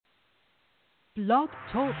Blog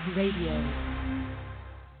Talk Radio.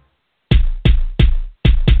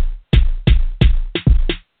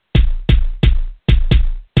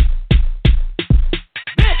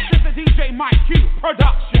 DJ Mike Q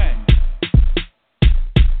production.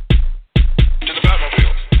 To the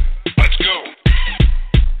Batmobile. Let's go.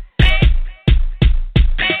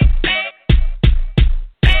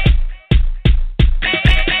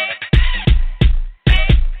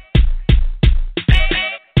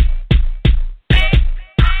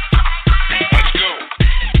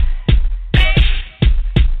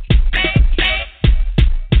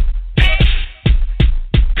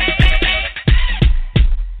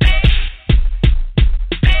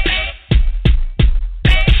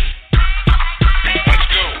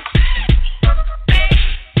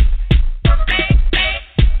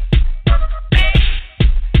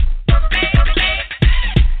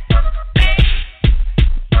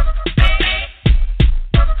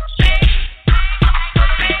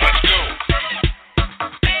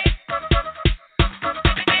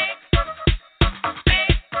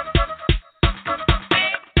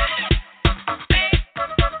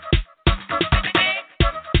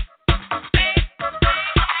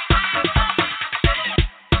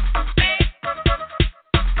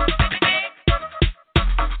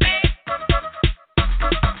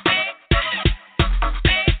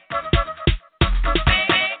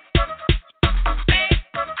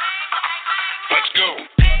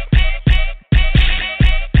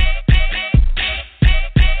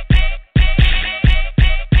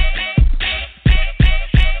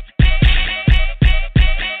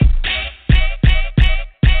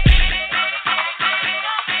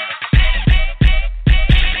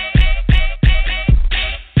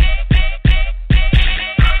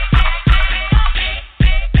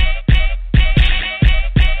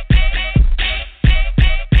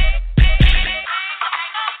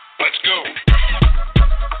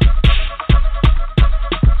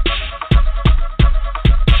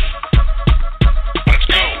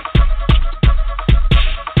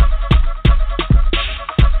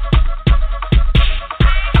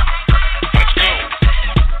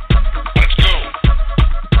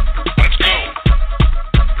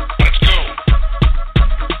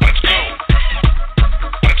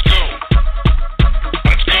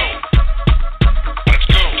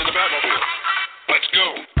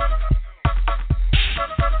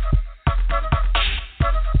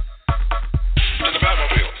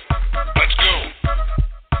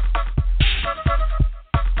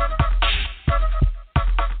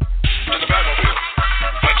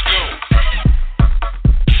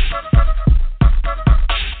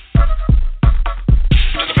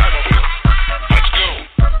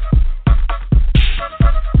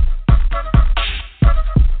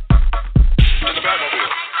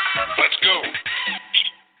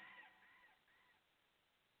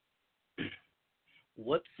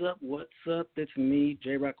 What's up? It's me,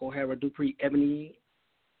 J. Rock O'Hara Dupree Ebony,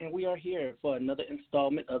 and we are here for another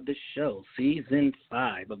installment of the show, Season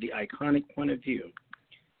 5 of the Iconic Point of View,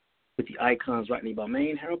 with the icons Rodney,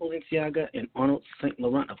 Balmain, Balenciaga, and Arnold St.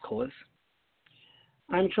 Laurent, of course.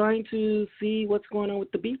 I'm trying to see what's going on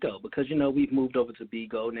with the Bigo, because, we've moved over to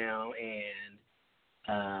Bigo now,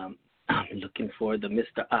 and I'm looking for the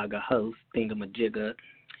Mr. Aga host, thingamajigger.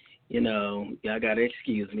 Y'all got to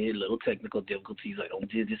excuse me, a little technical difficulties. I don't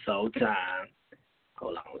do this all the time.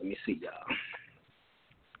 Hold on, let me see, y'all.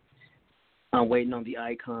 I'm waiting on the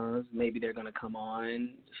icons. Maybe they're going to come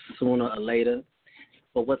on sooner or later.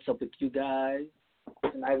 But what's up with you guys?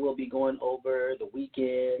 And I will be going over the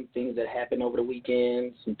weekend, things that happened over the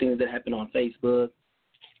weekend, some things that happened on Facebook,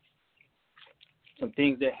 some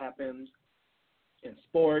things that happened in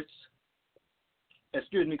sports.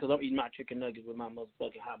 Excuse me, because I'm eating my chicken nuggets with my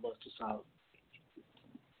motherfucking hot mustard sauce.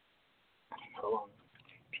 Hold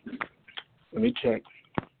on. Let me check.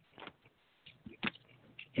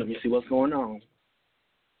 Let me see what's going on.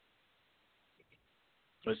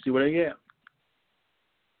 Let's see what I get.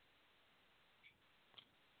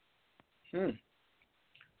 It's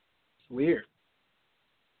weird.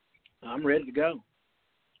 I'm ready to go.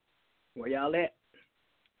 Where y'all at?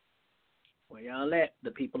 Where y'all at?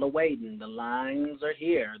 The people are waiting. The lines are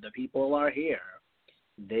here. The people are here.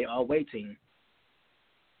 They are waiting.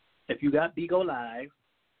 If you got Bigo Live,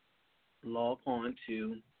 log on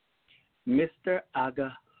to Mr.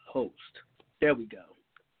 Aga Host. There we go.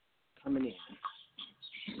 Coming in.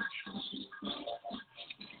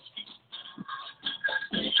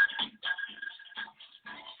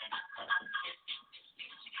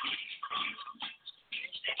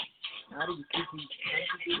 How do you keep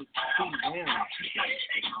these down?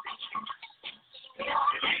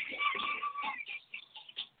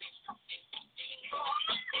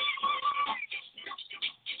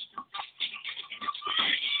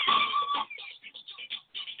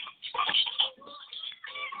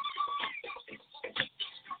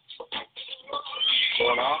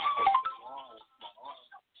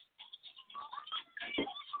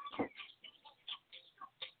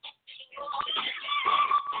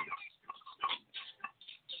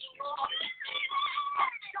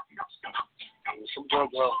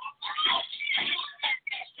 go.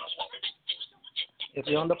 If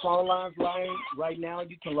you're on the phone lines right now,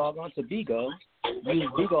 you can log on to Bigo. Use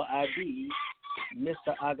Bigo ID,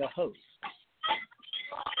 Mr. Aga Host.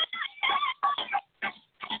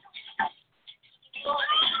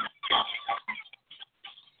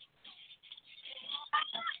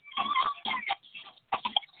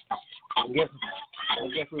 I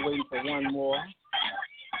guess we're waiting for one more.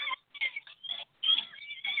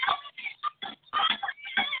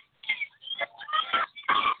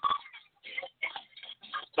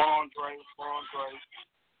 Andre.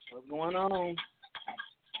 What's going on?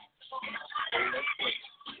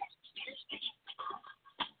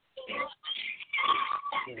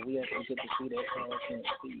 Yeah, we actually get to see that. I can't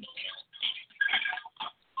see.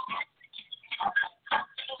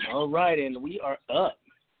 All right, and we are up.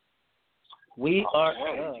 We are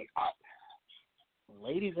up.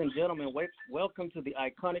 Ladies and gentlemen, welcome to the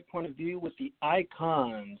Iconic Point of View with the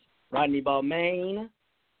icons, Rodney Balmain,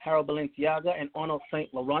 Harold Balenciaga, and Arnold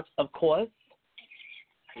St. Laurent, of course.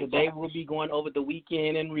 Today we'll be going over the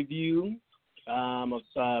weekend in review,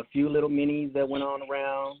 a few little minis that went on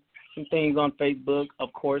around, some things on Facebook,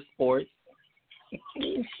 of course, sports.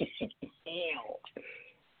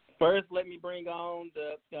 First, let me bring on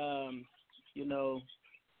the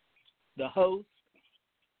host,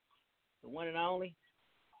 the one and only,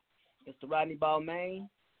 Mr. Rodney Balmain.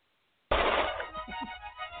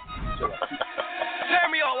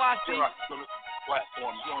 Jeremy OYC.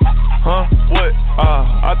 Huh? What?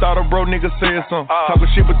 I thought a bro nigga said something. Talking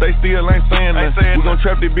shit, but they still ain't saying nothing. We gon'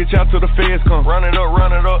 trap this bitch out till the feds come. Run it up.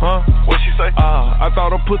 Huh? What she say? I thought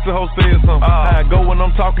a pussy hoe said something. I go when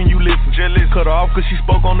I'm talking, you listen. Cut her off cause she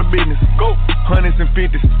spoke on the business. Go. Hundreds and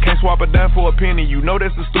fifties. Can't swap it down for a penny. You know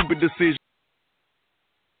that's a stupid decision.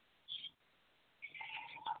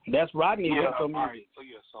 That's Rodney's intro music.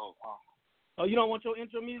 Right. Oh, you don't want your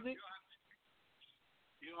intro music?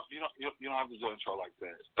 You don't have to do an intro like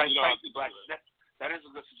that. Thank you, Black. That is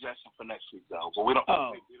a good suggestion for next week, though. But we don't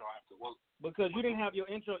have to. Because you didn't have your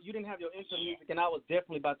intro. You didn't have your intro music, and I was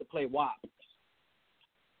definitely about to play WAP.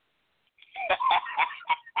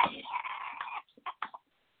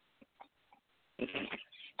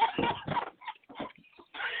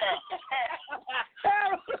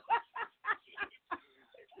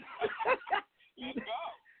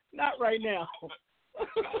 Not right now.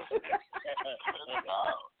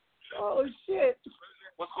 Oh shit!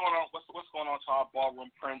 What's going on? What's going on to our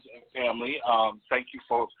ballroom friends and family? Thank you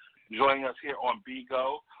for joining us here on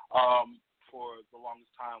Bigo. For the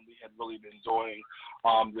longest time, we had really been doing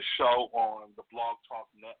the show on the Blog Talk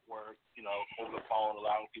Network. Over the phone,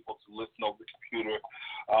 allowing people to listen over the computer.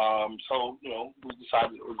 So we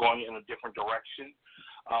decided that we're going in a different direction.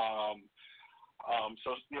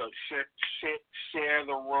 So share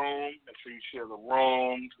the room. Make sure you share the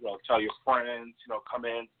room. Tell your friends. Come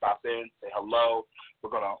in, stop in, say hello. We're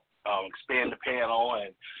gonna expand the panel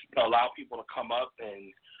and allow people to come up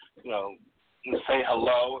and say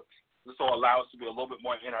hello. This will allow us to be a little bit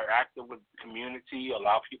more interactive with the community.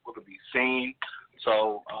 Allow people to be seen.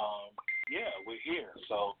 So we're here.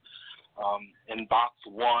 So in box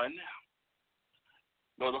one.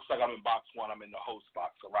 No, it looks like I'm in box one. I'm in the host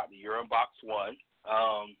box. So, Rodney, you're in box one.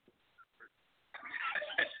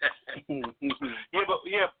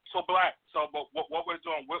 So Black. So, but what we're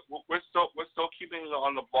doing, we're still keeping it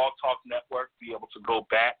on the Blog Talk Network. Be able to go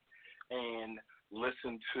back and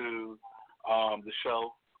listen to the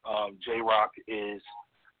show. J-Rock is.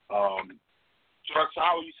 So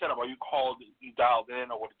how are you set up? Are you dialed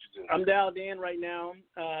in, or what did you do? I'm dialed in right now.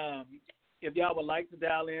 If y'all would like to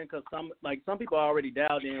dial in, because some people are already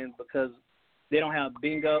dialed in because they don't have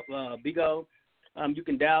Bigo. You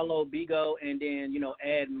can download Bigo and then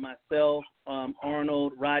add myself,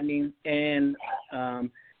 Arnold, Rodney, and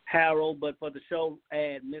Harold. But for the show,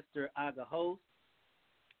 add Mr. Aga Host.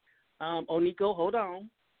 Oniko, hold on.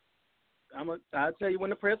 I'll tell you when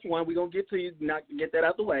to press one. We're gonna get to you. Not get that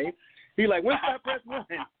out the way. He's like, when should I press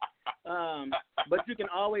one? But you can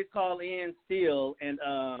always call in still and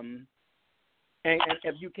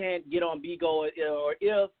if you can't get on Bigo or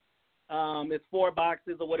if it's 4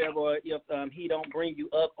 boxes or whatever, or if he don't bring you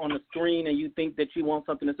up on the screen and you think that you want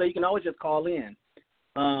something to say, you can always just call in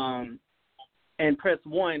and press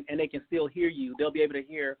 1 and they can still hear you. They'll be able to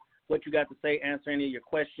hear what you got to say, answer any of your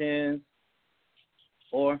questions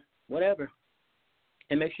or whatever.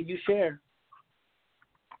 And make sure you share.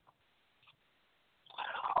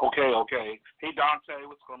 Okay. Hey, Dante,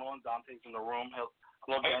 what's going on? Dante's in the room.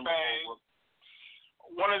 Hello, Hey.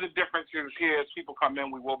 One of the differences here is people come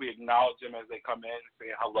in, we will be acknowledging them as they come in and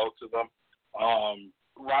saying hello to them.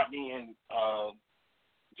 Rodney and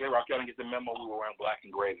J-Rock, y'all didn't get the memo. We were wearing black and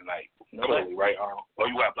gray tonight. No, Clearly, right, Arnold? Oh,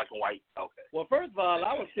 you wear black and white? Okay. Well, first of all,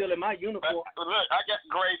 I was still in my uniform. Look, I got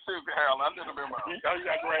gray too, Harold. I did a memo. Oh, you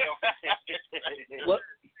got gray. What?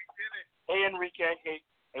 Hey, Enrique. Hey,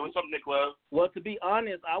 what's up, Nick Love? Well, to be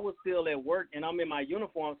honest, I was still at work, and I'm in my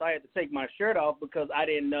uniform, so I had to take my shirt off because I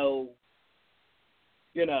didn't know,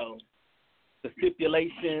 the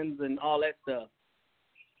stipulations and all that stuff.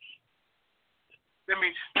 Let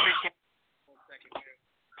me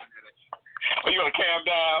Oh, you want to calm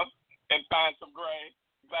down and find some gray,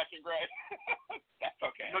 black and gray? That's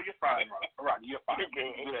okay. No, you're fine, Rodney. You're fine. You're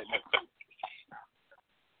good.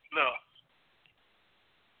 No.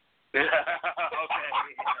 Okay.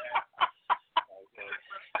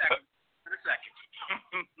 For a second.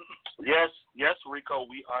 Yes, Rico,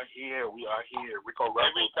 we are here. Rico Rebel.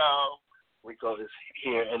 Hey, Rico is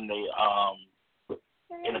here in the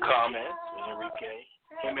comments. Enrique.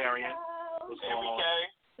 Hey, Marion. What's going on?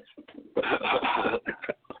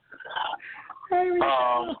 Hey,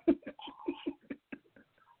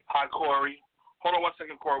 Hi, Corey. Hold on one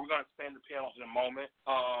second, Corey. We're going to expand the panel in a moment.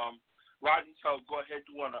 Rodney, so go ahead.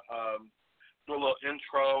 Do you want to do a little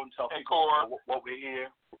intro and tell people what we're here?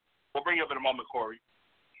 We'll bring you up in a moment, Corey.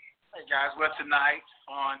 Hey, guys. Well, tonight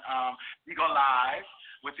on We Go Live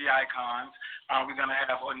with the Icons, we're going to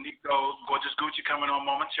have Nico Gorgeous Gucci coming on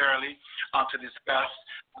momentarily to discuss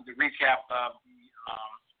the recap of the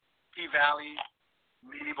P-Valley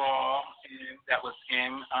Mini Ball that was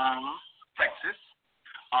in Texas.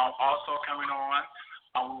 Also coming on,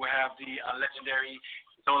 we will have the legendary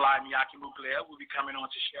Solai Miyake Mugler will be coming on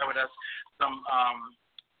to share with us some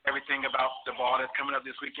everything about the ball that's coming up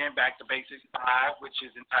this weekend, Back to Basics Live, which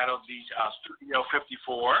is entitled the Studio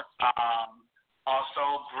 54.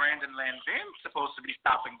 Also, Brandon Landon supposed to be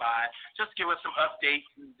stopping by, just give us some updates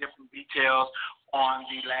and different details on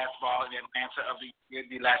the last ball in Atlanta of the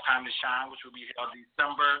Last Time to Shine, which will be held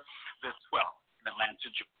December the 12th in Atlanta,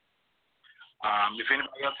 Georgia. If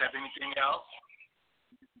anybody else have anything else,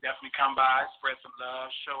 definitely come by, spread some love,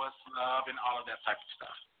 show us love, and all of that type of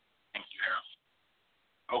stuff. Thank you, Harold.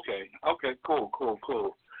 Okay, cool.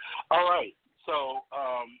 All right, so,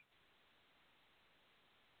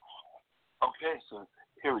 so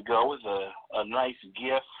here we go with a nice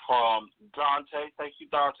gift from Dante. Thank you,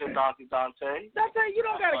 Dante. Dante, you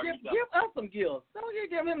don't got to give us some gifts. Don't you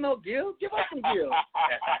give him no gifts. Give us some gifts.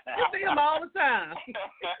 You see him all the time.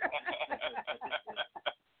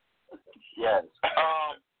 Yes.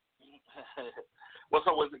 What's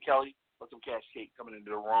up with it, Kelly? What's up, Cash Cake coming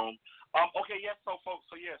into the room? Okay, yes, so folks,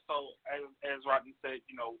 as Rodney said,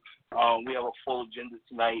 we have a full agenda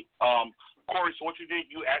tonight. Corey, so what you did,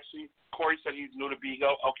 Corey said he's new to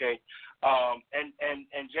Bigo. Okay.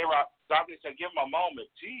 And J-Rock, Dante said, give him a moment.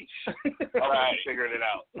 Jeez. All right, figured it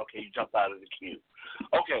out. Okay, you jumped out of the queue.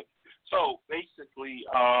 Okay, so basically,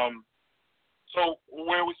 so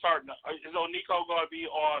where are we starting? Is Onico going to be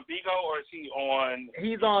on Bigo or is he on?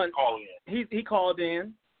 He's on. Calling in. He called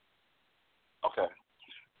in. Okay.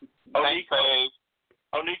 Onico,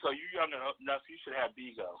 you young enough, you should have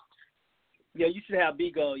Bigo. Yeah, you should have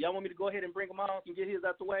Bigo. Y'all want me to go ahead and bring him on and get his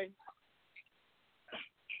out the way?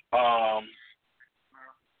 Huh?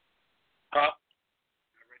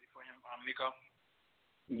 Ready for him, Nico?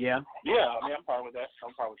 Yeah. Yeah, I'm fine with that.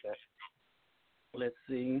 Let's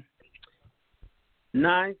see.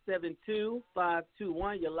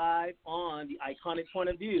 972-521. You're live on the Iconic Point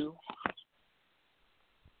of View.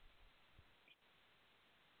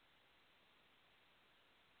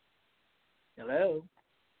 Hello.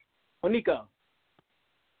 Nico.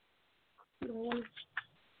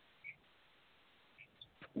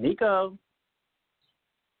 Nico.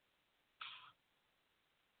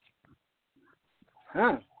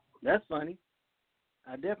 Huh. That's funny.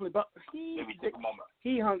 I definitely Maybe take a moment.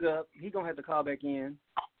 He hung up. He gonna have to call back in.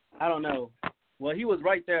 I don't know. Well, he was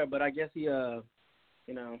right there, but I guess he some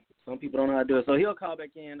people don't know how to do it. So he'll call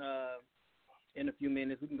back in a few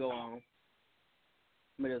minutes. We can go on.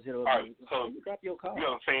 Let me just hit over. All right, so drop your call. You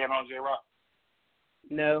have a fan on J-Rock?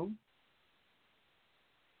 No.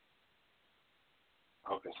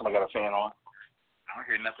 Okay, somebody got a fan on? I don't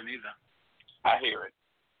hear nothing either. I hear it.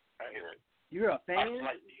 You're a fan? I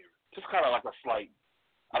slightly hear it. Just kind of like a slight.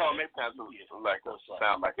 I don't know, maybe that's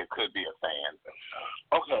Sound like it could be a fan.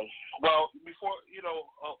 Okay. Well, before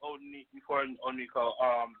Onico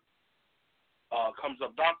comes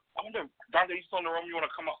up, Don, I wonder, Dante, you still in the room? You want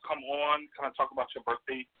to come on, kind of talk about your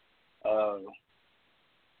birthday?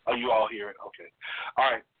 Are you all here? Okay. All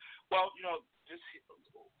right. Well, just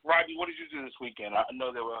Rodney, what did you do this weekend? I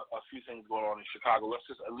know there were a few things going on in Chicago. Let's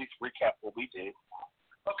just at least recap what we did.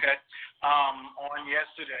 Okay. On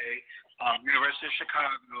yesterday, University of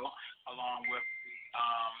Chicago, along with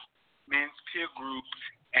the men's peer group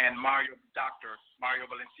and Dr. Mario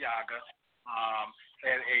Balenciaga,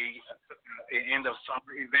 had an end of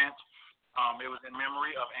summer event. It was in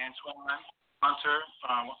memory of Antoine Hunter.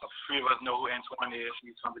 A few of us know who Antoine is.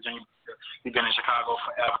 He's from Virginia. He's been in Chicago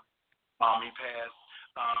forever. He passed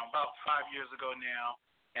about 5 years ago now,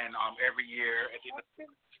 and every year at the end of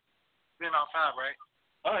it's been about 5, right?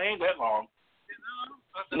 Oh, it ain't that long.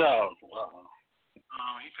 No.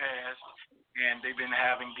 He passed, and they've been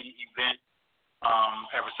having the event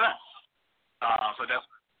ever since. So that's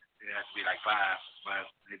it has to be like 5, but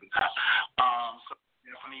maybe not. So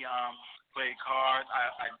definitely played cards.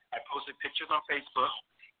 I posted pictures on Facebook.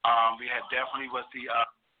 We had definitely was the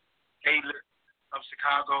A-list of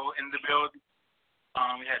Chicago in the building.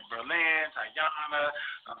 We had Berlin, Tayana,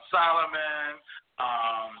 Solomon,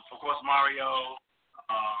 of course Mario,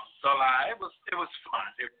 Zola. It was fun.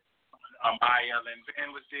 Maya and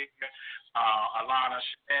Ben was there. Alana,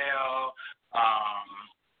 Chanel,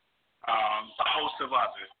 a host of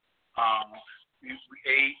others. We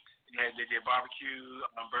ate. They did barbecue,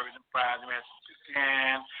 burgers and fries. We had some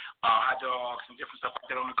chicken, hot dogs, and different stuff like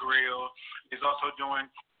that on the grill. He's also doing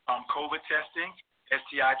COVID testing,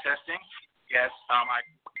 STI testing. Yes, I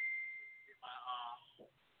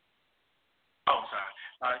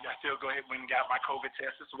still go ahead and got my COVID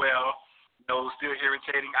test as well. Nose still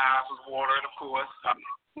irritating, eyes was watering, of course.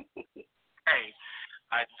 Hey,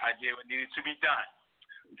 I did what needed to be done.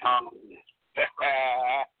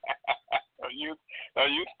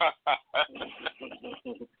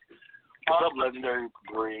 What's up, legendary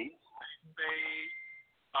breed?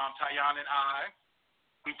 Tayana and I,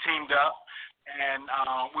 we teamed up, and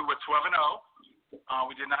we were 12-0.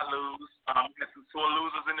 We did not lose. We had some sore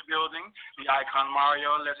losers in the building. The icon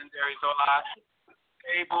Mario, legendary Zola,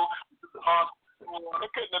 Abel.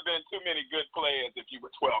 There couldn't have been too many good players if you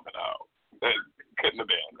were 12-0. There couldn't have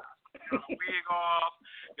been. Wig off.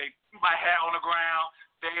 They threw my hat on the ground.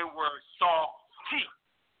 They were salty.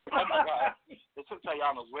 Oh my God! They took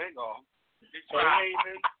Tayana's wig off. They tried.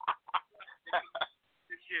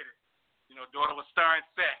 Daughter was stern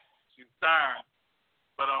set. She was stern.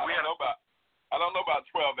 But we had I don't know about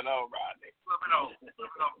 12-0, Rodney. 12-0.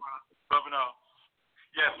 12-0.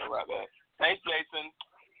 Yes. About that. Thanks, Jason.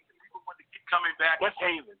 People want to keep coming back. What's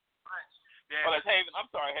Haven? Yeah. Oh, that's Haven.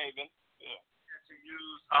 I'm sorry, Haven. Yeah. To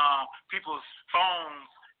use people's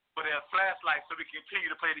phones for their flashlights so we can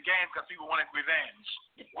continue to play the game because people wanted revenge.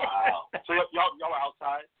 Wow. So y'all are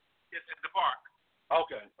outside? Yes, at the park.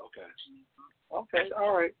 Okay. Okay.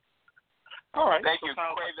 All right. Thank you,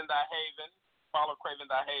 Craven.Haven. Follow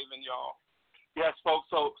Craven.Haven, y'all. Yes,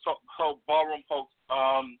 folks. So ballroom folks.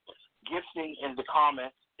 Gifting in the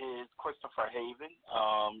comments is Christopher Haven,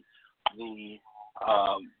 the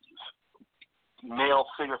male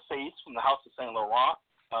figure face from the House of Saint Laurent.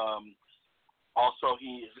 Also,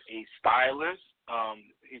 he is a stylist.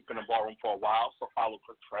 He's been in ballroom for a while, so follow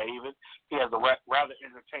Christopher Haven. He has a rather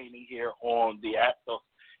entertaining here on the app. So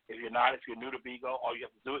if you're new to Bigo, all you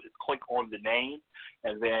have to do is click on the name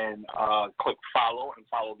and then click follow and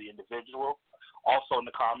follow the individual. Also in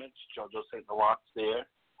the comments, JoJo St. Laurent's there.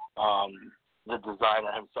 The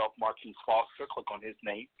designer himself, Marquise Foster, click on his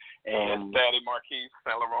name. And Daddy Marquise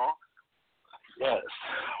Saint Laurent. Yes.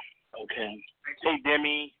 Okay. Hey,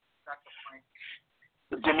 Demi.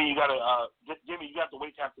 Jimmy, you have to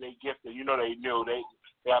wait till after they gift it. You know they knew they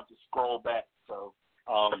have to scroll back. So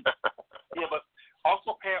yeah, but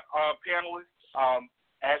also panelists,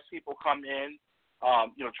 as people come in,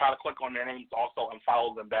 try to click on their names also and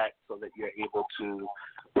follow them back so that you're able to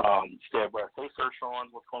stay abreast. Hey, Sir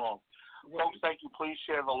Sean, what's going on? Folks, thank you. Please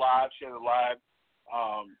share the live.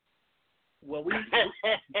 Well, we have.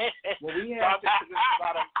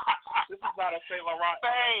 This is not a Saint Laurent.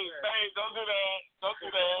 Hey, don't do that.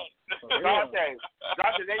 Dante,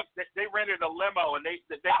 they rented a limo and they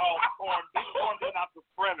all formed in out the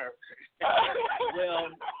Sprinter.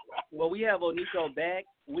 Well, we have Onico back.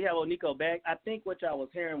 I think what y'all was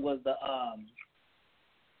hearing was the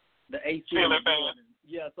AC.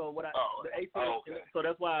 Yeah. So the AC. Okay. So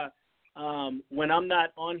that's why. When I'm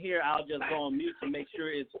not on here, I'll just go on mute to make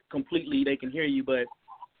sure it's completely they can hear you. But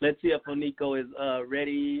let's see if Onico is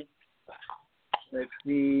ready. Let's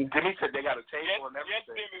see. Jimmy said they got a table and everything.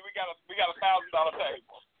 Yes, Jimmy, we got a $1,000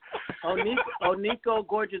 table. Onico,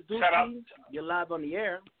 gorgeous Gucci, you're live on the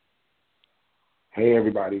air. Hey,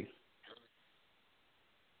 everybody.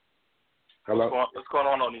 Hello. What's going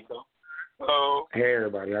on, Onico? Hello. Hey,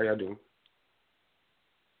 everybody. How y'all doing?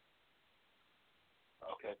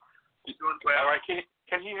 Okay. You doing well? All right.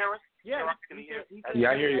 Can you hear us? Yeah. Yeah,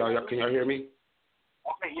 I hear y'all. Can y'all hear me?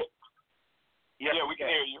 Okay, yeah, we can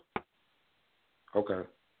hear you. Okay.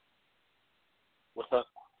 What's up?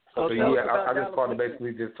 So I just called to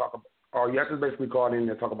basically just talk about. Oh, you just basically called in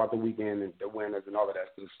and talk about the weekend and the winners and all of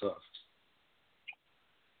that good stuff.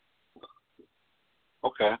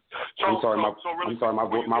 Okay. I'm sorry, my voice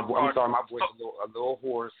is a little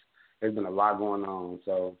hoarse. There's been a lot going on.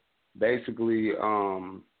 So basically,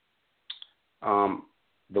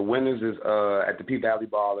 the winners is at the P Valley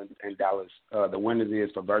Ball in Dallas. The winners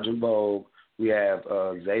is for Virgin Vogue. We have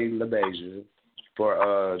Zay LeBeja.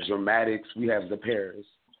 For Dramatics, we have The Paris.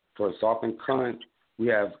 For Soft and Cunt, we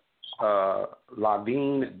have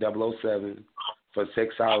Lavine 007. For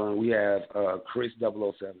Sex Island, we have Chris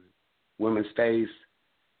 007. Women's Face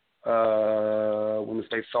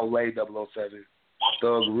Soleil 007.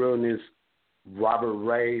 Thug Realness, Robert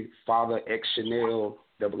Ray, Father X Chanel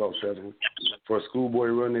 007. For Schoolboy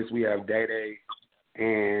Realness, we have Day Day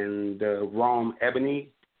and Rome Ebony.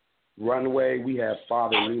 Runway, we have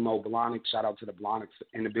Father Nemo Blahnik. Shout out to the Blahniks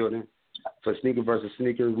in the building. For Sneaker versus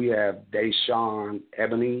Sneaker, we have Deshaun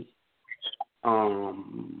Ebony.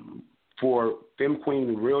 For Femme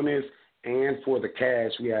Queen Realness and for the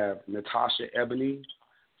Cash, we have Natasha Ebony.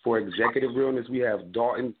 For Executive Realness, we have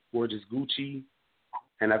Dalton Gorgeous Gucci.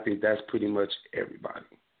 And I think that's pretty much everybody.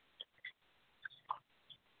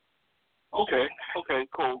 Okay,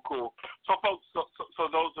 cool. So, folks, so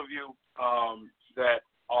those of you that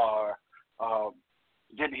are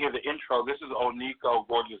didn't hear the intro, this is Oniko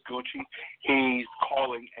Gorgeous Gucci. He's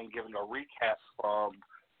calling and giving a recap from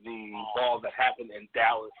the ball that happened in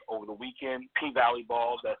Dallas over the weekend, P Valley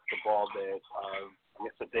Ball. That's the ball that I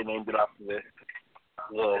guess that they named it after the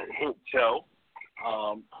hit show.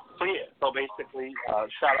 So basically,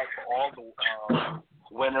 shout out to all the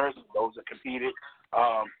winners, those that competed.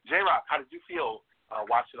 J-Rock, how did you feel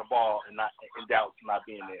watching the ball and not in Dallas, not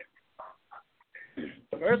being there?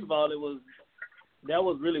 First of all, that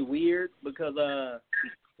was really weird because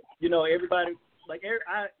everybody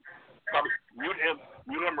mute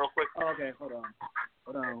him real quick. Oh, okay, hold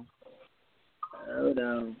on.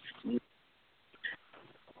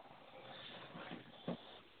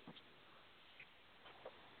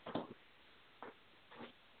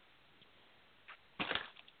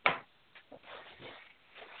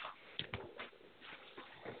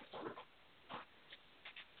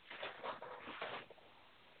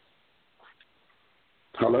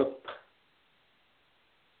 Hello?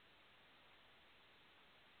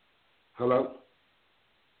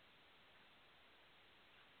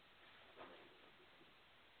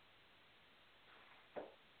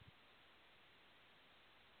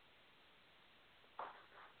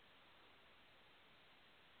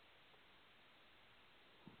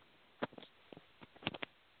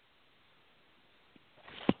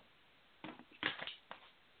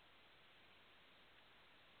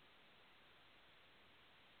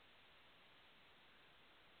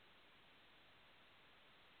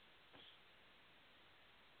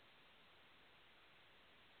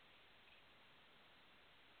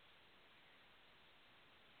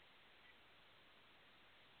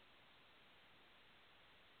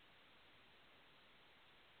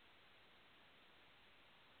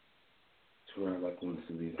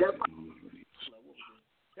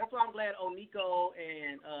 That's why I'm glad Oniko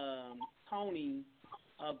and Tony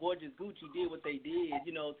Gorgeous Gucci did what they did,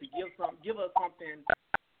 to give us something, something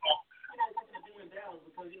to do in Dallas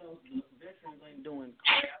because the veterans ain't doing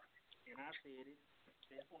crap, and I said it.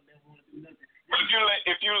 They want to do nothing.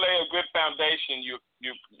 If you lay a good foundation, you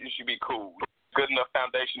should be cool. Good enough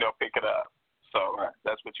foundation, they'll pick it up. So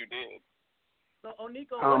that's what you did. So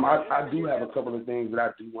Oniko, I do have a couple of things that I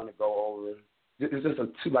do want to go over. It's just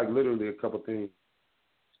literally a couple things.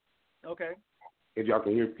 Okay. If y'all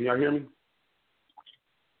can y'all hear me?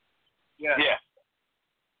 Yeah.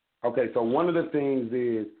 Okay, so one of the things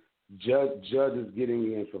is judges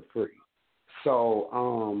getting in for free. So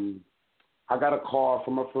I got a call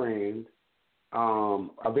from a friend,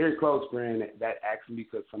 a very close friend that asked me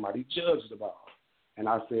because somebody judged the ball, and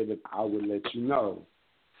I said that I would let you know.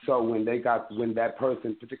 So when that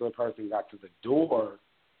particular person got to the door,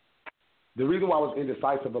 the reason why I was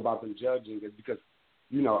indecisive about them judging is because,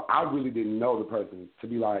 I really didn't know the person to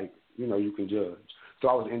be like, you can judge. So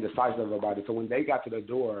I was indecisive about it. So when they got to the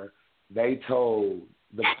door, they told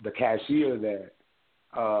the cashier that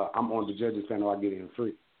I'm on the judges panel, I get in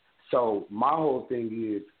free. So my whole thing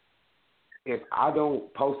is, if I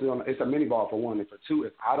don't post it it's a mini ball for one, and for two,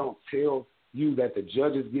 if I don't tell you that the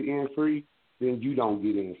judges get in free, then you don't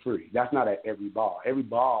get in free. That's not at every ball. Every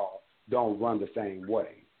ball don't run the same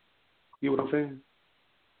way. You know what I'm saying?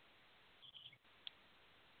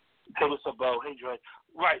 Hey, what's up, Bo? Hey, Joy.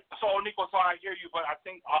 Right. So, Nico, so I hear you, but I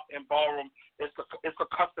think in ballroom, it's a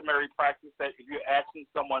customary practice that if you're asking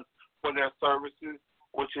someone for their services,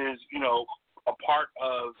 which is, a part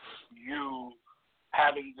of you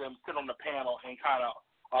having them sit on the panel and kind of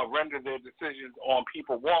render their decisions on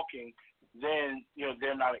people walking, then,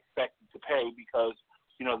 they're not expected to pay because,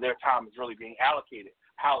 their time is really being allocated.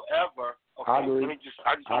 However, okay, I just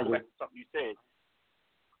want to go back to something you said.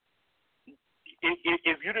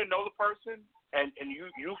 If you didn't know the person and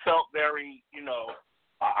you felt very,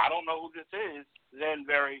 I don't know who this is, then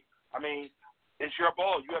it's your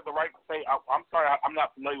ball. You have the right to say, I'm sorry, I'm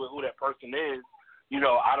not familiar with who that person is.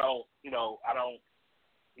 I don't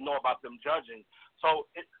know about them judging. So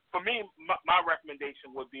for me, my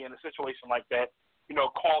recommendation would be in a situation like that,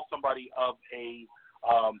 call somebody of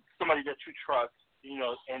somebody that you trust,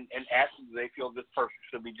 and ask them if they feel this person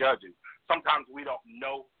should be judging. Sometimes we don't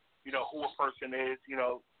know, who a person is,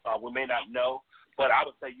 we may not know, but I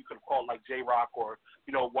would say you could call like J-Rock or,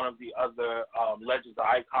 one of the other legends or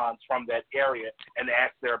icons from that area and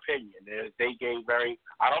ask their opinion. And if they gave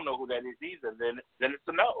I don't know who that is either, then it's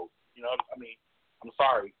a no. I'm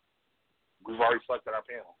sorry. We've already selected our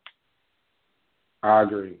panel. I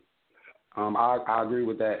agree. I agree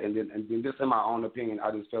with that. And then just in my own opinion,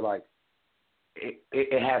 I just feel like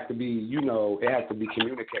it has to be, it has to be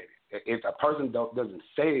communicated. If a person doesn't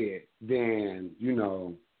say it, then,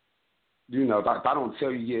 if I don't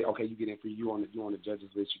tell you, yeah, okay, you get in free, you on the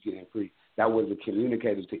judges list, you get in free. That wasn't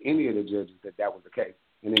communicated to any of the judges that was the case.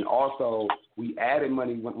 And then also, we added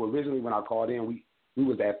money. Originally when I called in, we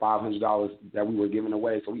was at $500 that we were giving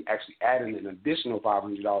away, so we actually added an additional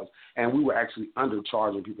 $500, and we were actually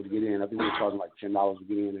undercharging people to get in. I think we were charging like $10 to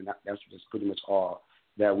get in, and that's just pretty much all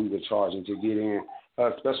that we were charging to get in.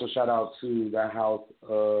 Special shout out to the house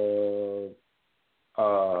of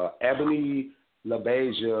Ebony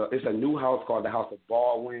LaBeija. It's a new house called the House of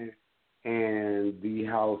Baldwin, and the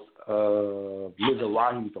house of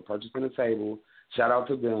Mizrahi for purchasing a table. Shout out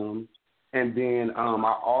to them. And then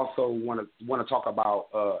I also want to talk about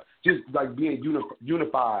just like being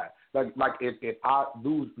unified. Like if I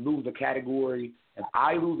lose a category, and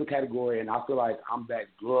I I feel like I'm that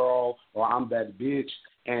girl or I'm that bitch,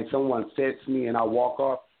 and someone sets me and I walk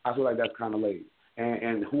off, I feel like that's kind of late.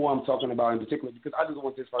 And who I'm talking about in particular, because I just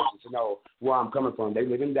want this person to know where I'm coming from. They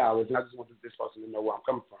live in Dallas, and I just want this person to know where I'm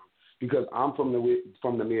coming from, because I'm from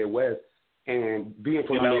the Midwest. And being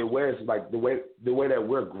from the Midwest, like the way that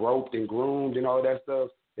we're groped and groomed and all that stuff,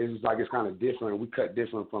 is like it's kind of different. We cut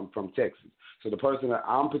different from Texas. So the person that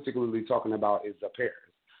I'm particularly talking about is the Paris.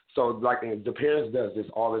 So like, and the Paris does this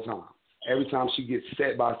all the time. Every time she gets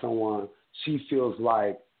set by someone, she feels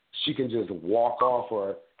like she can just walk off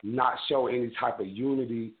or not show any type of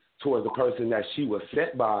unity towards the person that she was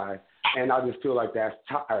set by. And I just feel like that's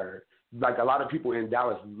tired. Like a lot of people in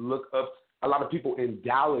Dallas look up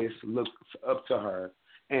to her,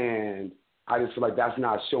 and I just feel like that's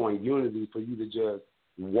not showing unity for you to just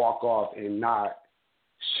walk off and not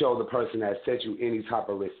show the person that set you any type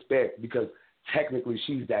of respect, because technically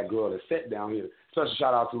she's that girl that set down here. Special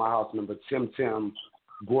shout out to my house member, Tim,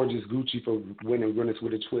 Gorgeous Gucci, for winning Greenwich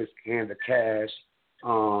with a Twist and the cash.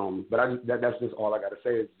 But that's just all I got to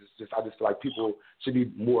say. I just feel like people should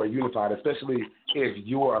be more unified, especially if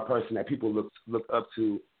you're a person that people look up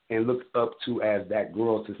to and look up to as that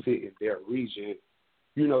girl to sit in their region.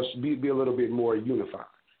 Should be a little bit more unified.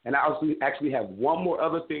 And I actually have one more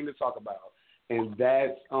other thing to talk about, and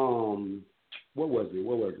that's what was it?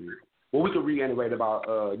 Well, we could reiterate about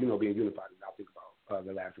being unified, and I'll think about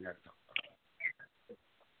the last thing I have to talk about.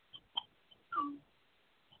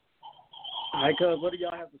 All right, cuz, what do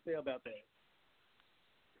y'all have to say about that?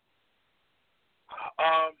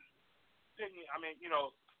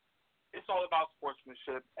 It's all about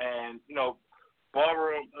sportsmanship, and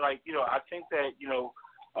ballroom. I think that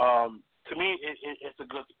to me, it's a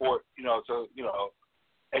good sport. To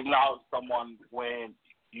acknowledge someone when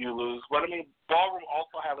you lose. But ballroom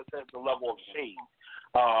also have a sense of level of shade.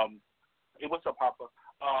 What's up, Papa?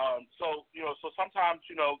 So sometimes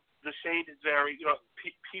the shade is very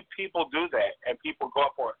people do that, and people go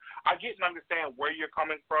up for it. I get and understand where you're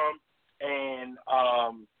coming from, and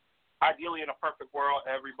ideally in a perfect world,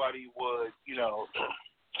 everybody would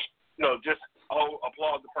just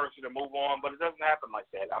applaud the person and move on, but it doesn't happen like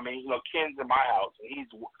that. Ken's in my house, and he's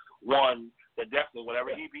one that definitely,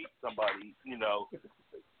 whenever he beats somebody, no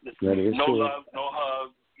love, no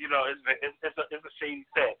hugs. It's a shady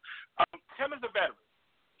set. Tim is a veteran.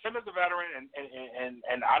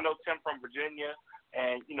 And I know Tim from Virginia,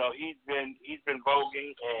 and he's been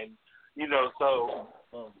voguing, and so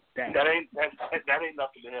that ain't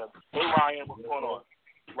nothing to him. Hey Ryan, what's going on?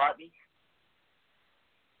 Rodney?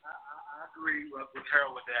 I agree with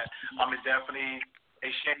Harold with that. It's definitely a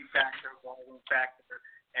shady factor, ballroom factor,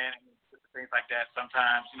 and things like that.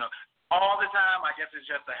 Sometimes, all the time, I guess it's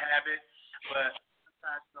just a habit, but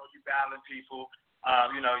sometimes, you battling people.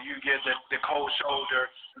 You get the cold shoulder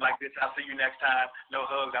like this. I'll see you next time. No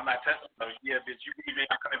hugs. I'm not testing you. Yeah, bitch, you leave me.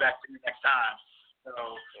 I'm coming back to you next time. So,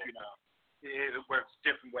 it works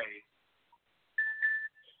different ways.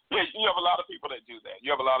 Yeah, you have a lot of people that do that.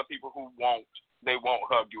 You have a lot of people who won't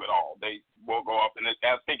hug you at all. They will go up, and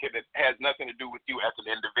I think it has nothing to do with you as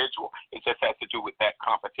an individual. It just has to do with that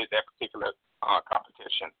particular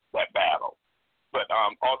competition, that battle. But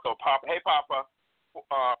also, Papa, hey, Papa,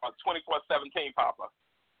 24/17, Papa.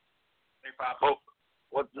 Hey, Papa.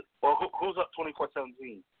 Who's up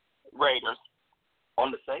 24/17? Raiders.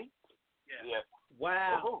 On the Saints? Yeah.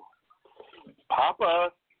 Wow.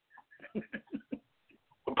 Papa.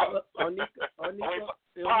 Papa,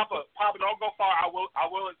 Papa, don't go far. I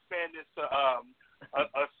will expand this to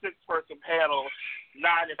a 6-person panel,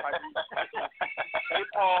 9 if I need. Hey,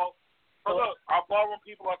 Paul. So look, our ballroom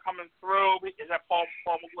people are coming through. Is that Paul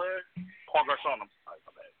McGuire? Paul Garçon, I'm sorry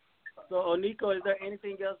for that. So, Onico, is there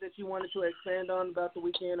anything else that you wanted to expand on about the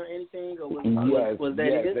weekend or anything? Or was that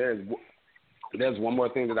it? There's one more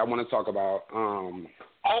thing that I want to talk about. Hold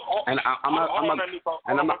on, Nico.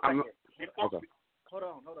 Okay. Hold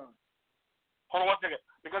on. Hold on 1 second.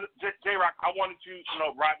 Because J-Rock, I wanted you,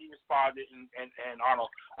 Rodney responded and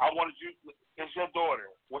Arnold. I wanted you, it's your daughter.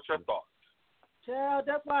 What's your thoughts? Child,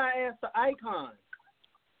 that's why I asked the icon.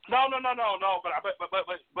 No.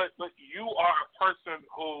 But you are a person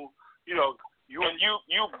who, you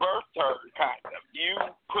birthed her, kind of. You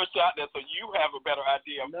pushed out there, so you have a better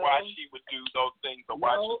idea of why she would do those things or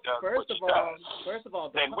why she does what she does. First of all,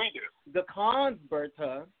 than we do. The cons birthed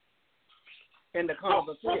her, and the cons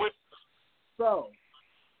are fit. So,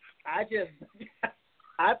 I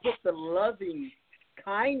put the loving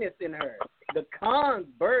kindness in her. The cons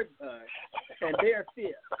birthed her, and they're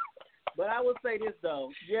fit. But I will say this,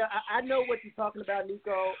 though. Yeah, I know what you're talking about,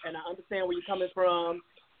 Nico, and I understand where you're coming from.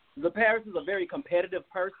 The Paris is a very competitive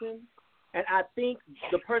person, and I think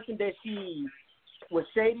the person that she was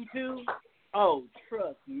shady to,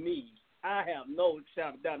 trust me, I have no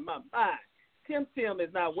doubt in my mind. Tim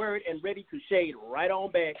is not worried and ready to shade right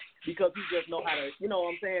on back because he just knows how to, you know what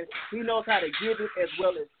I'm saying? He knows how to give it as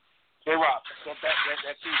well as. Hey, Rob, that's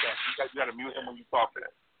feedback. You got to mute him when you talk to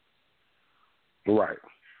him. Right.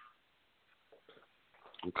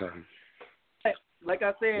 Okay. Like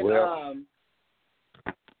I said,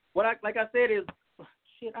 like I said is,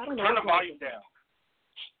 shit, I don't know. Turn the volume down.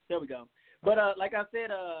 There we go. But like I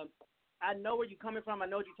said, I know where you're coming from. I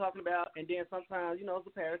know what you're talking about. And then sometimes,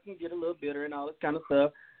 the parents can get a little bitter and all this kind of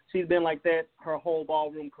stuff. She's been like that her whole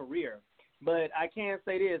ballroom career. But I can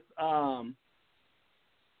say this.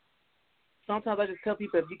 Sometimes I just tell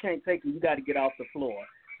people if you can't take it, you got to get off the floor.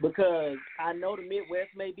 Because I know the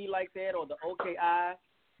Midwest may be like that or the OKI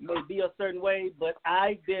may be a certain way, but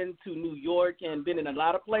I've been to New York and been in a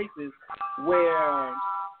lot of places where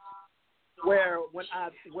when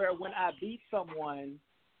I beat someone,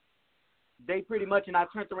 they pretty much, and I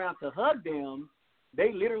turned around to hug them,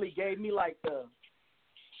 they literally gave me like the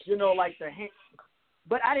hand.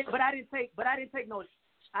 But I didn't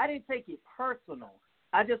take it personal.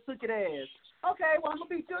 I just took it as, okay, well, I'm gonna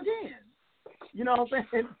beat you again. You know what I'm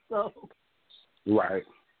saying? So. Right.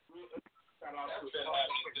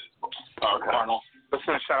 Arnold. Let's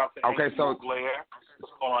send a shout out to Blair.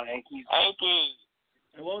 What's going on, Yankees?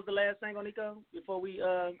 And what was the last thing, Nico, before we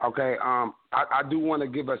Okay, I do want to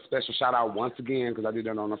give a special shout out once again, because I did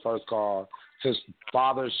that on the first call, to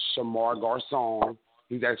Father Shamar Garçon.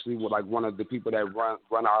 He's actually like one of the people that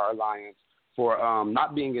run our alliance for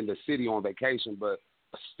not being in the city on vacation, but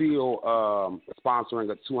still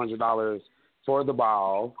sponsoring a $200 for the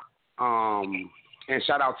ball. And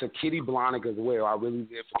shout out to Kitty Blonick as well. I really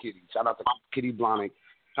live for Kitty. Shout out to Kitty Blonick.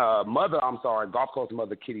 Golf Coast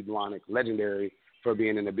mother Kitty Blonick, legendary for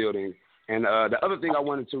being in the building. And the other thing I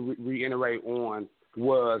wanted to reiterate on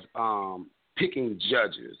was picking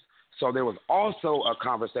judges. So there was also a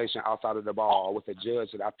conversation outside of the ball with a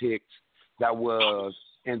judge that I picked that was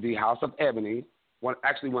in the House of Ebony, one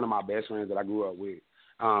of my best friends that I grew up with.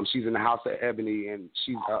 She's in the House of Ebony, and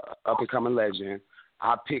she's an up-and-coming legend.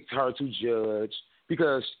 I picked her to judge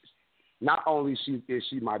because not only is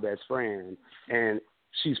she my best friend, and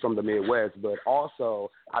she's from the Midwest, but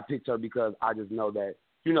also I picked her because I just know that,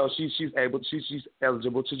 she's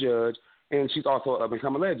eligible to judge, and she's also an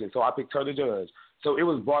up-and-coming legend. So I picked her to judge. So it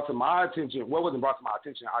was brought to my attention. Well, it wasn't brought to my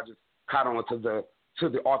attention. I just caught on to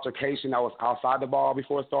the altercation that was outside the ball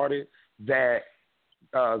before it started, that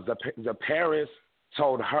the Paris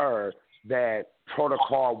told her that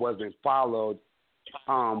protocol wasn't followed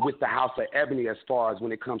with the House of Ebony as far as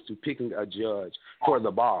when it comes to picking a judge for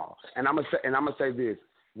the ball. And I'm gonna say this: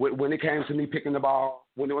 when it came to me picking the ball,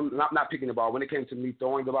 not picking the ball, when it came to me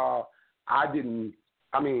throwing the ball, I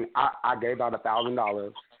gave out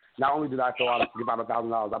 $1,000. Not only did I give out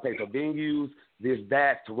 $1,000, I paid for venues, this,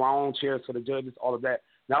 that, throne, chairs for the judges, all of that.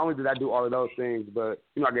 Not only did I do all of those things, but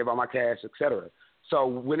I gave out my cash, etc. So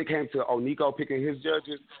when it came to Onico picking his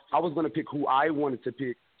judges, I was going to pick who I wanted to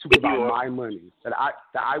pick to give out my money that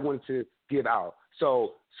I wanted to give out.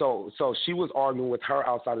 So she was arguing with her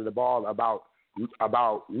outside of the ball about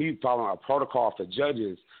me following a protocol for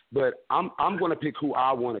judges, but I'm going to pick who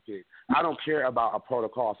I want to pick. I don't care about a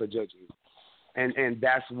protocol for judges, and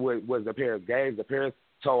that's what was the Paris gave. The Paris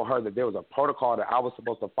told her that there was a protocol that I was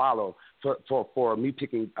supposed to follow for me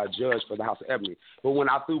picking a judge for the House of Ebony. But when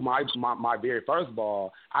I threw my very first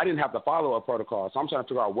ball, I didn't have to follow a protocol. So I'm trying to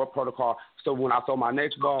figure out what protocol. So when I throw my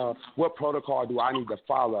next ball, what protocol do I need to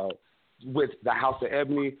follow with the House of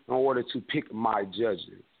Ebony in order to pick my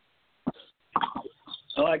judges?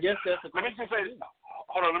 Oh, I guess that's Let me just say this.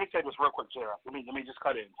 Hold on, let me say this real quick, Jared. Let me just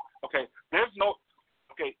cut in. Okay,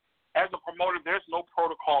 as a promoter, there's no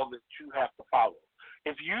protocol that you have to follow.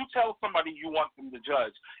 If you tell somebody you want them to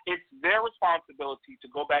judge, it's their responsibility to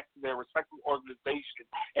go back to their respective organization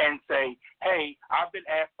and say, hey, I've been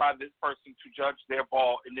asked by this person to judge their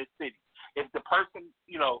ball in this city. If the person,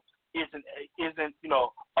 isn't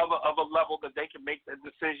of a level that they can make the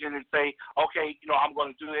decision and say, okay, I'm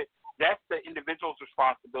going to do it, that's the individual's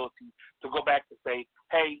responsibility to go back to say,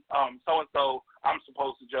 hey, so-and-so, I'm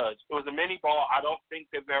supposed to judge. It was a mini ball. I wouldn't think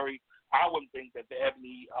that the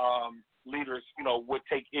Ebony leaders, would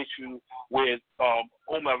take issue with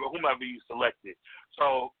whomever you selected.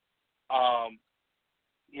 So,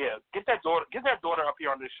 get that daughter up here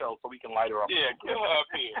on this show so we can light her up. Yeah, get her up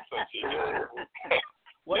here. So she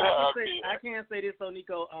I can't say this, so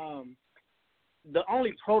Nico. The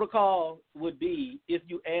only protocol would be if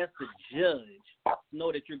you ask the judge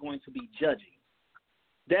know that you're going to be judging.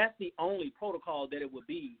 That's the only protocol that it would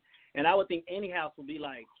be. And I would think any house would be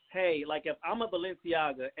like, hey, like if I'm a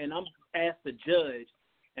Balenciaga and I'm asked to judge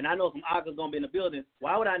and I know some Aga's going to be in the building,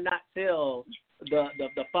 why would I not tell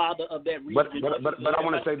the father of that region? But I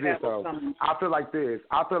want to say this, though. I feel like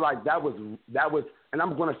that was, and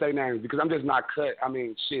I'm going to say names because I'm just not cut. I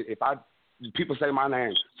mean, shit, people say my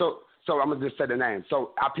name. So I'm going to just say the name.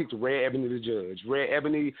 So I picked Red Ebony the judge. Red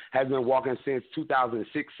Ebony has been walking since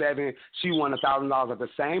 2006-07. She won $1,000 at the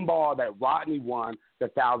same ball that Rodney won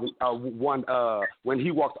when he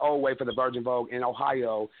walked all the way for the Virgin Vogue in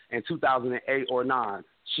Ohio in 2008 or 9.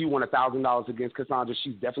 She won $1,000 against Cassandra.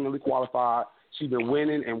 She's definitely qualified. She's been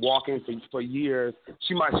winning and walking for years.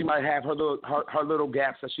 She might have her little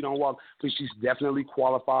gaps that she don't walk, but she's definitely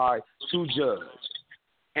qualified to judge.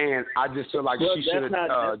 And I just feel like she should have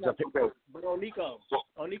picked her. But Onico,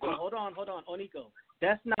 hold on, Onico.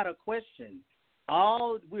 That's not a question.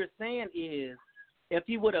 All we're saying is if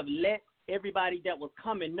he would have let everybody that was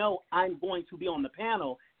coming know I'm going to be on the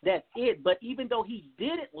panel, that's it. But even though he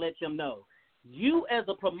didn't let them know, you as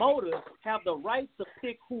a promoter have the right to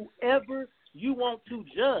pick whoever you want to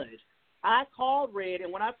judge. I called Red,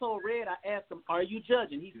 and when I told Red, I asked him, are you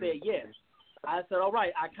judging? He said yes. I said, all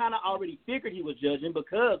right, I kind of already figured he was judging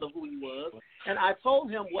because of who he was, and I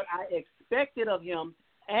told him what I expected of him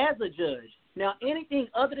as a judge. Now, anything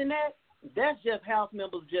other than that, that's just house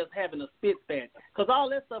members just having a spit spat because all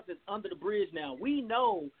that stuff is under the bridge now. We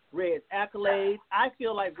know Red's accolades. I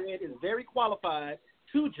feel like Red is very qualified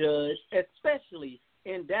to judge, especially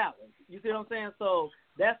in Dallas. You see what I'm saying? So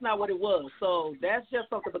that's not what it was. So that's just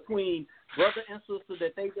something between brother and sister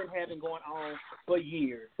that they've been having going on for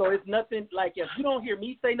years. So it's nothing like if you don't hear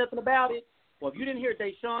me say nothing about it, or if you didn't hear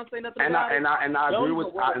Deshaun say nothing about it. I agree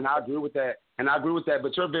with that.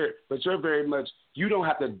 But you're very much, you don't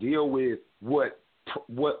have to deal with what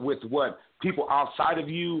people outside of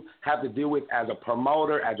you have to deal with as a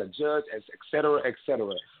promoter, as a judge, as et cetera, et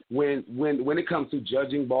cetera. When it comes to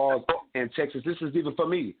judging balls in Texas, this is even for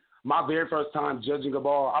me. My very first time judging a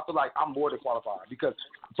ball, I feel like I'm more than qualified because,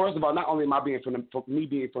 first of all, not only am I being from the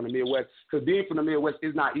Midwest, because being from the Midwest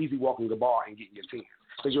is not easy walking the ball and getting your 10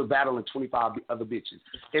 because you're battling 25 other bitches.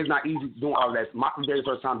 It's not easy doing all that. My very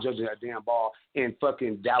first time judging a damn ball in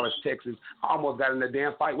fucking Dallas, Texas, I almost got in a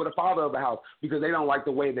damn fight with the father of the house because they don't like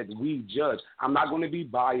the way that we judge. I'm not going to be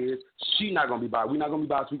biased. She's not going to be biased. We're not going to be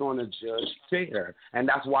biased. We're going to judge fair. And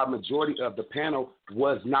that's why majority of the panel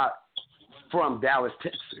was not from Dallas,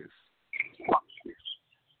 Texas.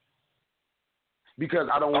 because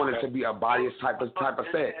I don't want it to be a biased type of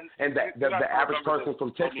set. And that the average person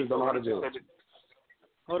from Texas don't know how to do it.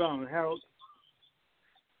 Hold on, Harold.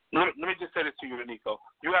 Let me just say this to you, Nico.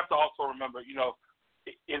 You have to also remember, you know,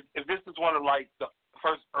 if this is one of like the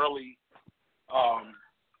first times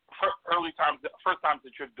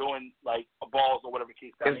that you're doing like a balls or whatever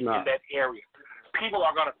case in that area, people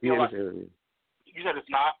are gonna feel like. Area. You said it's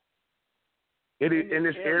not. It is in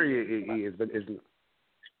this area. It is, but it's not.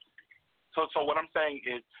 So what I'm saying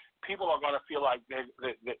is, people are gonna feel like they're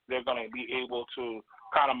gonna be able to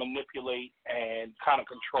kind of manipulate and kind of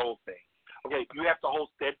control things. Okay, you have to hold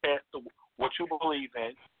steadfast to what you believe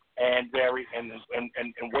in and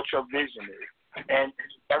what your vision is. And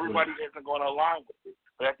everybody isn't going to align with it.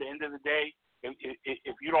 But at the end of the day,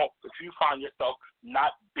 if you find yourself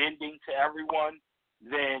not bending to everyone,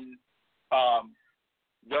 then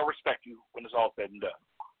they'll respect you when it's all said and done.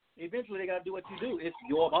 Eventually, they got to do what you do. It's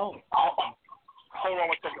your ball. Hold on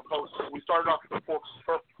 1 second, folks. We started off with the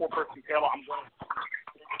four-person panel. I'm going to.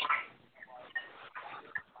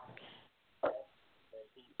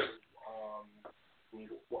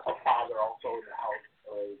 A father also in the house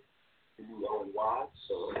of the UO and Y,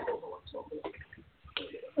 so hold on 1 second.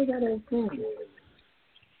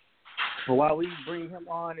 Well, while we bring him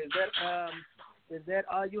on, is that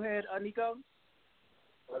all you had, Nico?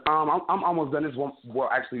 I'm almost done. This one, well,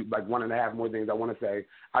 actually, like 1.5 more things I want to say.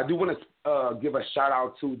 I do want to give a shout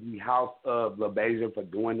out to the House of LaBeija for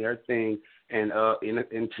doing their thing and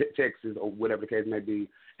in Texas or whatever the case may be.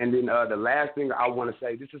 And then the last thing I want to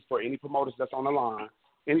say, this is for any promoters that's on the line.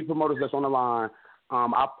 I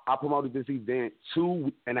promoted this event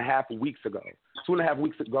 2.5 weeks ago. 2.5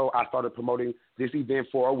 weeks ago, I started promoting this event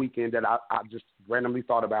for a weekend that I just randomly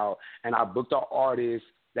thought about, and I booked an artist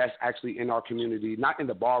that's actually in our community, not in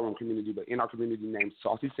the ballroom community, but in our community, named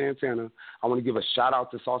Saucy Santana. I want to give a shout out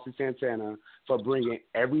to Saucy Santana for bringing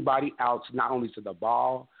everybody out, not only to the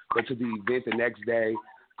ball, but to the event the next day.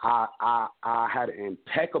 I had an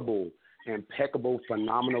impeccable,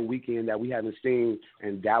 phenomenal weekend that we haven't seen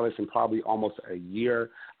in Dallas in probably almost a year.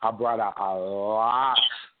 I brought out a lot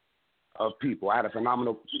of people. I had a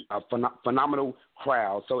phenomenal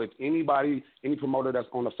crowd. So if any promoter that's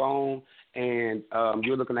on the phone and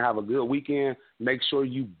you're looking to have a good weekend, make sure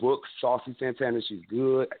you book Saucy Santana. She's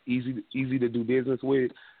good, easy to do business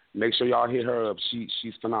with. Make sure y'all hit her up.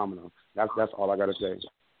 She's phenomenal. That's all I got to say.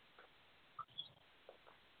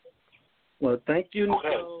 Well, thank you,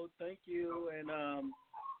 Nico. Thank you, and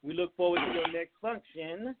we look forward to your next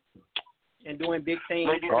function and doing big things.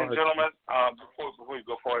 Ladies and gentlemen, before we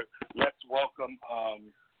go for it, let's welcome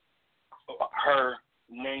her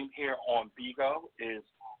name here on Bigo is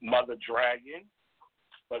Mother Dragon,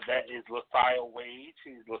 but that is Lasaya Wade.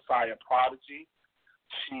 She's Lasaya Prodigy.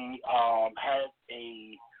 She has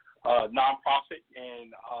a nonprofit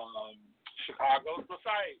in Chicago.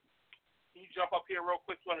 Lasaya, can you jump up here real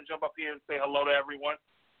quick? You want to jump up here and say hello to everyone?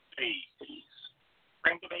 Please.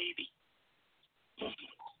 Bring the baby.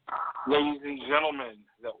 Ladies and gentlemen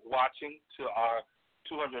that are watching, to our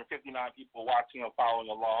 259 people watching and following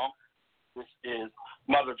along, this is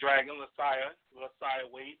Mother Dragon, Lasaya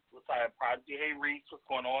Wade, Lasaya Prodigy. Hey, Reese, what's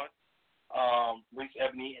going on? Reese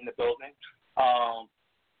Ebony in the building.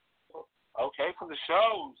 Okay, for the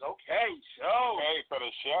shows. Okay, shows. Hey, for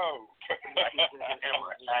the show.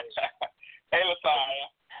 Hey,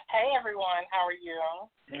 Lasaya. Hey, everyone. How are you?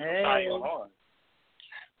 Hey.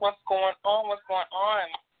 What's going on?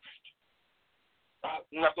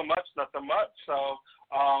 Nothing much. So,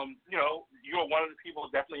 you're one of the people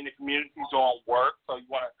definitely in the community doing work. So you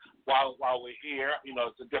want to, while we're here,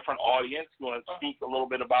 it's a different audience. You want to speak a little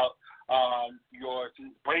bit about your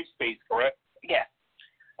Brave Space, correct? Yes.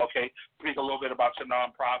 Okay, speak a little bit about your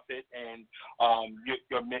nonprofit and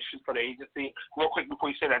your mission for the agency. Real quick before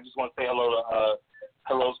you say that, I just want to say hello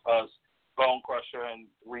to Bone Crusher and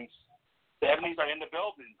Reese. The Ebonies are in the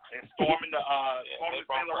building and storming the St.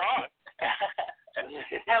 Laurent.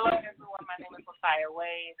 Hello, everyone. My name is Lasaya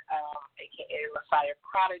Wade, a.k.a. Lasaya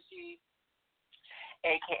Prodigy,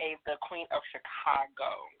 a.k.a. the Queen of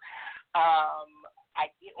Chicago. I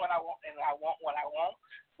get what I want, and I want what I want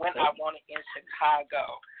when I want it in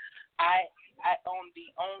Chicago. I own the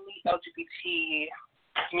only LGBT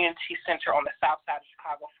community center on the south side of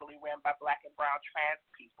Chicago, fully ran by Black and brown trans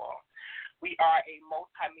people. We are a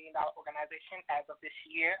multi-million-dollar organization as of this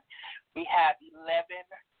year. We have 11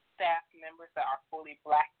 staff members that are fully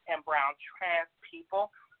Black and brown trans people.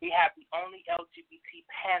 We have the only LGBT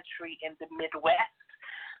pantry in the Midwest.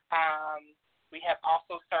 We have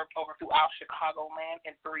also served over throughout Chicagoland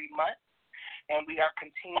in 3 months. and we are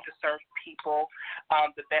continuing to serve people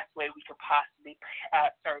the best way we could possibly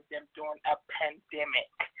serve them during a pandemic,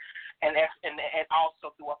 and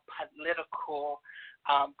also through a political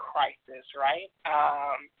crisis, right?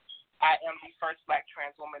 I am the first Black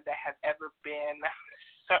trans woman that has ever been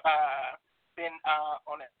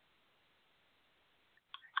on it.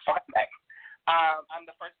 Okay. I'm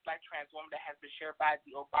the first Black trans woman that has been shared by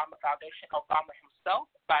the Obama Foundation, Obama himself,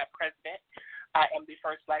 by a president. I am the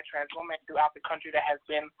first Black trans woman throughout the country that has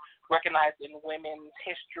been recognized in women's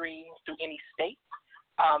history through any state,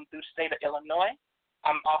 through state of Illinois.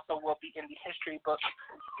 Also will be in the history book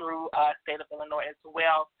through state of Illinois as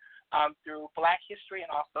well, through Black history and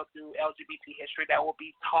also through LGBT history that will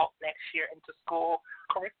be taught next year into school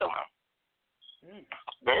curriculum.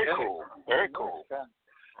 Very cool. Very cool.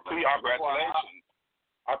 Congratulations.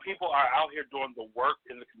 Our people are out here doing the work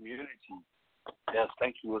in the community. Yes,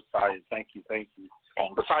 thank you, Asaya. Thank you.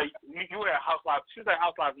 Asaya, you were at Housewives. She was at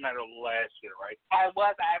Housewives Night last year, right? I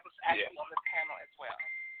was actually on the panel as well.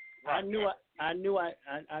 I knew.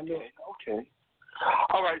 Okay.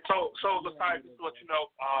 All right. So Asaya, just to let you know,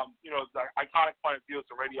 the Iconic Point of View is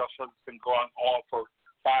a radio show that's been going on for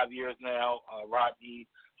 5 years now. Rodney,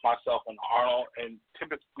 myself, and Arnold, and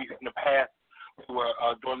typically in the past, we were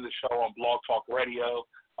doing the show on Blog Talk Radio,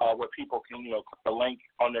 where people can, click a link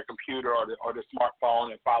on their computer or their smartphone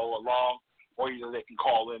and follow along, or either they can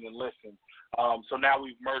call in and listen. So now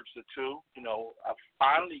we've merged the two. I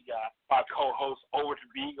finally got my co-host over to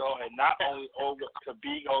Bigo, and not only over to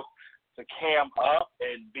Bigo, to cam up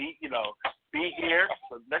and be here.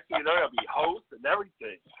 So next thing you know, there'll be host and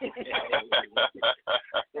everything.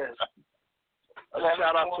 Yes.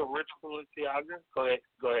 Shout out to Rich Balenciaga. Go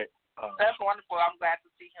ahead. That's wonderful. I'm glad to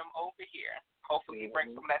see him over here. Hopefully he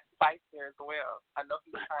brings some of that spice here as well. I know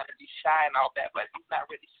he's trying to be shy and all that, but he's not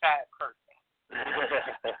really shy in person.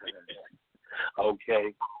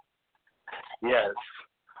 Okay. Yes.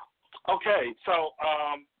 Okay. So,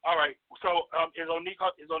 all right. So, is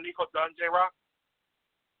Oniko done, J-Rock?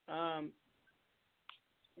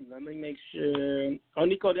 Let me make sure.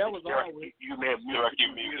 Oniko, that was all. You may have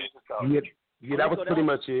muted. Yeah, that was pretty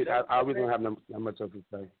much it. I really don't have that much else to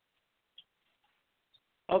say.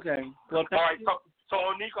 Okay. Well, all right. So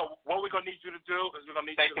Oniko, what we're gonna need you to do is we're gonna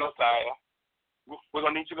need you to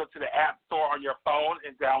go to the App Store on your phone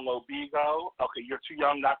and download Bigo. Okay, you're too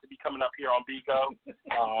young not to be coming up here on Bigo.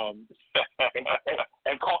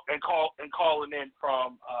 and calling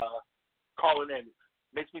in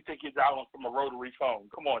makes me think you're dialing from a rotary phone.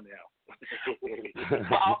 Come on now.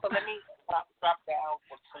 Well, also let me drop down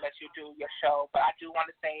to let you do your show, but I do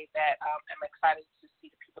want to say that I'm excited to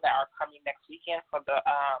see the people that are coming next weekend for the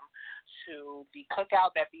to the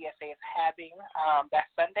cookout that BSA is having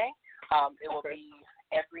that Sunday. It will be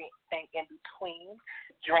everything in between,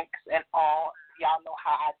 drinks and all. Y'all know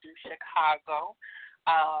how I do Chicago,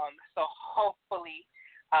 so hopefully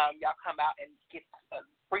y'all come out and get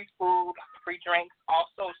free food, free drinks,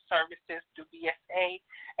 also services through BSA,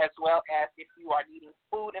 as well as if you are needing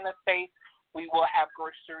food in a space, we will have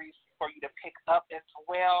groceries for you to pick up as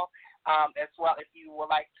well. If you would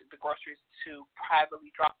like the groceries to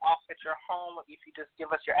privately drop off at your home, if you just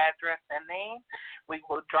give us your address and name, we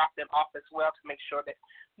will drop them off as well to make sure that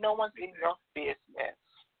no one's in your business.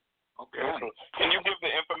 Okay. Can you give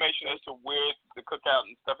the information as to where the cookout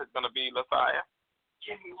and stuff is going to be, LaSaya?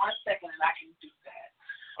 Give me 1 second and I can do that.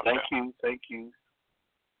 Thank you.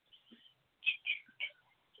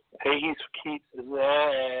 Hey, he's for Keith.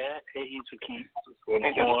 Hey, he's for Keith.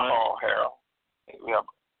 Call Harold. Yeah.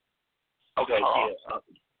 Okay,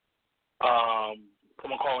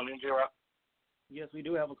 someone calling in, J-Rock? Yes, we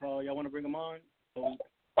do have a call. Y'all want to bring him on? All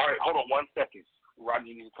right, hold on 1 second.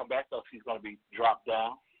 Rodney needs to come back, else he's going to be dropped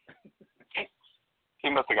down. He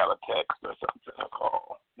must have got a text or something, a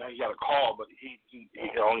call. No, he got a call, but he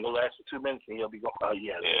only will last for 2 minutes, and he'll be going.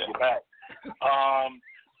 Get back.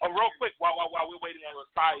 Real quick, while we're waiting on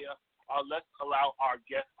Messiah, let's allow our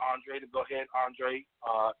guest Andre to go ahead. Andre,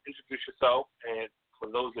 introduce yourself, and for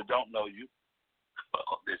those that don't know you.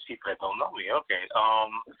 There's people that don't know me. Okay.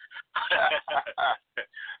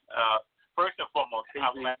 First and foremost, I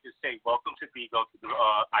would like to say welcome to Bigo, to the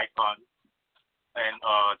Icon and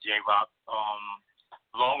J-Rock.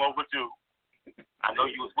 Long overdue. I know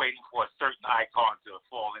you was waiting for a certain icon to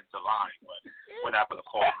fall into line, but we're not going to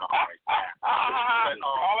call him out right now.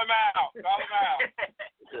 Call him out.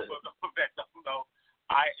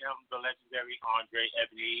 I am the legendary Andre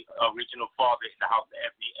Ebony, original father in the house of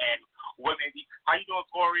Ebony. And how you doing,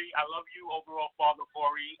 Corey? I love you, overall father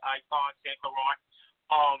Corey, Icon, Sankaron.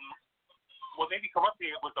 Maybe come up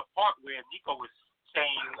here with the part where Nico was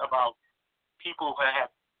saying about people who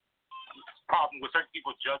have problem with certain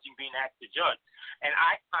people judging, being asked to judge. And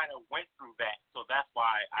I kind of went through that, so that's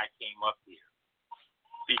why I came up here.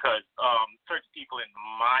 Because certain people in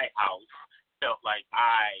my house felt like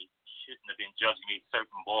I shouldn't have been judging a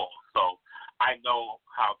certain ball. So I know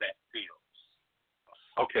how that feels.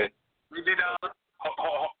 Okay. We did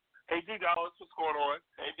Hey, D Dollars, what's going on?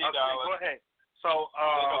 Hey, D Dollars. Go ahead. So,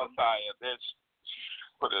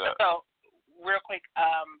 put it up. So, real quick,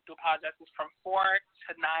 do apologize. It's from 4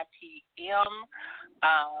 to 9 p.m.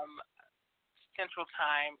 Central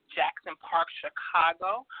Time, Jackson Park,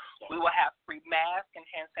 Chicago. We will have free masks and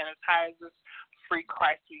hand sanitizers, free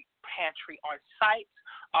crisis pantry on site,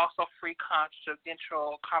 also free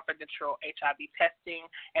confidential HIV testing,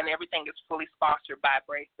 and everything is fully sponsored by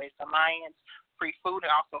Brace-Based Alliance, free food, and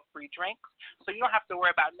also free drinks. So you don't have to worry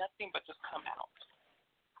about nothing but just come out.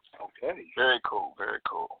 Okay. Very cool. Very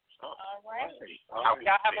cool. All right.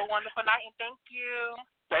 Y'all have a wonderful night, and thank you.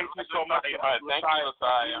 Thank you so much. Thank you, Messiah.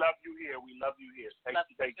 We love you here. We love you here. Thank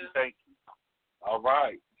you. All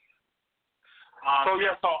right. Hold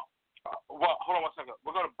on one second.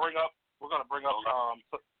 We're gonna bring up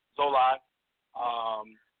Zolai.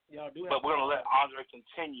 Y'all do have, but we're gonna let Andre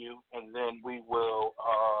continue, and then we will.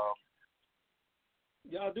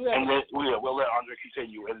 Y'all do have. And then we'll let Andre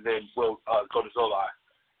continue, and then we'll go to Zolai.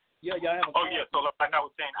 Yeah, y'all have. So like I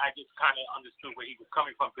was saying, I just kind of understood where he was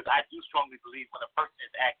coming from, because I do strongly believe when a person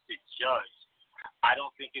is asked to judge, I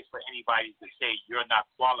don't think it's for anybody to say you're not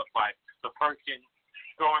qualified. The person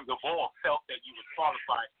throwing the ball felt that you were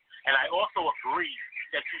qualified, and I also agree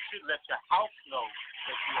that you should let your house know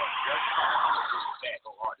that you are judging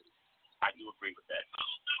wholeheartedly. I do agree with that.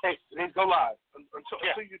 Hey, Zolai, until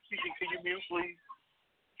you're speaking, can you mute, please?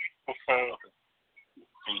 Okay.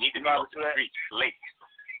 You need to go to the street late.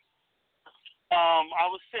 I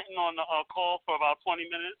was sitting on the call for about 20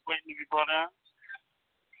 minutes waiting to be brought in.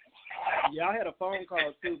 Yeah, I had a phone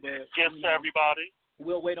call too, but yes, to everybody.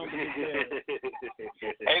 We'll wait on the details.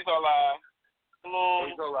 Hey, Zolai. Hello.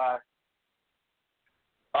 Hey, Zolai.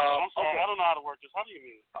 I'm sorry, okay. I don't know how to work this. How do you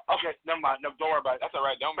mean? Okay, never mind. No, don't worry about it. That's all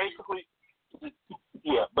right. Basically,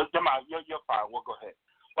 but never mind. You're fine. We'll go ahead.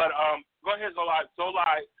 But go ahead, Zolai.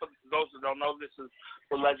 Zolai, for those who don't know, this is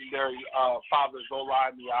the legendary father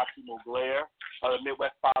Zolai Miyake Mugler, the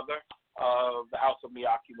Midwest father of the House of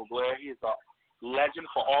Miyake Mugler. He is a legend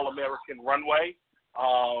for All-American Runway,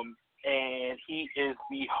 and he is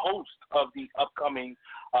the host of the upcoming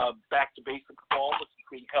Back to Basics Ball, which is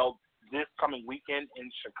being held this coming weekend in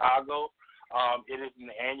Chicago. It is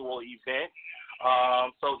an annual event.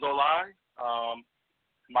 So, Zolai,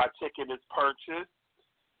 my ticket is purchased.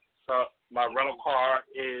 So my rental car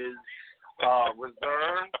is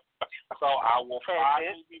reserved, so I will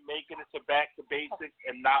finally be making it to Back to Basics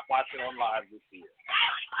and not watching on live this year.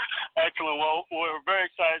 Excellent. Well, we're very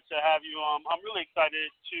excited to have you. I'm really excited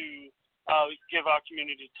to give our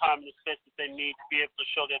community time and the space that they need to be able to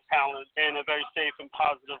show their talent in a very safe and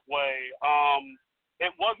positive way.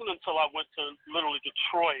 It wasn't until I went to literally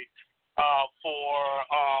Detroit for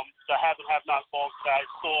the Have and Have Not Ball that I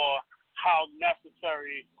saw how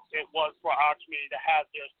necessary it was for our community to have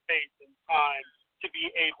their space and time to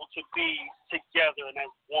be able to be together and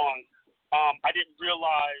as one. I didn't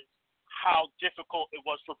realize how difficult it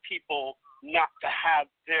was for people not to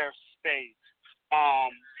have their space.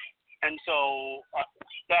 And so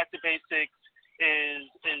Back to Basics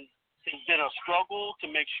has been a struggle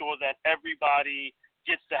to make sure that everybody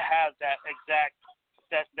gets to have that exact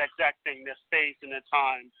thing, their space and their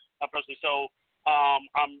time. Personally, so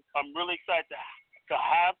I'm really excited to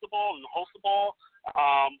have the ball and host the ball.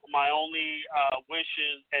 My only wish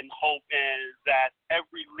and hope is that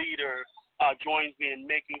every leader joins me in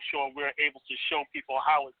making sure we're able to show people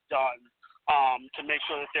how it's done, to make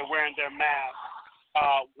sure that they're wearing their mask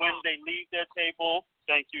when they leave their table.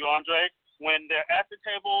 Thank you, Andre. When they're at the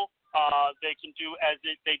table, they can do as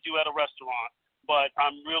they do at a restaurant. But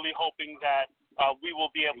I'm really hoping that we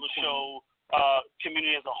will be able to show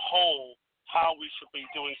community as a whole how we should be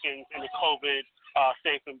doing things in the COVID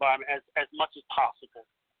safe environment as much as possible.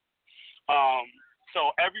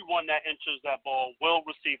 So everyone that enters that ball will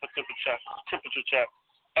receive a temperature check.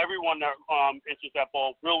 Everyone that enters that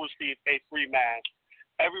ball will receive a free mask.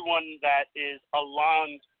 Everyone that is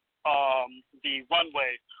along the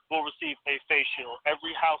runway will receive a face shield.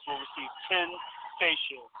 Every house will receive 10 face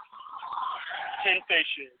shields. 10 face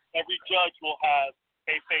shields. Every judge will have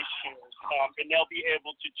a face shield, and they'll be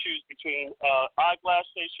able to choose between eyeglass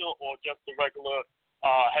face shield or just the regular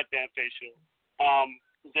headband face shield.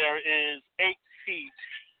 There is 8 feet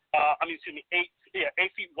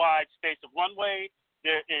wide space of runway.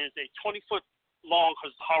 There is a 20-foot long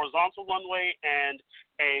horizontal runway and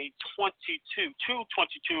two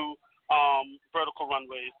 22 vertical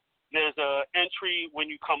runways. There's an entry when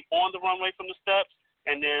you come on the runway from the steps,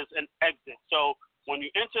 and there's an exit. So when you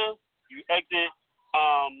enter, you exit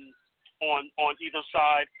on either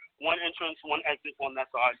side. One entrance, one exit on that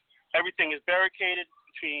side. Everything is barricaded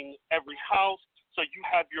between every house, so you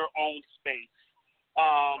have your own space.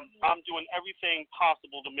 I'm doing everything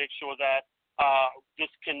possible to make sure that this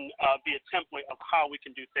can be a template of how we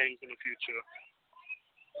can do things in the future.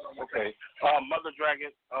 Okay. Mother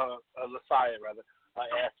Dragon, Lasaya, rather,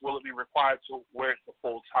 asked, will it be required to wear it for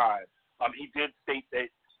full time? He did state that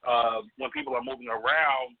when people are moving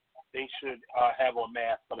around, they should have a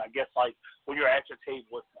mask. But I guess, like, when you're at your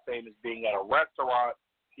table, it's the same as being at a restaurant.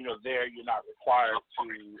 There you're not required to,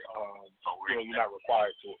 you're not required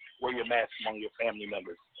to wear your mask among your family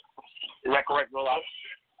members. Is that correct, Rolla?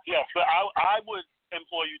 Yes, but I would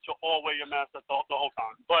implore you to all wear your mask the whole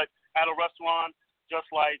time. But at a restaurant, just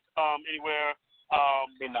like anywhere, as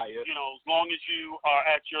long as you are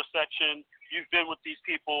at your section, you've been with these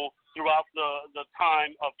people throughout the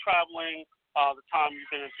time of traveling, the time you've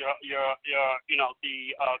been at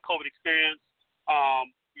the COVID experience.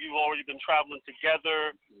 You've already been traveling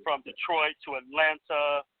together from Detroit to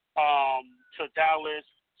Atlanta to Dallas.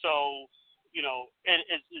 So,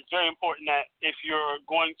 it's very important that if you're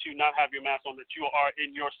going to not have your mask on, that you are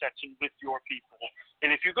in your section with your people.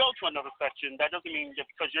 And if you go to another section, that doesn't mean that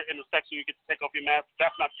because you're in a section you get to take off your mask.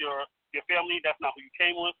 That's not your family. That's not who you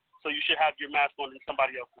came with. So you should have your mask on in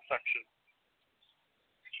somebody else's section.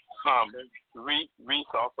 Reese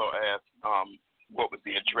also asked, what was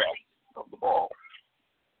the address of the ball?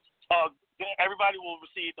 Everybody will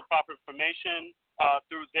receive the proper information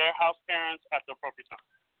through their house parents at the appropriate time.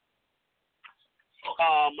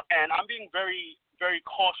 And I'm being very, very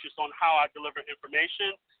cautious on how I deliver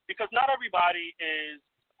information because not everybody is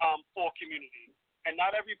for community, and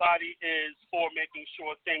not everybody is for making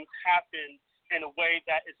sure things happen in a way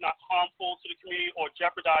that is not harmful to the community or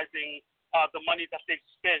jeopardizing the money that they've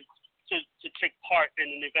spent to take part in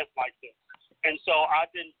an event like this. And so I've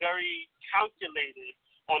been very calculated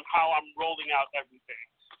on how I'm rolling out everything.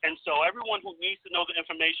 And so everyone who needs to know the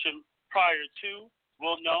information prior to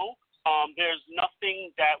will know. There's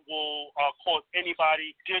nothing that will cause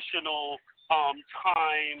anybody additional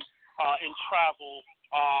time in travel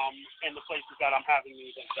in the places that I'm having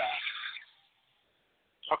these events at.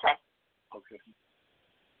 Okay.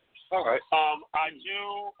 All right. I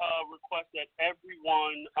do request that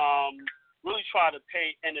everyone really try to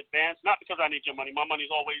pay in advance, not because I need your money. My money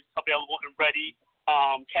is always available and ready,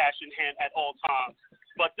 cash in hand at all times.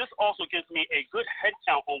 But this also gives me a good head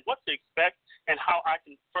count on what to expect and how I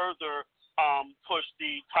can further push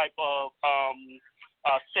the type of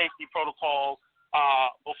safety protocols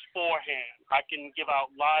beforehand. I can give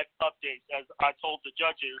out live updates. As I told the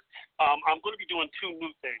judges, I'm going to be doing two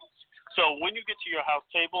new things. So when you get to your house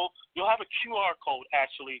table, you'll have a QR code,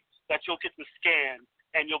 actually, that you'll get to scan,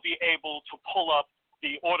 and you'll be able to pull up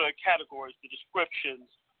the order categories, the descriptions.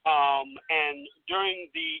 And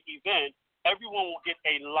during the event, everyone will get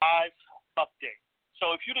a live update.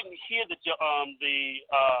 So if you didn't hear the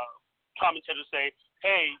commentator say,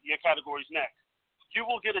 hey, your category's next, you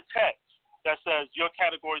will get a text that says your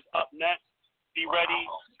category's up next. Be ready,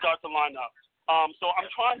 start to line up. So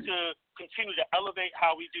I'm trying to continue to elevate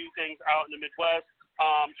how we do things out in the Midwest,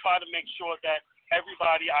 try to make sure that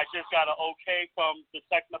everybody, I just got an okay from the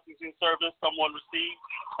text messaging service someone received.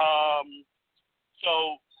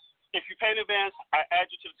 So if you pay in advance, I add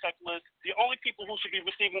you to the text list. The only people who should be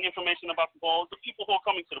receiving information about the ball is the people who are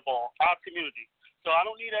coming to the ball, our community. So I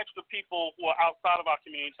don't need extra people who are outside of our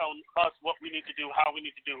community telling us what we need to do, how we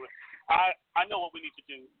need to do it. I know what we need to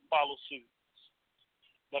do, follow suit.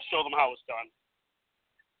 Let's show them how it's done.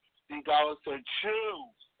 $3 to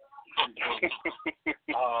choose.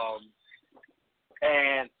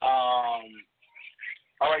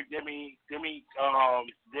 All right, Demi, he's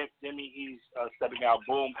stepping out.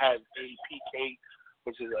 Boom has a PK,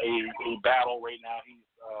 which is a battle right now. He's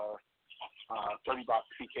 30 box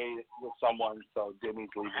PK with someone, so Demi's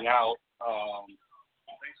leaving out.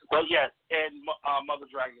 But yes, and Mother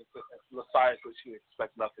Dragon, Lasaya says she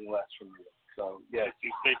expects nothing less from you. So yes,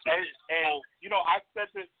 and I said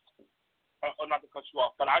this. Not to cut you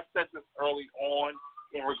off, but I said this early on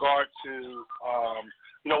in regard to,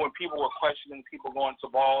 when people were questioning people going to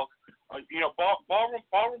balls. The ballroom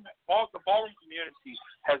community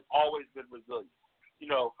has always been resilient.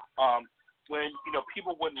 When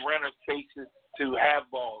people wouldn't rent our spaces to have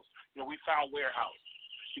balls, we found warehouse.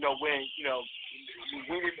 When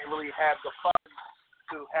we didn't really have the funds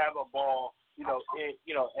to have a ball,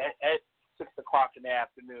 6 o'clock in the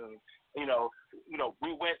afternoon.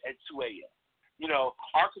 We went at 2 a.m.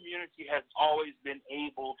 Our community has always been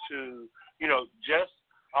able to, just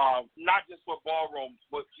not just with ballroom,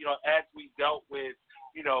 but as we dealt with,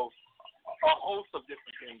 a host of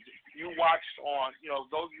different things. You watched on,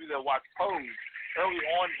 those of you that watched Pose early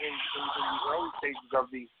on in the early stages of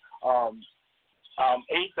the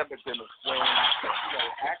AIDS epidemic, when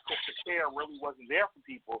access to care really wasn't there for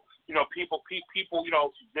people. People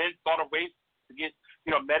then thought of ways to get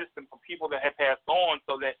medicine for people that had passed on,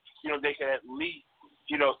 so that they could at least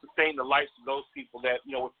sustain the lives of those people that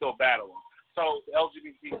were still battling. So the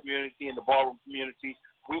LGBT community and the ballroom community,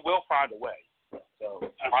 we will find a way. So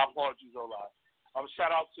my apologies, Ola.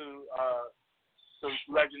 Shout out to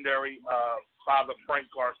legendary Father Frank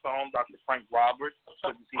Garcon, Dr. Frank Roberts.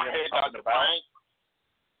 Good to see him talking about.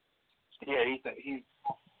 Yeah, he's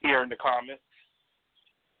here in the comments.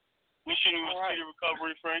 Wishing you a speedy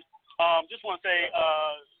recovery, Frank. Just want to say,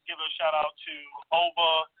 give a shout out to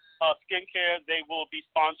OVA Skincare. They will be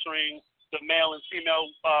sponsoring the male and female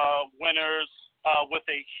winners with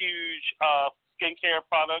a huge skincare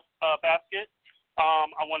product basket.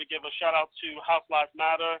 I want to give a shout out to House Lives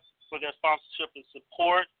Matter for their sponsorship and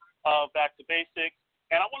support of Back to Basics.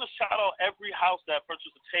 And I want to shout out every house that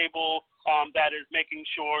purchased a table that is making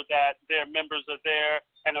sure that their members are there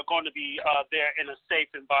and are going to be there in a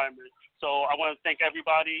safe environment. So I want to thank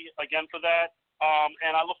everybody again for that.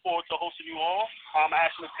 And I look forward to hosting you all. I'm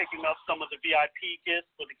actually picking up some of the VIP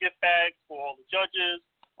gifts for the gift bags for all the judges.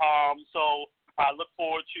 So I look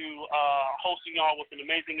forward to hosting y'all with an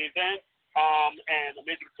amazing event and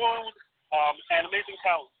amazing food and amazing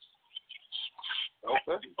talent.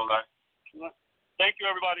 Okay. Thank you,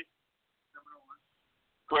 everybody.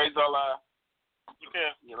 Great, Zola.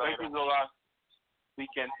 Okay. Thank you, Zola.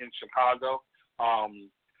 Weekend in Chicago.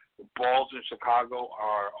 The balls in Chicago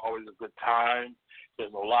are always a good time.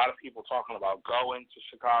 There's a lot of people talking about going to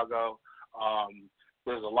Chicago.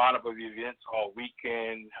 There's a lot of events all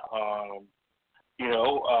weekend.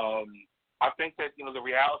 I think that, the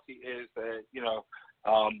reality is that,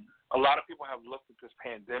 a lot of people have looked at this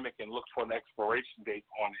pandemic and looked for an expiration date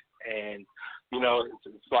on it. And,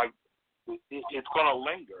 it's like, it's going to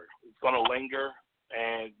linger. It's going to linger.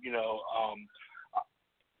 And,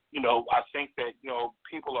 I think that,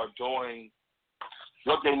 people are doing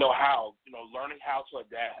what they know how, learning how to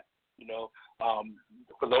adapt,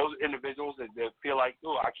 for those individuals that feel like,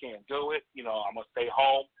 I can't do it, I'm going to stay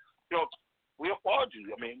home, we applaud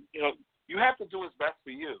you. I mean, you have to do what's best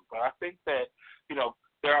for you. But I think that,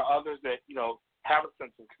 there are others that, have a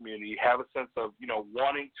sense of community, have a sense of,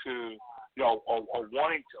 wanting to,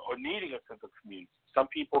 or needing a sense of community. Some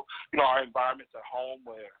people, are environments at home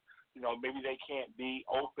where, maybe they can't be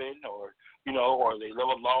open or they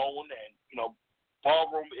live alone, and,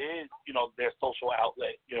 ballroom is, their social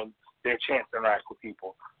outlet, their chance to interact with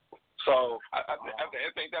people. So I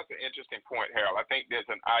think that's an interesting point, Harold. I think there's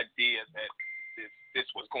an idea that this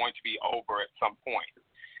was going to be over at some point.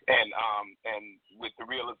 And with the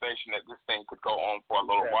realization that this thing could go on for a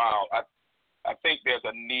little while, I think there's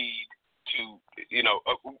a need to,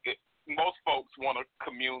 most folks want to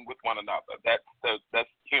commune with one another. That's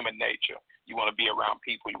human nature. You want to be around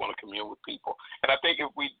people. You want to commune with people. And I think if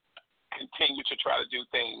we continue to try to do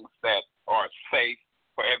things that are safe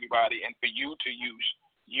for everybody and for you to use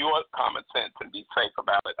your common sense and be safe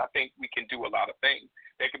about it, I think we can do a lot of things.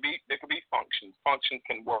 There could be functions. Functions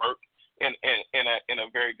can work in a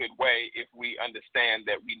very good way if we understand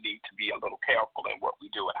that we need to be a little careful in what we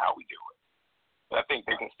do and how we do it. But I think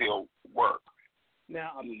they can still work.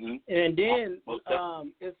 Now, and then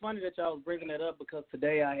it's funny that y'all was bringing that up, because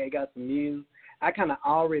today I had got some news. I kind of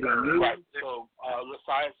already knew. Right. So,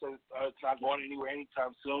 Lasiah says it's not going anywhere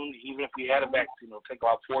anytime soon. Even if we had a vaccine, it'll take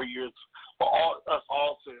about 4 years for us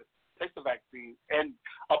all to take the vaccine. And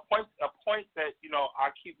a point that I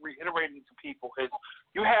keep reiterating to people is,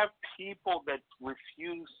 you have people that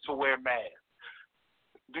refuse to wear masks.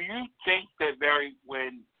 Do you think that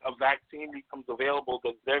when a vaccine becomes available,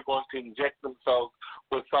 that they're going to inject themselves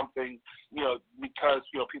with something, because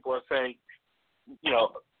people are saying,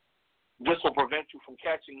 this will prevent you from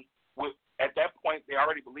catching? At that point, they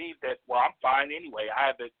already believe that, well, I'm fine anyway.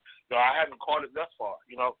 I haven't caught it thus far.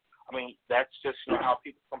 I mean, that's just how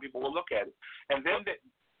some people will look at it. And then,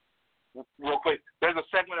 real quick, there's a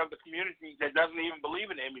segment of the community that doesn't even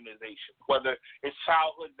believe in immunization, whether it's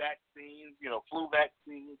childhood vaccines, flu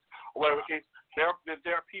vaccines, or whatever the case. There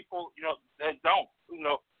are people, that don't.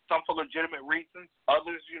 Some for legitimate reasons,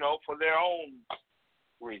 others, for their own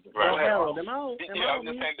reasons. Right. Harold, I was just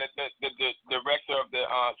saying that the director of the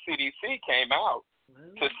CDC came out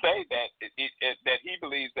to say that that he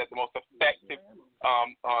believes that the most effective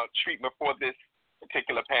treatment for this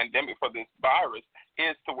particular pandemic, for this virus,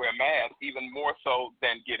 is to wear masks, even more so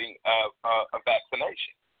than getting a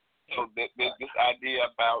vaccination. So this idea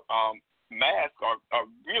about masks are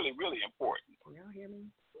really, really important. Can y'all hear me?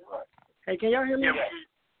 Hey, can y'all hear me? Yeah.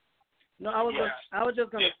 No, I was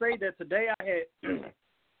just gonna say that today I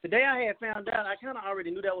had found out. I kind of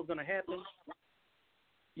already knew that was gonna happen.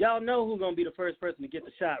 Y'all know who's gonna be the first person to get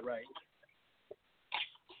the shot, right?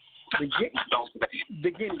 The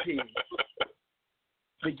guinea pigs.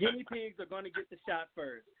 The guinea pigs are gonna get the shot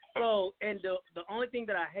first. So, and the only thing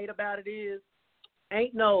that I hate about it is, I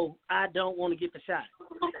don't want to get the shot.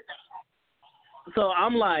 So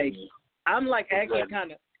I'm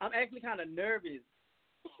actually kind of nervous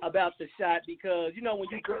about the shot because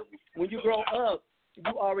when you grow up,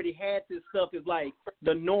 you already had this stuff as like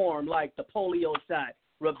the norm, like the polio shot,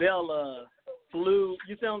 rubella, flu.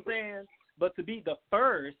 You see what I'm saying? But to be the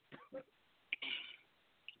first,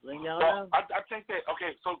 well, I think that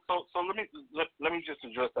So let me just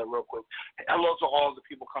address that real quick. Hello to all the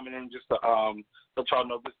people coming in. Just to let y'all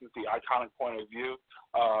know, this is the Iconic Point of View.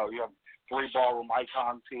 We have 3 ballroom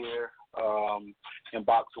icons here in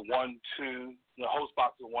box 1, 2, the host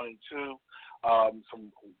boxes 1 and 2.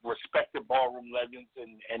 Some respected ballroom legends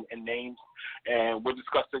and names, and we're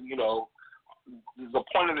discussing. The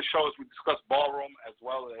point of the show is we discuss ballroom as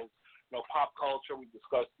well as pop culture. We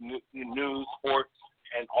discuss news, sports,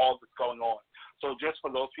 and all that's going on. So just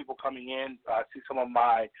for those people coming in, I see some of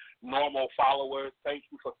my normal followers.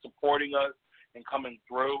 Thank you for supporting us and coming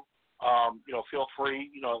through. Feel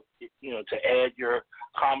free, to add your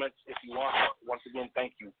comments if you want. Once again,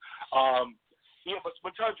 thank you.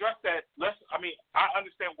 But to address that, I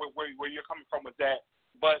understand where you're coming from with that,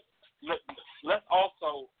 but let's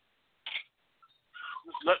also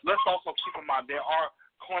keep in mind there are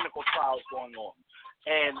clinical trials going on,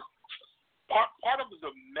 and part of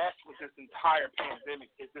the mess with this entire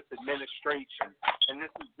pandemic is this administration, and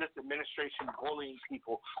this administration bullying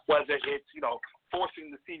people, whether it's,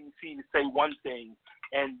 forcing the CDC to say one thing,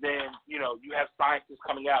 and then, you have scientists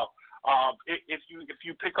coming out. If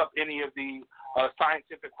you pick up any of the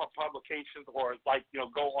scientific publications or,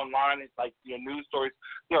 go online, it's like, news stories,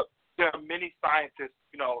 there are many scientists,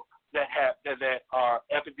 that are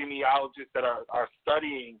epidemiologists that are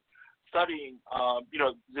studying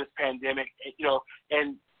this pandemic,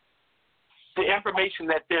 and the information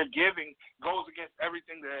that they're giving goes against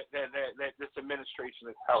everything that this administration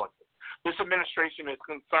is telling us. This administration is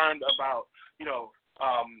concerned about,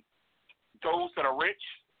 those that are rich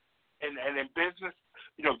and in business,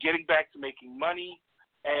 getting back to making money,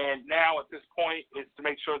 and now at this point is to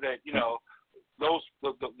make sure that, those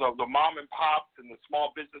the mom and pops and the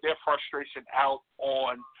small business, their frustration out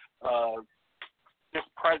on this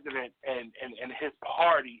president and his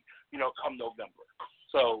party, come November.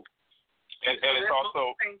 So, and it's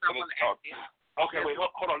also. Okay, wait,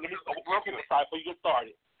 hold on. Let me real quick aside before you get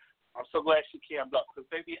started. I'm so glad she cammed up because,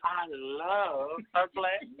 baby, I love her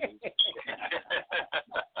glasses.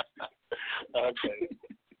 Okay.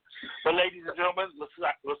 But, ladies and gentlemen,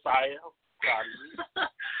 Messiah.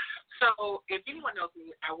 So, if anyone knows me,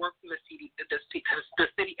 I work for the city and the state,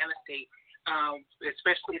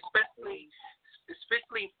 especially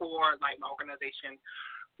for like my organization.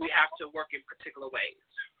 We have to work in particular ways,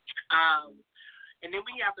 and then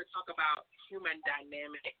we have to talk about human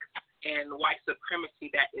dynamics and white supremacy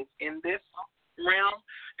that is in this realm,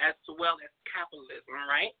 as well as capitalism.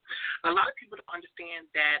 Right? A lot of people don't understand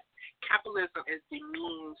that capitalism is the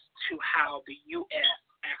means to how the U.S.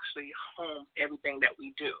 actually homes everything that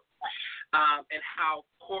we do, and how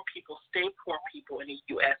poor people stay poor people in the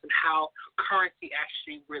U.S. and how currency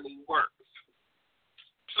actually really works.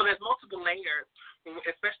 So there's multiple layers,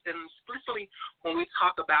 especially when we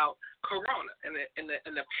talk about Corona and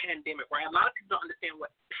the pandemic, right? A lot of people don't understand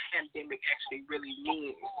what pandemic actually really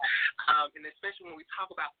means, and especially when we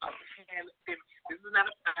talk about a pandemic. This is not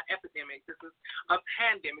an epidemic. This is a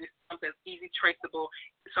pandemic. It's something that's easy traceable.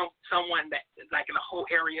 Someone that, like, in a whole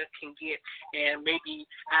area can get, and maybe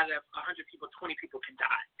out of 100 people, 20 people can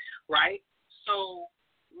die, right? So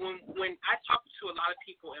when I talk to a lot of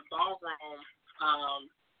people in ballroom,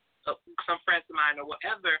 some friends of mine or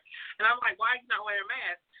whatever, and I'm like, why are you not wearing a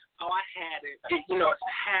mask? Oh, I had it. It's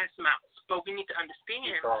past mouse. But we need to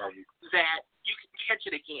understand that you can catch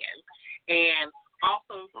it again. And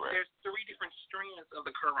also, there's 3 different strands of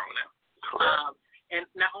the corona. And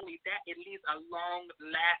not only that, it leaves a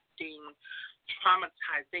long-lasting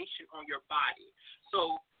traumatization on your body.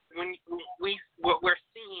 So what we're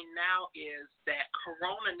seeing now is that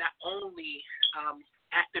corona not only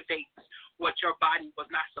activates what your body was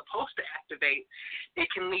not supposed to activate, it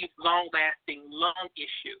can leave long-lasting lung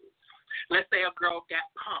issues. Let's say a girl got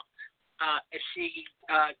pumped and she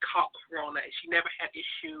caught corona and she never had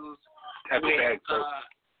issues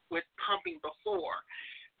with pumping before.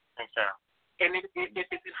 Okay. And if it's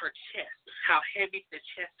in her chest, how heavy the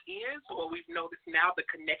chest is, well, we've noticed now the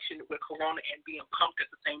connection with corona and being pumped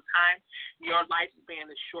at the same time, your lifespan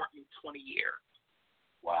is shortened 20 years.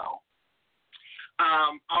 Wow.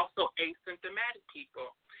 Also, asymptomatic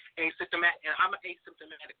people. And I'm an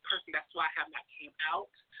asymptomatic person. That's why I have not came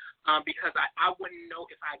out, because I wouldn't know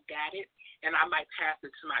if I got it, and I might pass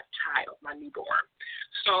it to my child, my newborn.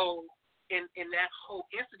 So in that whole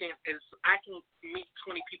incident is I can meet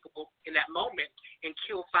 20 people in that moment and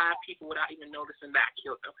kill 5 people without even noticing that I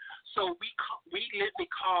killed them. So we literally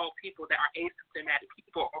call people that are asymptomatic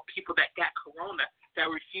people or people that got corona that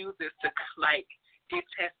refuses to get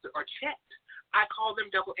tested or checked. I call them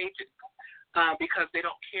double agents because they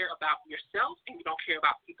don't care about yourself and you don't care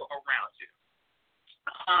about people around you.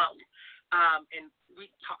 And we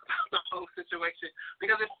talk about the whole situation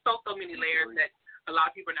because there's so many layers that a lot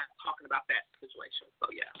of people are not talking about that situation. So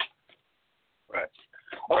yeah. Right.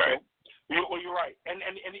 Okay. You're right. And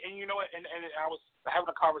you know what? And I was having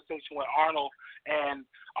a conversation with Arnold, and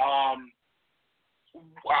I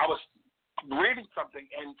was reading something,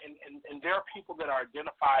 and there are people that are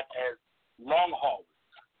identified as long haulers.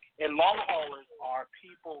 And long haulers are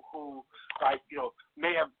people who,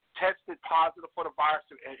 may have tested positive for the virus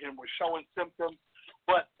and were showing symptoms,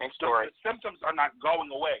 but the symptoms are not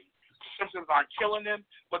going away. Symptoms aren't killing them,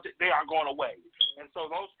 but they aren't going away. And so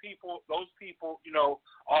those people,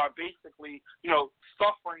 are basically,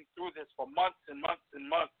 suffering through this for months and months and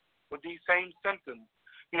months with these same symptoms.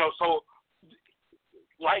 So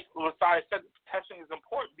like Lasiah said, testing is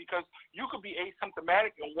important because you could be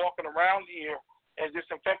asymptomatic and walking around here and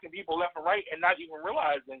disinfecting people left and right and not even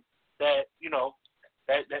realizing that,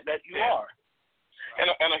 that you are. And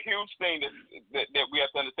a huge thing that we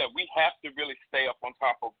have to understand, we have to really stay up on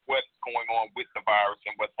top of what's going on with the virus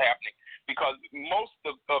and what's happening, because most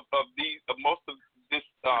of this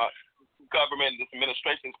government, this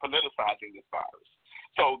administration is politicizing this virus.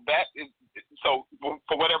 So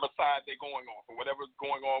for whatever side they're going on, for whatever's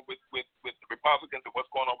going on with the Republicans and what's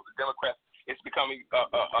going on with the Democrats, it's becoming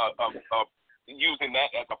using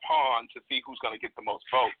that as a pawn to see who's going to get the most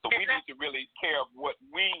votes. So we need to really care of what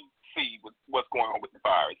we see with what's going on with the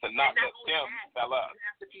virus and not let them tell us. You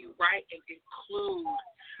have to be right and include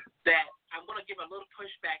that. I'm going to give a little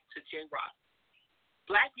pushback to J. Rock.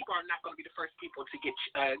 Black people are not going to be the first people to get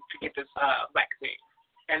this vaccine.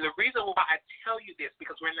 And the reason why I tell you this,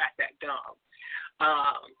 because we're not that dumb.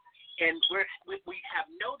 And what we have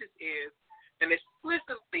noticed is, and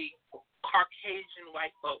explicitly Caucasian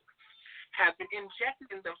white folks have been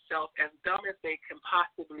injecting themselves as dumb as they can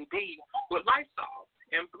possibly be with Lysol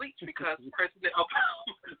and bleach because President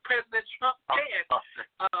Trump said,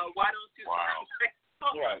 why don't you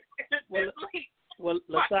Well,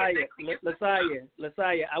 Lasiah,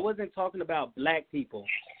 I wasn't talking about black people.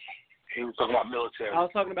 He was talking about military. I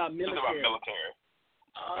was talking about military.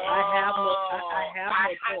 I have no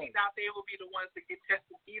highly doubt they will be the ones to get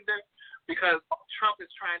tested either, because Trump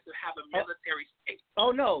is trying to have a military state.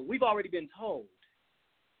 Oh no, we've already been told.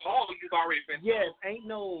 Oh, you've already been told. Yes, ain't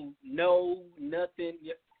no nothing.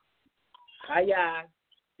 Figure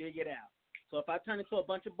it out. So if I turn into a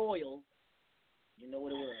bunch of boils, you know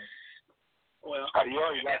what it was. Well, you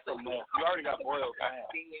already got some more. You already got boils.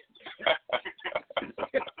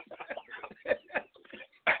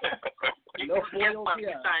 No boils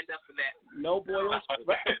here. Signed up for that. No boils.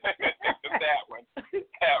 That one.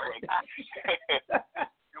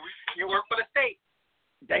 You work for the state.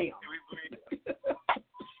 Damn.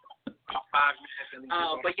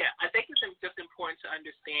 But yeah, I think it's just important to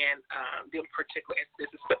understand the particular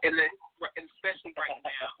instances, and especially right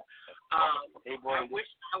now. I wish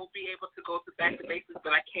I would be able to go back to basics,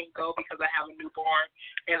 but I can't go because I have a newborn,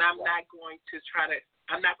 and I'm not going to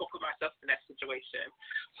put myself in that situation.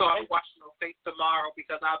 So I'm watching No Face tomorrow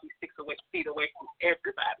because I'll be 6 feet away from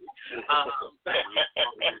everybody.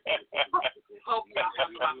 Hopefully,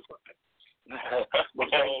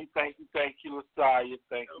 thank you, Lasiah.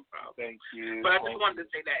 Thank you. But I just wanted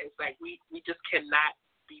to say that it's like we just cannot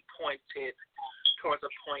be pointed towards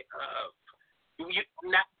a point of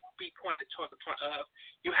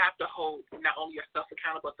you have to hold not only yourself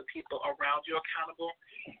accountable but the people around you accountable.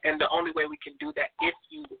 And the only way we can do that, if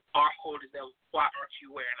you are holding them, why aren't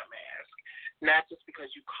you wearing a mask? Not just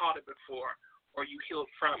because you caught it before or you healed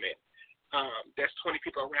from it. There's 20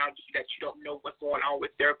 people around you that you don't know what's going on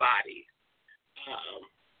with their bodies.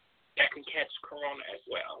 that can catch corona as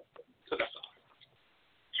well. So that's all.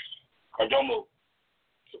 Or don't move.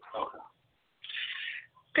 Okay.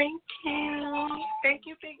 Thank you. Thank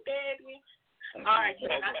you, Big Daddy. All right.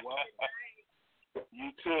 You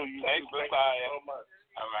too. Thanks, Messiah. So much.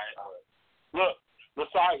 All right. Look,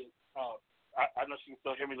 Messiah, I know she can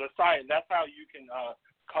still hear me. Messiah, that's how you can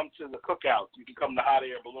come to the cookout. You can come to Hot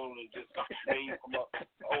Air Balloon and just wave from up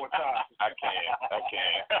over time. I can.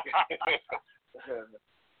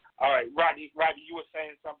 All right, Rodney, you were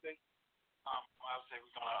saying something? I would say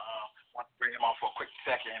we're going to want to bring him on for a quick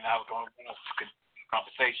second, and I was going to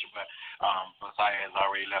conversation, but Messiah has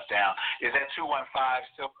already left down. Is that 215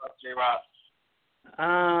 still up, J-Rob?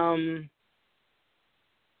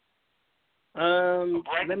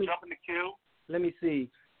 Let me jump in the queue. Let me see.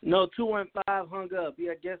 No, 215 hung up.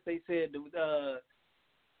 Yeah, I guess they said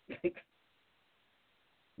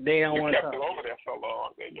they don't want to talk. You kept it over there so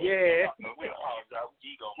long. Yeah.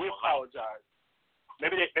 We apologize.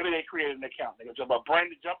 Maybe they created an account. They can jump up.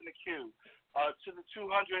 Brandon, jump in the queue. To the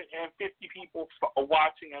 250 people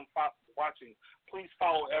watching, please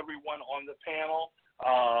follow everyone on the panel.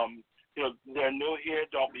 They're new here.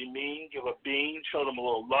 Don't be mean. Give a bean. Show them a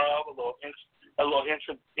little love, a little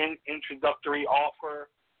introductory offer,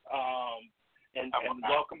 and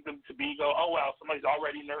welcome them to Bigo. Oh wow, somebody's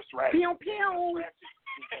already Nurse Ratchet. Pew pew.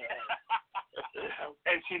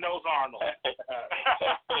 And she knows Arnold.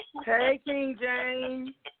 Hey, King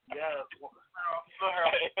James. Yes.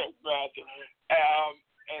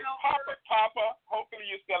 And Papa, hopefully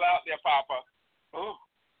you're still out there, Papa. Ooh.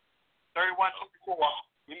 3124.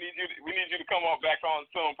 We need you to come on back on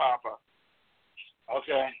soon, Papa.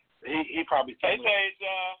 Okay. He probably. Hey,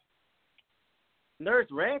 Tasia.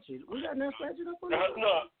 Nurse Ratchet. We got Nurse Ratchet up on there.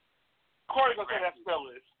 Look, Corey gonna say that's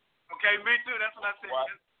Phyllis. Okay, me too. That's what I said.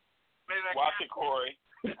 Watch it, Corey.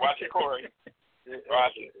 Watch it, Corey.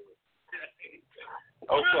 Watch it.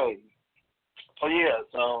 Okay. Oh yeah.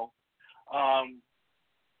 So,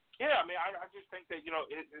 yeah. I mean, I just think that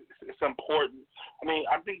it's important. I mean,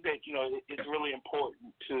 I think that it's really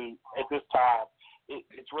important to at this time.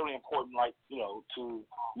 It's really important, to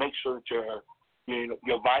make sure that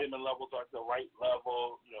your vitamin levels are at the right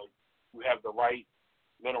level. You have the right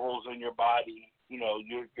minerals in your body.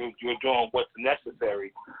 You're doing what's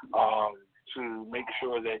necessary to make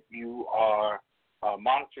sure that you are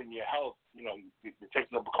monitoring your health. You're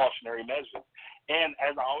taking the precautionary measures. And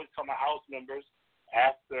as I always tell my house members,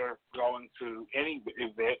 after going to any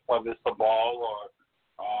event, whether it's a ball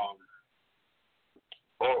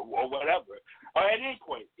or whatever, or at any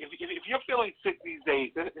point, if you're feeling sick these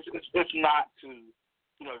days, it's not to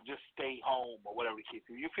just stay home or whatever the case.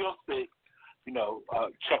 If you feel sick,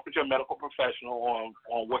 check with your medical professional on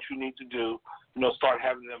what you need to do. Start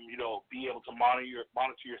having them, be able to monitor your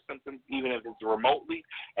symptoms, even if it's remotely.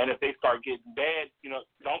 And if they start getting bad,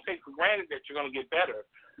 don't take for granted that you're going to get better.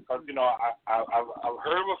 Because I've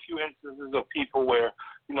heard of a few instances of people where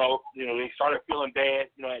they started feeling bad,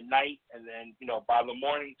 at night, and then by the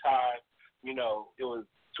morning time, it was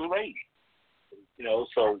too late.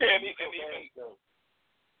 So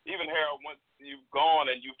even Harold, once you've gone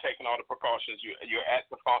and you've taken all the precautions, you're at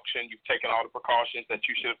the function, you've taken all the precautions that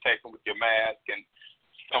you should have taken with your mask and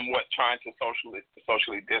somewhat trying to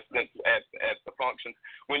socially distance at the functions.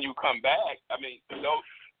 When you come back, I mean,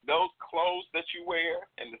 those clothes that you wear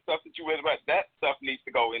and the stuff that you wear, that stuff needs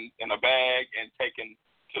to go in a bag and taken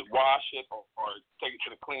to wash it or take it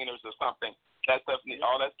to the cleaners or something.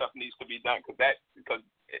 All that stuff needs to be done because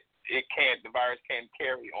the virus can't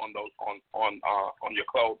carry on those on your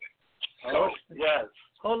clothing. So, yes.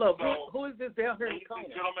 Hold up. So, who is this down here in the corner?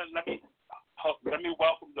 Gentlemen, let me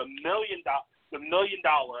welcome the $1 million icon, the $1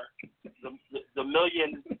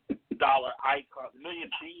 million icon, $1 million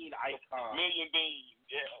bean icon. Million bean,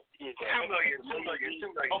 yeah. 2 million. 2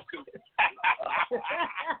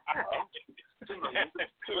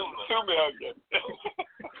 million.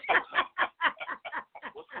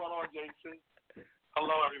 What's going on, Jason?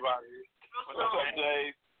 Hello, everybody. What's up,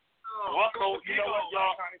 Jay? Welcome. You know what,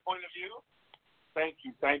 y'all? Point of view. Thank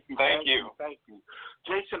you.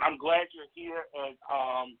 Jason, I'm glad you're here, and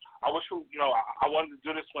I wish I wanted to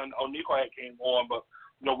do this when Oniko had came on, but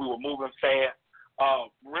we were moving fast.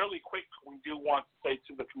 Really quick, we do want to say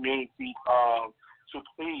to the community to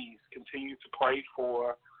please continue to pray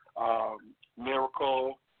for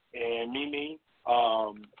Miracle and Mimi.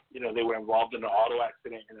 They were involved in an auto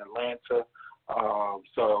accident in Atlanta.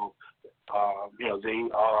 They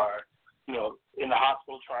are, in the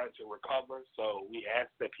hospital trying to recover. So we ask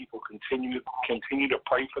that people continue to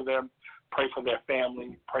pray for them, pray for their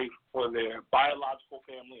family, pray for their biological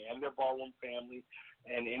family and their ballroom family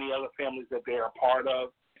and any other families that they are part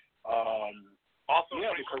of. Also,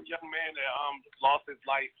 because young man that lost his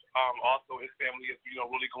life. Also, his family is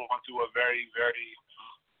really going through a very, very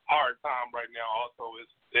hard time right now. Also,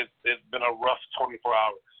 it's been a rough 24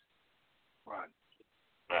 hours. Right.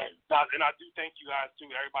 And I do thank you guys too.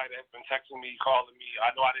 Everybody that's been texting me, calling me.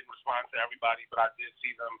 I know I didn't respond to everybody, but I did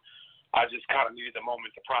see them. I just kind of needed a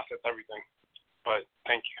moment to process everything. But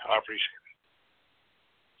thank you. I appreciate it.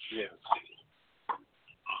 Yes.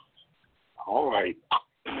 All right.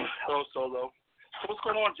 Hello, Solo. So what's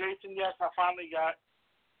going on, Jason? Yes, I finally got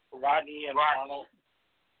Rodney and Arnold.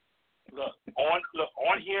 Look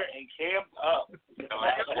on here and cammed up.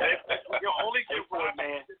 You'll only get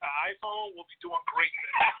man. The iPhone will be doing great.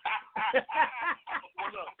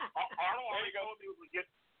 Look, Arnold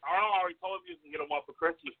already told me he was gonna get him one for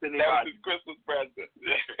Christmas. That was his Christmas present.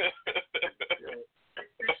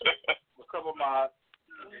 What's up with my?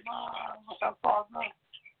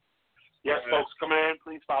 Yes, folks, come in.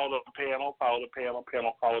 Please follow the panel. Follow the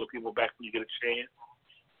people back when you get a chance.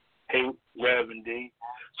 Hey, Rev and D.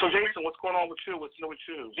 So, Jason, what's going on with you? What's new with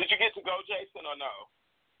you? Did you get to go, Jason, or no?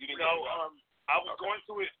 You didn't get to go? I was going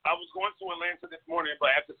to Atlanta this morning,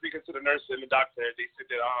 but after speaking to the nurse and the doctor, they said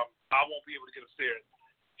that I won't be able to get upstairs.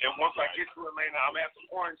 And once I get to Atlanta, I'm going to have to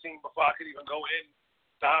quarantine before I could even go in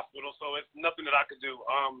the hospital. So it's nothing that I could do.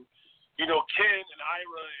 Ken and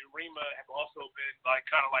Ira and Rima have also been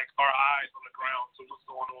kind of like our eyes on the ground to what's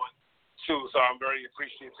going on too. So I'm very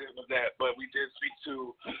appreciative of that. But we did speak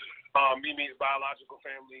to Mimi's biological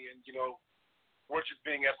family, and we're just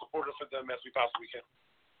being as supportive for them as we possibly can.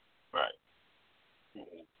 Right.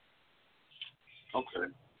 Mm-hmm. Okay.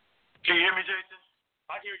 Can you hear me, Jason?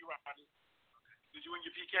 I hear you, Rodney. Did you win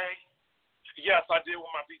your PK? Yes, I did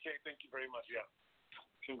win my PK. Thank you very much. Yeah.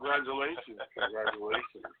 Congratulations.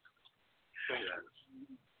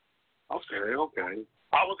 Okay.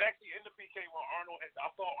 I was actually in the PK when Arnold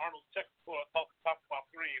I saw Arnold text for a talk about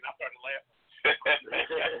 3, and I started laughing.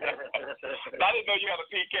 I didn't know you had a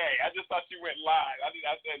PK. I just thought you went live. I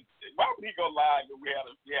said, why would he go live when we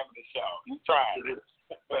having a show? He's trying.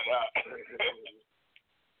 But well,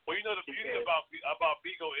 the beauty about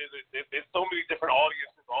Bigo is there's so many different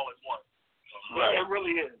audiences all at once. Right. It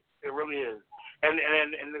really is. And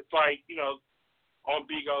it's like, on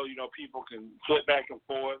Bigo, people can flip back and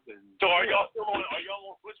forth. And so are y'all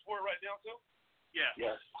on Switchboard right now too? Yeah.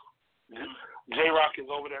 Yes. J-Rock is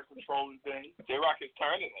over there controlling things. J-Rock is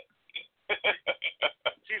turning it.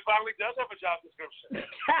 She finally does have a job description.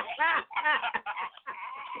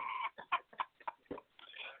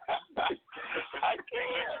 I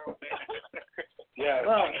can't. Yeah.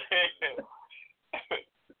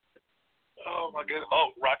 Oh my goodness.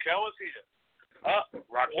 Oh, Raquel is here.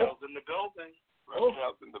 Raquel's in the building.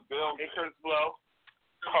 Hey, Curtis Blow.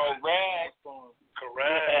 Correct.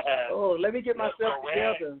 Oh, let me get myself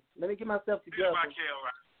together. Raquel,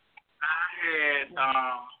 right? I had,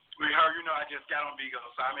 we heard, I just got on Bigo,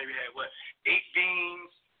 so I maybe had, 8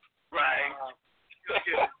 beans, right?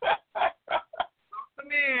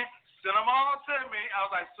 Come in, send them all to me. I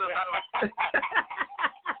was like, so how do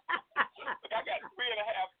I got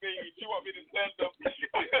 3.5 beans. You want me to send them?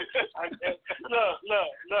 Look.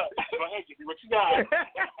 Go ahead, give me what you got.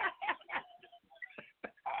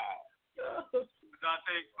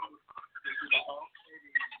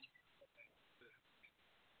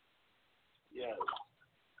 Yeah.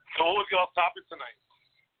 So what was y'all's topic tonight?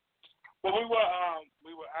 Well, we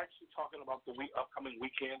were actually talking about the upcoming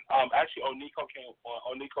weekend. Actually, Oniko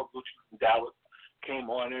Gucci from Dallas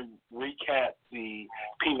came on and recapped the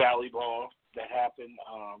P-Valley Ball that happened.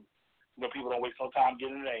 People don't waste no time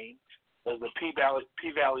getting a name. There's a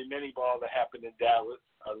P-Valley mini ball that happened in Dallas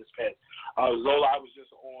this past. Zola was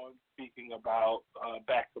just on speaking about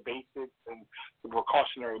back to basics and the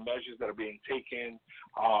precautionary measures that are being taken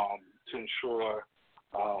to ensure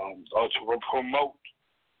or to promote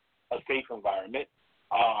a safe environment.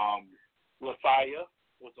 LaFaya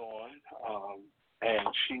was on, and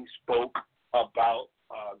she spoke about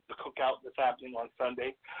the cookout that's happening on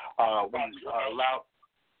Sunday.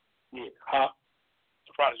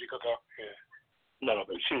 Prodigy cookout. Yeah. No,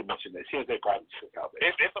 but she didn't mention that. She didn't say Prodigy cookout.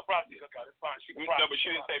 It's a Prodigy cookout. It's fine. No, but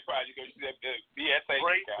she didn't say Prodigy. She said the BSA.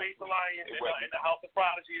 Great Space Alliance in the House of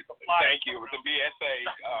Prodigy. It's a flyer. Thank you. With the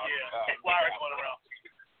BSA. Flyer going around.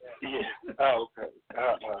 Yeah. Oh, okay.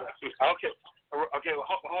 Okay. Well,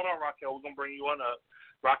 hold on, Raquel. We're gonna bring you on up.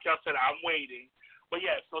 Raquel said, "I'm waiting." But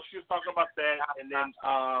yeah, so she was talking about that, and then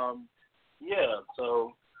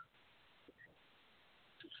so.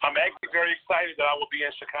 I'm actually very excited that I will be in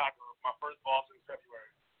Chicago. My first ball since February.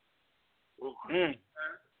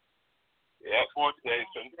 Yeah, poor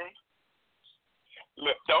Jason.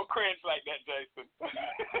 Look, don't cringe like that, Jason.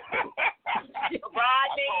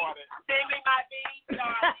 Rodney, send me my beat.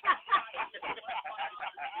 I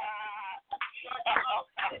don't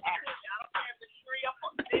care if it's 3 or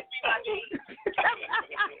 4. Send me my beat.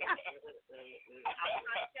 I was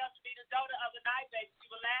trying to tell Janita Doe the other night, baby. She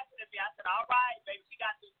was laughing at me. I said, all right, baby. She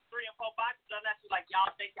got 3 or 4 boxes done. She's like, y'all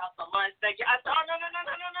thank y'all so much. Thank you. I said, oh, no.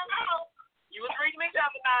 You was reading me the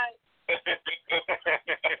other night.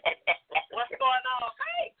 What's going on?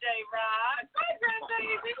 Hey, J-Rod. Hey,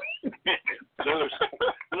 grandbaby.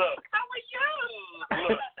 Look. How are you?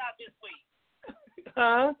 Who cussed out this week?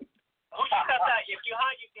 Huh? Who you cussed out? If you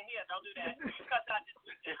hung, you can hear. Don't do that. Who cussed out this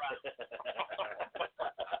week, J-Rod?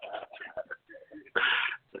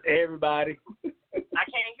 Everybody. I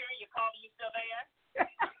can't hear you. Calling you still there?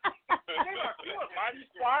 J-Rod, you was mighty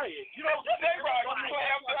quiet. You know, J-Rod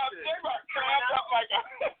clammed up like a...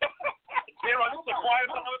 J-Rod, you was quiet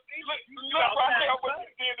on the team. Look right there what you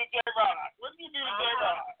did to J-Rod. What did you do to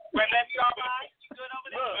J-Rod? Grandbaby, you all right? You good over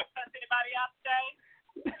there? You cuss anybody out today?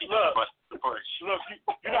 Look, you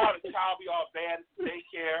know how the child be all bad at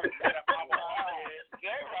daycare?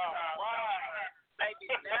 J-Rod, Baby,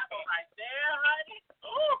 snap right there, honey.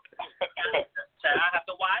 Ooh. I have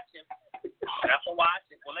to watch him.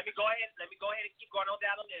 Well, let me go ahead and keep going on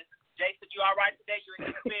down the list. Jason, you all right today? You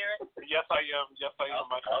in the spirit? Yes, I am.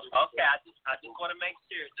 Okay, I just want to make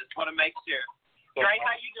sure. Dre,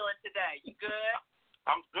 how you doing today? You good?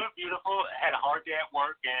 I'm good, beautiful. Had a hard day at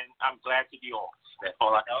work, and I'm glad to be off. That's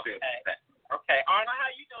all I can say. Okay. Arnold,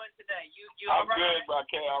 how you doing today? You all right? I'm good,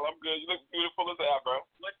 Raquel. I'm good. You look beautiful as ever.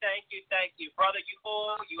 Well, thank you. Brother, you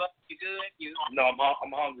full? You up? You good? You? No,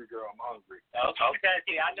 I'm hungry, girl. I'm hungry. Okay.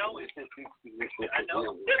 See, I know it. I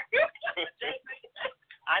know.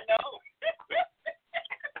 I know.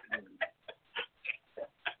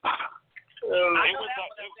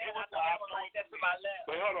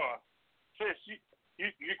 Wait, hold on. Sis,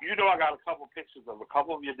 you know I got a couple pictures of a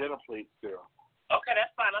couple of your dinner plates still. Okay,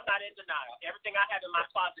 that's fine. I'm not in denial. Everything I have in my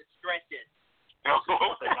closet stretches.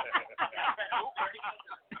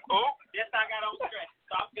 This I got on stretches,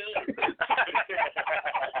 so I'm good. I'm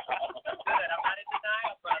not in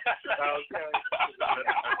denial, brother. Okay.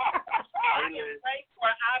 I am right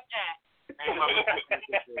where I'm at. It was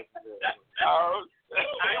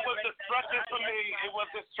the stretches for me. It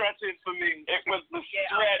was the stretch for me,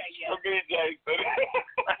 Jason.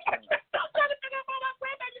 I'm trying to figure out why my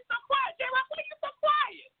grandbaby's so quiet. J-Rock, why you so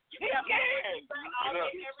quiet? You have every day,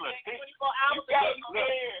 24 hours a day.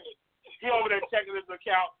 He over there checking his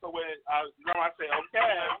account, so when Grandma say,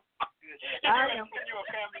 okay. I am. You a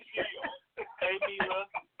family shield. Hey, Mila.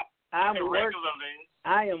 I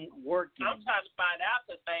am working. I'm trying to find out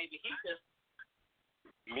because, baby, he just.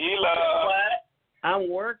 Mila. What?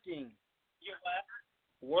 I'm working. You what?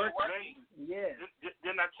 Working. Yes.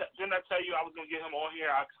 Didn't I tell you I was gonna get him on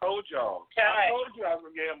here? I told y'all. Okay. I told you I was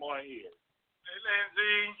gonna get him on here. Hey,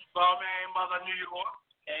 Lindsay, Balmain, Mother New York.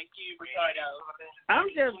 Thank you, Ricardo. I'm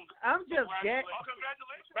just gagging. Oh,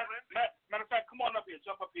 congratulations. Matter of fact, come on up here.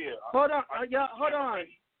 Jump up here. Hold on, y'all. Hold on.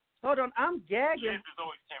 I'm gagging.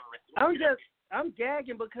 I'm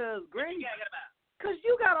gagging because Granny. Because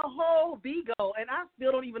you got a whole Bigo, and I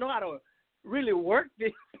still don't even know how to really work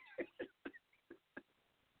this.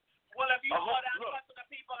 Well, if you go down to the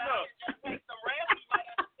people out here just take some rest, you might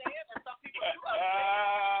understand, and some people do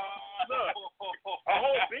understand. Look, a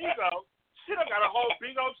whole Bigo? She done got a whole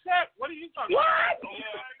Bigo set. What are you talking about?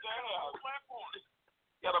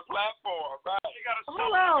 Got a platform, right?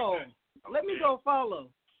 Hold on. Let me go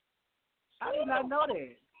follow. I did not know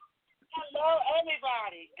that. Hello,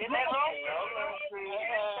 everybody. Hello.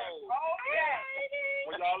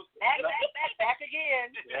 Back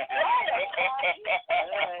again.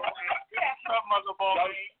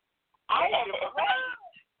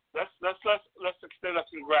 Let's extend a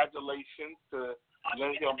congratulations to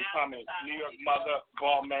Lindsay on becoming New York Mother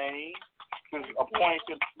Balmain, who's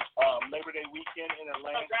appointed Labor Day weekend in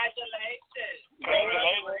Atlanta. Congratulations.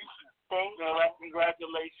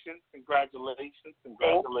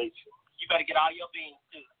 You better get all your beans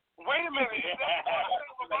too. Wait a minute.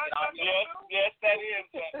 Yes, that is.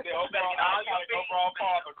 The overall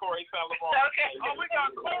father, Corey Salomon. Okay. Oh, we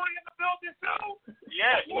got Corey in the building too.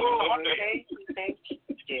 Yes. Thank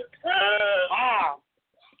you. Wow.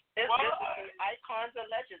 This is icons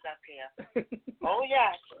and legends up here. Oh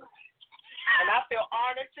yes. And I feel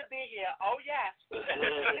honored to be here. Oh yes.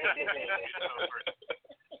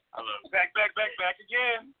 Back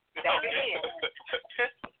again. Back again.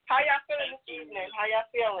 How y'all feeling this evening? How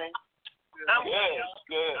y'all feeling? I'm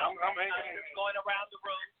good. I'm just going around the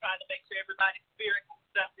room trying to make sure everybody's spirit and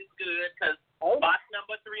stuff is good because Box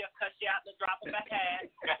number 3 will cuss you out in the drop of a hat.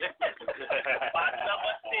 Box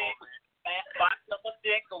number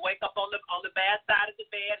 6 will wake up on the bad side of the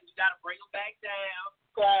bed, and you got to bring them back down.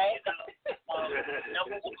 Right.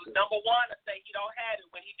 Number 1 will say he don't have it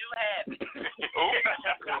when he do have it.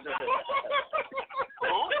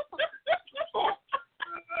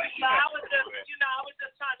 So I was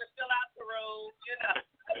just trying to fill out the room,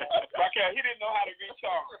 Okay, he didn't know how to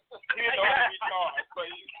recharge. But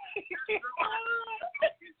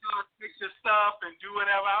Fix your stuff and do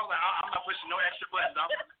whatever. I was like, I'm not pushing no extra buttons. I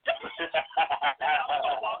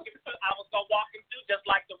was gonna walk him through just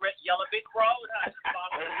like the red yellow big road.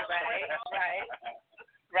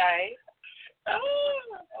 Right.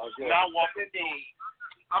 Okay. Now walk indeed.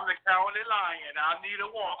 I'm the cowardly lion. I need a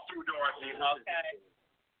walkthrough, Dorothy. Okay.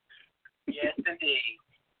 Yes, indeed.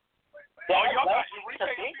 Oh, y'all got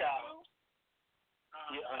Enrique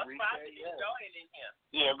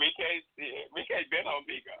Yeah, Enrique's been on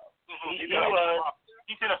Bigo. He's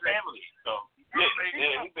in a family, so. Yeah,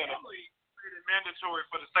 he's been a family. It's mandatory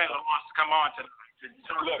for the Sailor Moss to come on tonight.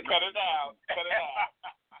 Look, cut it out.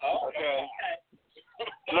 Okay.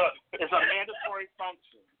 Look, it's a mandatory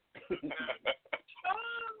function.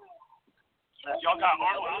 Y'all got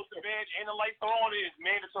Arnold out the bed and the lights are on. It's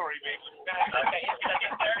mandatory, baby. Okay, it's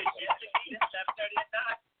 7:30.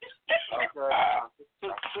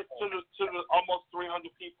 To the almost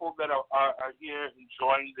 300 people that are here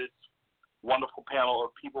enjoying this wonderful panel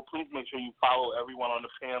of people, please make sure you follow everyone on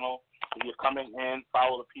the panel. If you're coming in,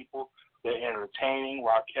 follow the people. They're entertaining.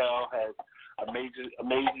 Raquel has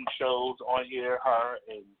amazing shows on here. Her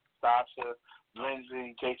and Sasha,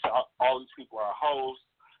 Lindsay, Jason, all these people are hosts.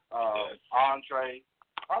 Andre,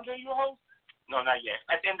 you a host? No, not yet.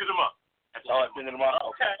 At the end of the month. Okay.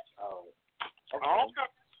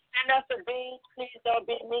 Okay. And that's a B. Please don't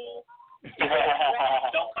be me.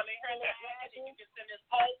 Don't come in here and drag, and you can send this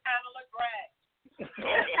whole panel of drag.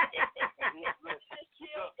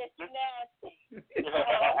 It's nasty.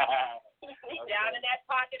 Reach down in that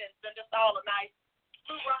pocket and send us all a nice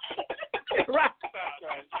blue rock.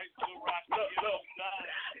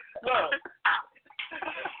 Look.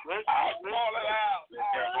 I'll call it out.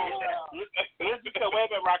 Listen to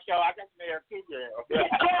wait a minute, Raquel. I got some hair too, girl. Can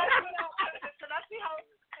I see how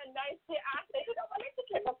nice it? I think you don't want to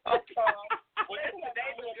keep a photo.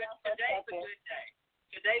 Today's a good day.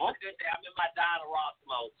 Today's a good day. I'm in my Diana Ross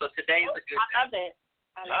mode, so today's a good day.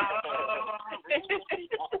 I love it.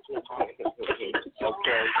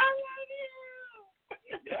 Okay. I love you.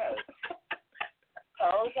 Yes.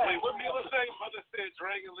 Okay. Wait, what Mila say? Mother said,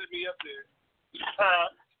 Dragon, let me up there.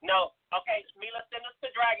 No. Okay, Mila, send us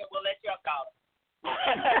to Dragon. We'll let you up out.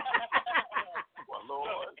 Well,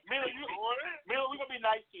 Lord. Mila, we're going to be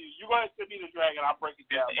nice to you. You're going to send me the Dragon. I'll break it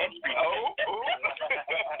down.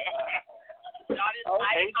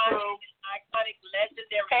 Iconic,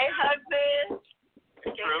 legendary. Hey, husband.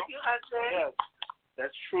 Thank you, husband. Yes.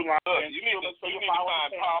 That's true. Look, you need to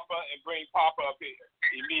find Papa and bring Papa up here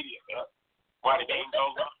immediately. Why the game's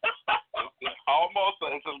over? It's almost,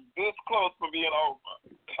 it's this close for being over.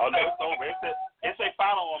 Oh, no, it's over. It's a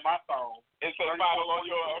final on my phone. It's a final on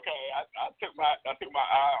your, okay. I took my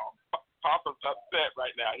eye off. Papa's upset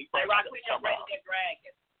right now. He's J Rock, we just ready to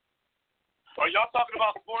dragon. Are y'all talking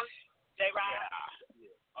about sports? J Rock.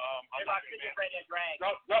 Yeah. J Rock, we just ready to dragon.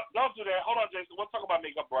 Don't do that. Hold on, Jason. We'll talk about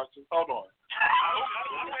makeup brushes. Hold on.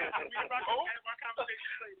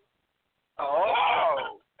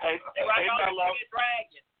 Oh. Hey, fellas.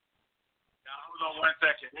 Hold on 1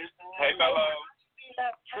 second. Hey, fellas.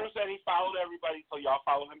 True said he followed everybody, so y'all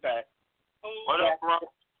follow him back. What up, bro?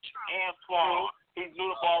 Antoine. He's new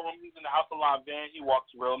to ballroom. He's in the House of Line van. He walks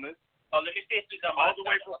realness. Oh, let me see if he's All the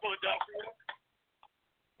way from Philadelphia.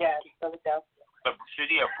 Yes, Philadelphia. The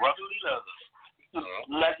city of brotherly love.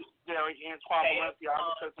 Legendary Antoine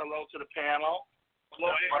Balenciaga says hello to the panel.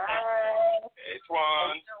 Hey,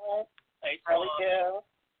 Twan. Hey, How we do?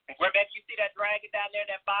 Rebecca, you see that dragon down there,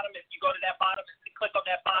 that bottom? If you go to that bottom and click on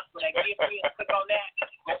that box with that gift and click on that,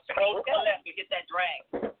 scroll to the left and hit that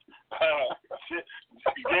dragon.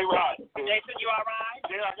 J-Rock. Jason, you all right?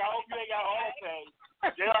 J-Rock, I hope you ain't got autopay.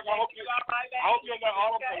 J-Rock, I hope you all right, I hope you ain't got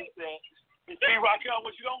autopay set. See, Raquel,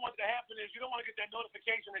 what you don't want to happen is you don't want to get that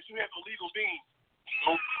notification that you have illegal beans.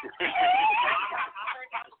 I heard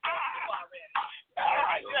that was already. All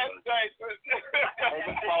right, that's nice. I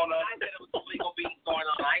said it was illegal beats going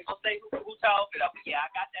on. I ain't gonna say who told me, but yeah, I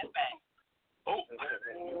got that back. Oh.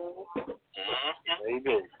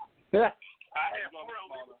 Maybe. I had 4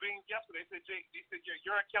 illegal beans yesterday. They said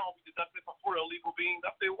your account will be deducted for 4 illegal beans.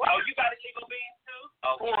 I said, what? Oh, you got illegal beans too?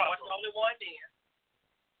 Oh, what's the only one then?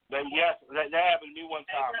 Yes, that happened to me one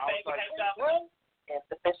time. I was like,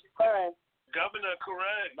 insufficient funds. Governor,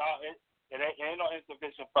 correct. No, it ain't no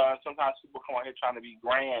insufficient funds. Sometimes people come on here trying to be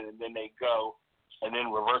grand, and then they go and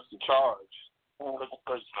then reverse the charge.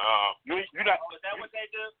 Because you're not. Oh, is that what they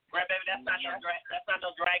do? Bread baby, that's not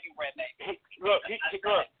no dragon bread baby. Look. He's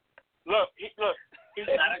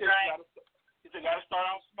not a dragon. He said, gotta start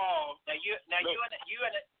out small. Now you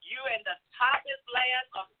in the toppest land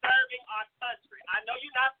of serving our country. I know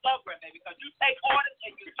you're not slow, bread baby, because you take orders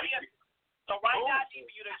and you give. So right now, I need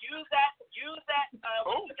for you to use that what you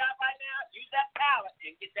got right now, use that talent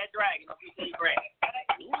and get that dragon on PC Greg.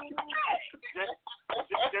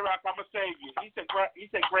 J-Rock, I'm gonna save you. He said,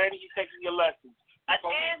 Granny, he's taking your lessons. Look,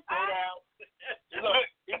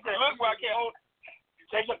 where I can't hold.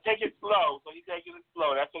 Take it slow. So he's taking it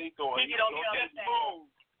slow. That's what he's doing. He don't tell him that.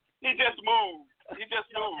 He just moved.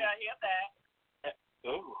 Don't tell him that.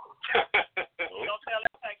 Ooh. Don't tell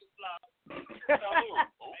him to take it slow. Maybe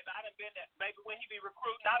I done been there. Maybe when he be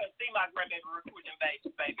recruiting, I done see my grandbaby recruiting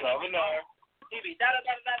baby. Governor. He be da.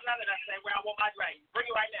 I say where I want my dragon.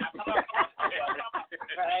 Bring it right now. Come on.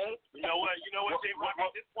 Right? You know what, J-Rock,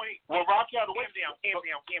 at this point, well, Rocky out of the way.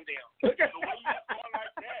 Calm down. The way you going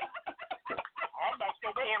like that, I'm not so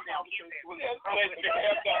ready. Calm down.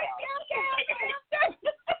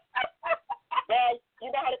 Guys, you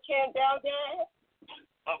know how to calm down, Dad?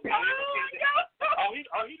 Okay.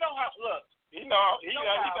 He know how. Look, he know.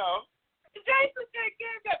 Jason said,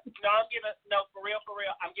 No, for real.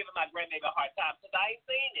 I'm giving my grandbaby a hard time because I ain't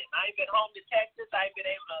seen it. I ain't been home to Texas. I ain't been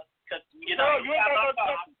able to, cause you know. No, you ain't got no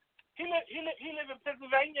Texas. He live in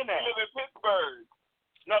Pennsylvania now. He live in Pittsburgh.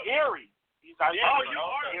 No, Erie. You are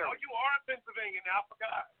in Pennsylvania now. I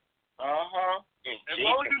forgot. As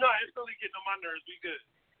long as you're not instantly getting on my nerves, we good.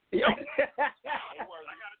 I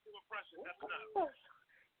got a two impression. That's enough.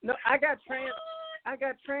 No, I got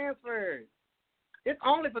transferred. It's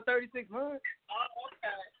only for 36 months. Oh,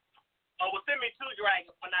 okay. Oh, well, send me 2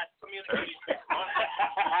 dragons when I communicate.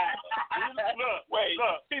 Look.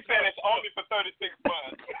 He said it's only for 36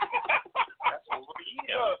 months.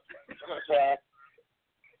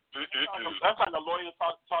 That's like a lawyer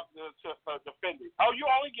talking to a defendant. Oh, you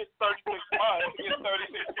only get 36 months. You get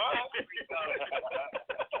 36 months.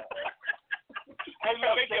 And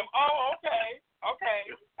you make him, okay.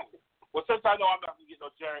 Well, since I know I'm not going to get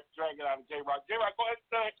no dragon out of J-Rock, go ahead and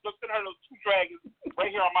send her those 2 dragons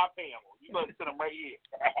right here on my panel. You go ahead and send them right here.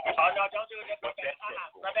 Oh, no, don't do it. No,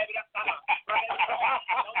 baby, No.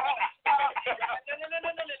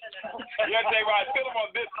 Yeah, J-Rock, put them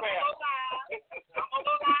on this panel. I'm going to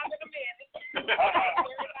go live in a minute.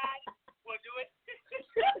 Everybody will do it.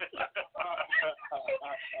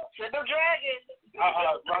 Send them dragons.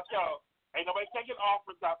 Raquel. Ain't nobody taking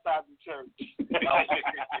offers outside the church.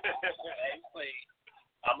 Hey, please.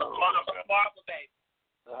 I'm a smart baby.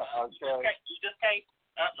 Okay. You just can't.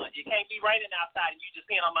 It can't be raining outside, and you just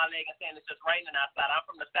sitting on my leg and saying it's just raining outside. I'm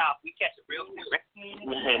from the South. We catch it real good.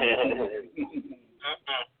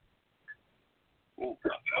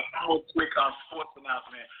 Quick sports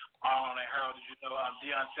announcement. Arnold and Harold, did you know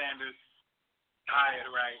Deion Sanders hired,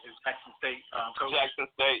 right, is Jackson State coach? Jackson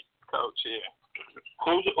State coach, yeah.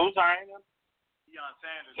 Who's hiring him? Deion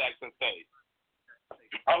Sanders. Jackson State.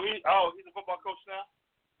 He's a football coach now?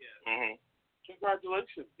 Yeah.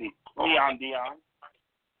 Congratulations, Deion.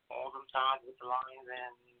 All them times with the Lions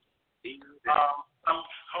and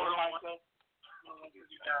hold on, Michael.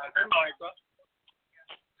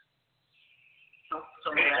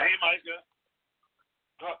 Hey, Micah.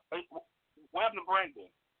 What happened to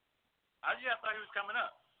Brandon? I thought he was coming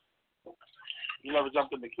up. You never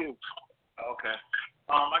jumped in the queue. Okay.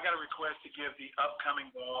 I got a request to give the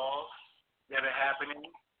upcoming balls that are happening.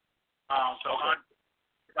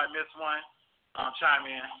 If I miss one,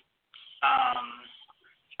 chime in.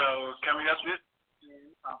 So coming up this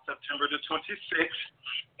September the 26th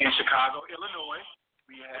in Chicago, Illinois,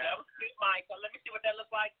 we have. That was good, Michael. Let me see what that looks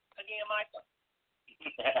like again, Michael.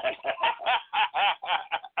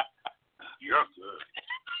 You're good.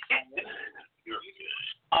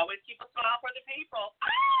 Always keep a smile for the people.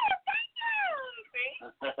 Thank you. See?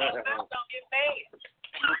 Don't get mad.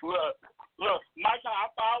 Look, Michael, I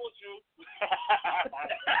followed you.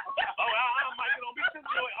 Michael, don't be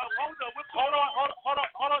sensitive.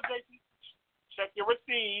 Hold on, Jason. Check your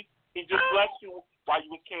receipt. He just blessed you while you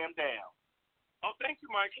was calmed down. Oh, thank you,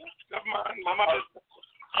 Michael. Never mind.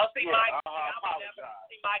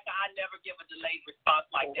 Micah, I never give a delayed response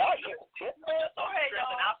like that.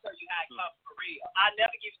 I'll show you how it comes for real. I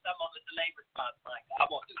never give something on the delayed response, Micah. I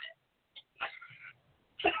won't do that.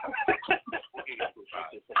 Thank you so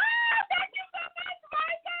much,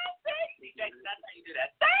 Micah. Thank you. Jason, that's how you do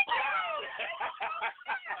that. Thank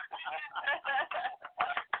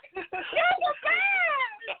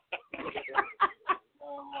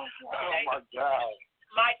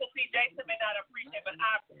see, Jason may not appreciate, but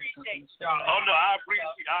I appreciate you, darling. Oh no, I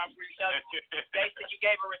appreciate it. Jason, you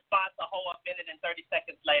gave a response a whole minute and 30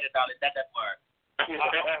 seconds later, darling. That doesn't work. I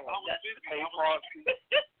was busy. Hey, Frosty.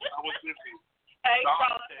 I was busy. Hey,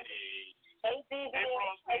 Frosty. Hey, baby. Hey,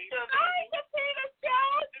 Frosty. Hi, Katina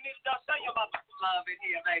Jones. You need to show your mama some love in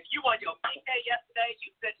here, baby. You on your birthday yesterday.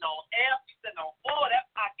 You sitting on F. You sitting on 4. That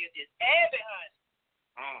pocket is heavy, honey.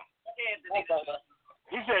 Go ahead, Denise.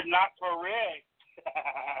 He said not correct.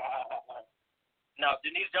 No,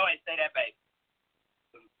 Denise Joe ain't say that, baby.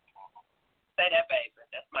 Say that, baby.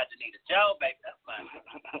 That's my Denita Joe, baby. That's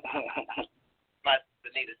my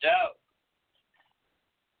Denita Joe.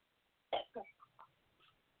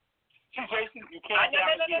 See, Jason, you can't. No.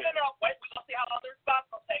 Wait, we're going to see how long the response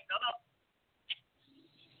will take. No.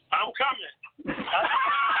 I'm coming.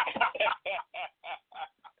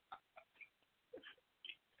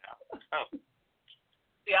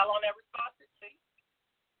 See how long that response is, see?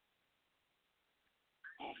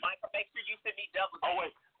 Michael, make sure you send me double. Oh,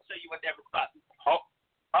 wait. I'll show you what that response is. Oh,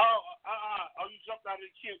 you jumped out of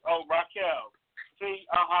the queue. Oh, Raquel. See,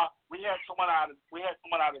 we had someone out of Dallas.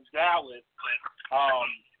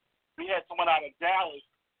 We had someone out of Dallas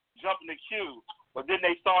jump in the queue, but then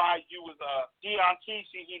they saw how you was Dion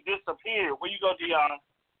Keesey. He disappeared. Where you go, Dion?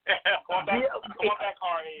 Come on back,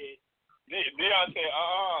 hardhead. Dion said,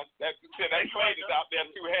 that plane is out there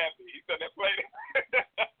too happy. He said that plane.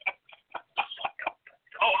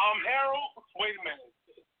 Oh, Harold. Wait a minute.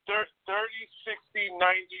 30, 60,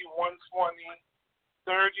 90, 120,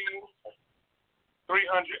 30,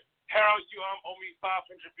 300. Harold, you owe me 500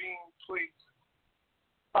 beans, please.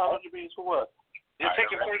 500 beans for what? You're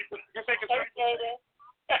taking 30%. You're taking 30%.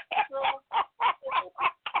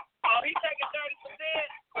 Oh, he's taking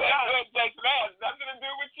 30%. That has nothing to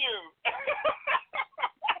do with you.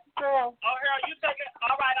 Oh, Harold, you taking?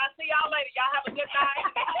 All right, I'll see y'all later. Y'all have a good night.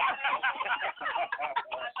 I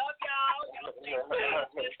love y'all.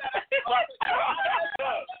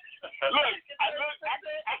 Look,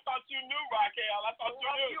 I thought you knew, Raquel. I thought you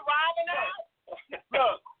knew. You riding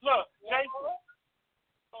out? Look, Jason.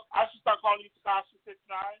 I should start calling you Tasha 69.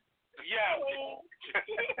 Yeah.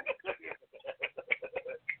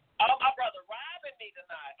 Oh, my brother robbing me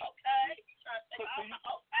tonight. Okay. Okay.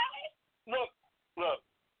 Look.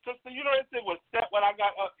 Sister, you know this thing was set when I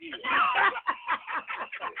got up here.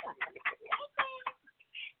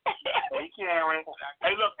 Hey, Karen.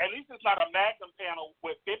 Hey, look, at least it's not a Magnum panel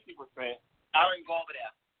with 50%. I don't even go over there.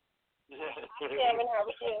 Karen, how are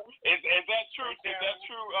you? Is that true? Is that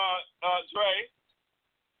true, Dre?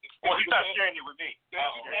 Well, he's not sharing it with me. Thank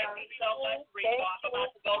you so much, Rico. I'm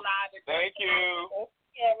about to go live. Thank you.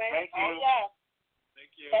 Karen. Thank you. Oh, yeah.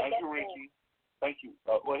 Thank you, Ricky. Thank you.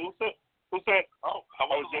 Who said? Oh,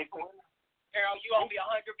 Jason. Harold, you owe me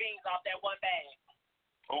 100 beans off that one bag.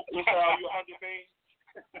 Oh, you said owe you 100 beans?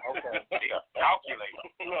 Okay. Calculate.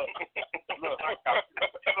 Look,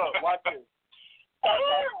 watch this.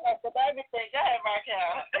 That's the baby thing. Go ahead,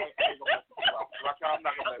 Raquel. Raquel, I'm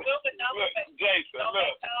not going to let it. Look, Jason,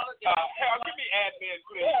 look. Harold, give me admin,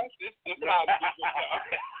 please. This is how to get your job.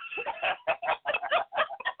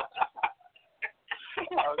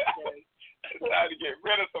 Okay. It's time to get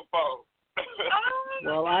rid of some folks.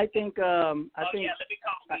 Well, I think Yeah, let me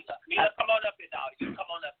call Mila. Mila, come on up here, dog. You come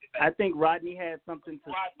on up here, baby. I think Rodney had something to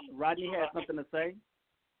say.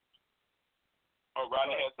 Oh,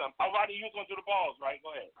 Rodney had something. Oh, Rodney, you was going to do the balls, right?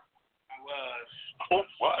 Go ahead. I was. Oh,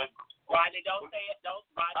 what? Rodney, don't say it. Rodney,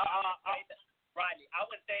 I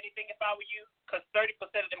wouldn't say anything if I were you, because 30%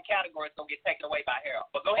 of them categories going to get taken away by Harold.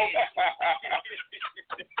 But go ahead.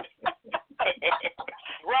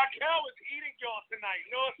 Raquel is eating y'all tonight.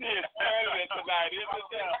 No, it's It's tonight. Look,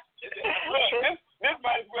 this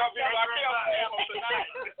might as well be Raquel's panel tonight.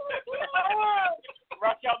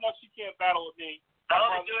 Raquel knows she can't battle with me.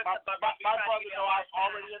 My brother know I've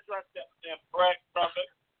already addressed that threat from it.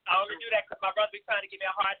 I only do that because my brother be trying to give me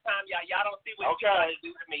a hard time. Y'all don't see what he's trying to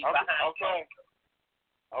do to me behind.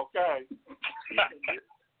 Okay.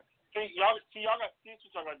 See, y'all got what y'all got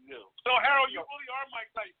to do. So, Harold, you really are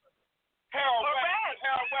Mike Tyson. Harold, wait,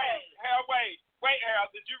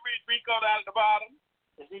 Harold, did you read Rico down at the bottom?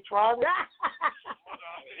 Is he trying? He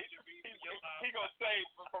gonna say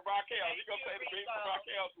for Raquel. He gonna say the beat for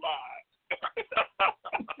Raquel's line.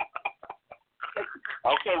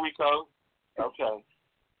 Okay, Rico. Okay.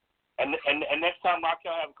 And next time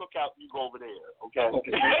Raquel have a cookout, you go over there. Okay. He won't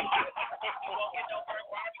get no burnt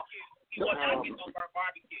barbecue. He will not get no burnt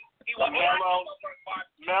barbecue. He will not get no burnt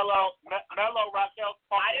barbecue. Mellow, Raquel.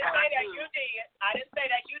 I didn't say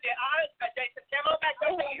that you did. Jason, come on back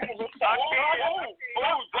over here. Jason,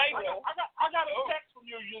 I got a text from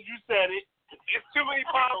you. You said it. It's too many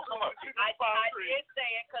problems. come on. I did say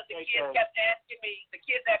it because the kids kept asking me. The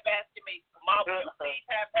kids kept asking me, Mom, will you please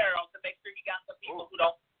have Harold to make sure he got some people who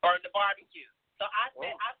don't burn the barbecue. So I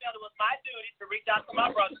said I felt it was my duty to reach out to my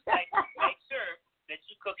brother and say, make sure that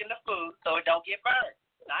you cooking the food so it don't get burned.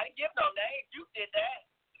 And I didn't give no name. You did that.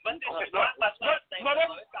 But this is not my son's thing. No,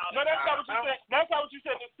 that's not what you said. That's not what you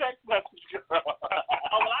said in the text message.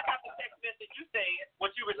 Oh, well, I got the text message you said, what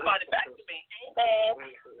you responded back to me.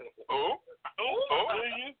 Oh.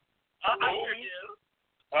 I hear you.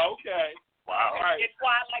 Okay. Wow. All right. It's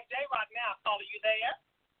quiet like J-Rock now. Caller, you there?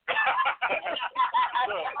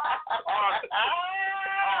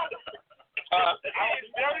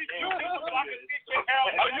 Very true. I can see your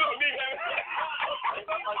help. Are you me?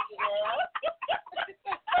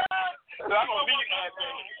 I'm gonna be that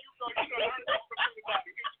thing.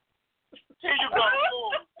 Here you go.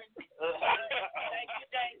 Thank you,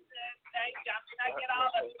 Jason. Thank you. I'm not get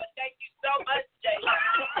all of it, but thank you so much, Jason. I'm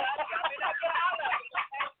not get all of it.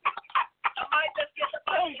 I might just get the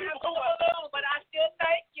money but I still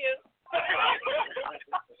thank you.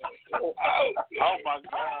 Oh my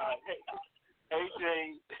God. AJ.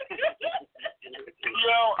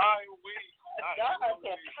 Yo, I'm weak. God,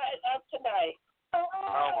 up tonight. Oh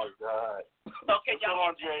my God. So can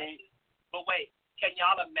y'all But wait, can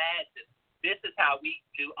y'all imagine? This is how we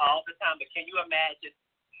do all the time, but can you imagine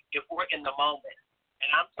if we're in the moment and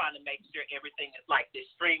I'm trying to make sure everything is like this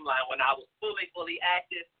streamlined when I was fully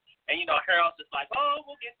active, and Harold's just like, oh,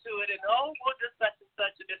 we'll get to it, and oh, we'll just such and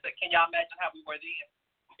such and this. Can y'all imagine how we were then?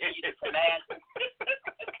 Can you just imagine?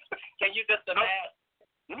 Can you just imagine?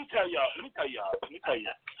 Let me tell y'all.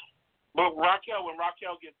 But when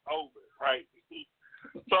Raquel gets over, right?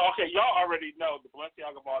 So, okay, y'all already know the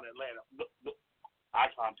Balenciaga Mall in Atlanta, the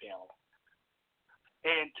icon panel.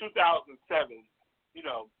 In 2007,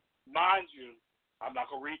 mind you, I'm not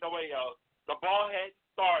going to read nobody else. The ball had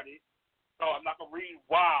started, so I'm not going to read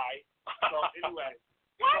why. So, anyway.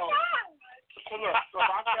 Why not? So, look,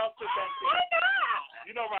 Raquel sitting back there. Why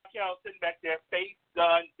not? Raquel sitting back there, face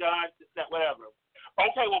done, whatever.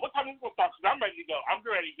 Okay, well, what time is it going to start? Because I'm ready to go. I'm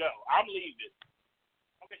ready to go. I'm leaving.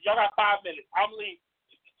 Okay, y'all got 5 minutes. I'm leaving.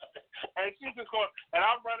 And she's just going, and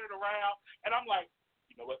I'm running around, and I'm like,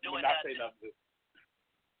 you know what? Doing not say nothing.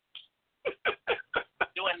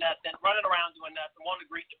 Doing nothing, running around doing nothing, wanting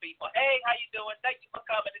to greet the people. Hey, how you doing? Thank you for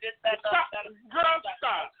coming to this, that, that. Girl,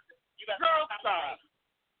 stop. You better stop.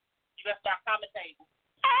 You better start commentating.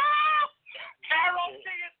 Carol,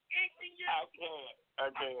 she is eating you. I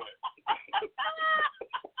can't.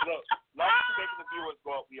 Look, long as you're making the viewers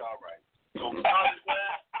go up, we all right. Long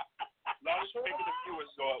as you're making the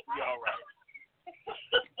viewers go up, we all right.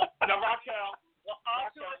 Now, Raquel. Well, all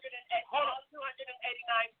 289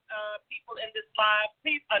 people in this live,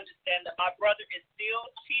 please understand that my brother is still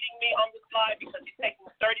cheating me on this live because he's taking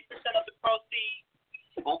 30% of the proceeds.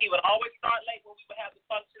 He would always start late when we would have the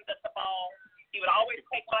functions at the mall. He would always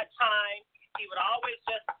take my time. He would always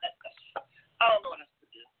just, I don't know what else to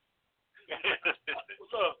do.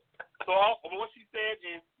 Look, so what she said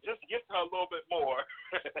is just give her a little bit more.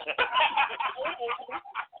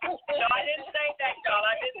 No, I didn't say that, y'all.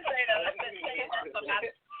 I didn't say that. I didn't say that.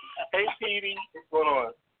 Hey, Petey. What's going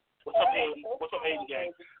on? What's up, Aiden? What's up, Aiden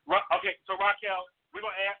gang? Okay, so Raquel, we're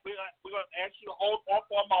gonna ask you to hold on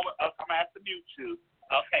for a moment. I'm gonna have to mute you.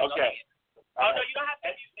 Okay. Oh no, you don't have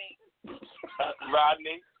to mute me.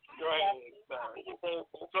 Rodney, go ahead.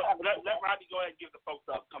 So let Rodney go ahead and give the folks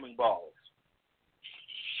the upcoming balls.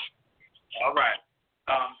 All right.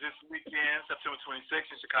 This weekend, September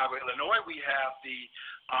 26th in Chicago, Illinois, we have the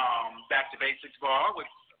Back to Basics Bar, which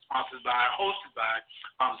is hosted by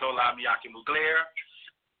Zola Miyake Mugler.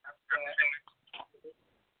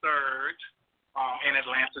 Third, in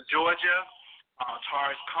Atlanta, Georgia,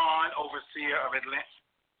 Taurus Khan, overseer of Atlanta.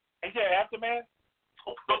 Is there an aftermath?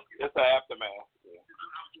 It's an aftermath.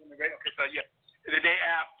 Okay, so yeah. The day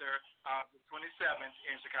after, the 27th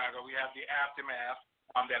in Chicago, we have the Aftermath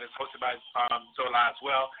that is hosted by Zola as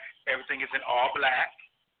well. Everything is in all black.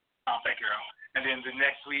 Thank you, Earl. And then the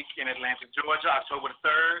next week in Atlanta, Georgia, October the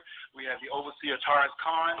 3rd, we have the Overseer Taurus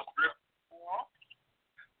Khan.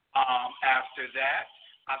 After that,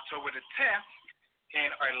 October the 10th,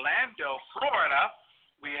 in Orlando, Florida,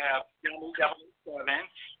 we have 007,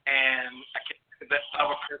 and I can't think of the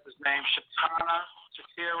other person's name,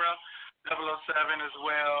 Shatira 007 as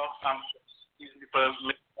well. Excuse me for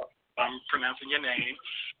pronouncing your name.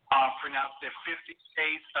 Pronounced the 50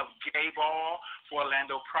 Shades of Gay Ball for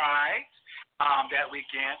Orlando Pride that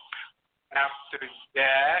weekend. After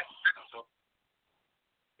that,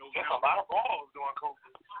 there's a lot of balls during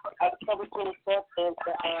COVID. October 25th is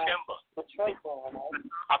December. Detroit Ball, right?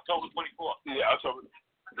 October 24th. Yeah, October.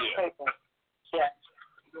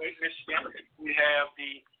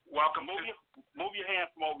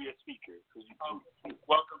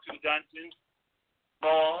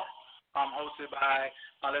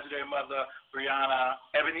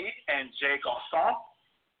 and Jay Garçon.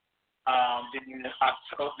 Then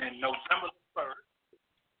November 1st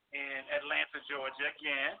in Atlanta, Georgia.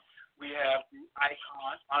 Again, we have the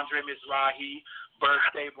icon, Andre Mizrahi,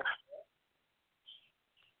 birthday.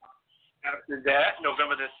 After that,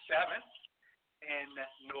 November the 7th in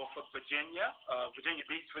Norfolk, Virginia, Virginia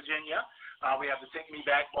Beach, Virginia, we have the Take Me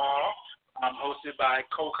Back Ball, hosted by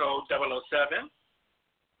Coco 007.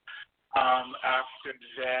 After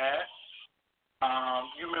that,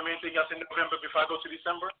 you remember anything else in November before I go to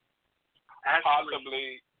December?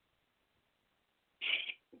 Possibly.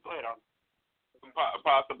 Go ahead.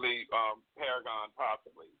 Possibly Paragon.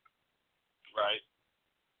 Possibly. Right.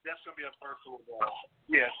 That's gonna be a virtual ball.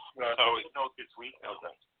 Yes. So it's no this week.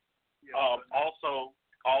 Okay. Yes, Also,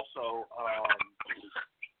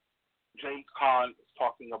 James Caan is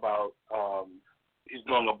talking about he's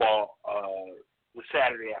doing a ball the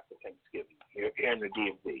Saturday after Thanksgiving here in the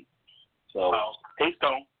DMV. So, hey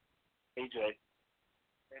Stone, hey Jay,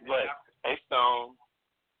 hey Stone,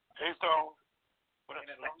 hey Stone.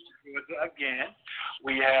 Again,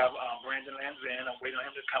 we have Brandon Lanzin. I'm waiting on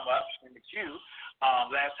him to come up in the queue.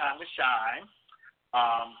 Last Time to Shine,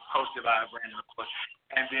 hosted by Brandon, of course.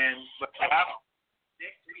 And then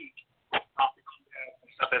next week, we have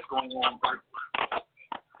some stuff that's going on.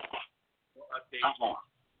 We'll update on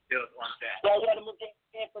that. Yeah, you got to move your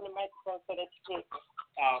hand from the microphone so that you can.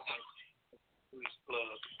 Please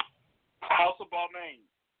plug. House of Balmain.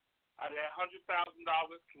 Out of that $100,000,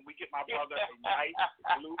 can we get my brother a nice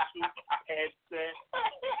Bluetooth headset?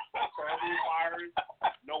 Curly wires,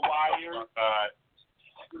 no wires.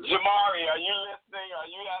 Jamari, are you listening? Are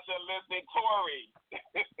you out there listening, Tori?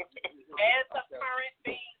 As a current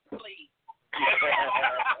thing, please.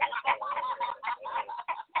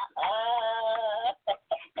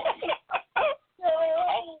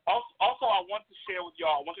 Also, I want to share with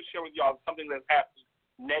y'all something that's happening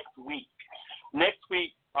next week. Next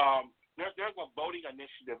week, there's a voting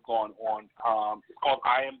initiative going on. It's called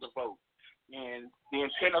I Am the Vote. And the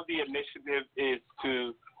intent of the initiative is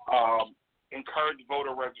to encourage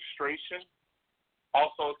voter registration,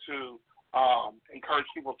 also to encourage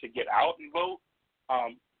people to get out and vote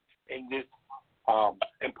in this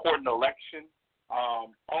important election.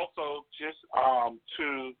 Also, just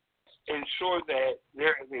to ensure that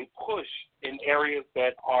there is a push in areas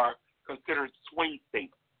that are considered swing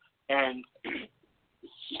states. And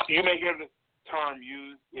you may hear this term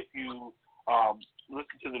used if you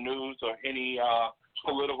listen to the news or any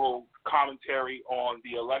political commentary on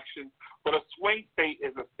the election. But a swing state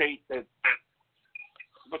is a state that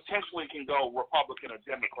potentially can go Republican or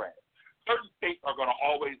Democrat. Certain states are going to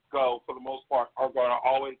always go, for the most part, are going to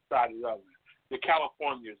always side the other. The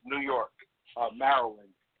Californias, New York, Maryland,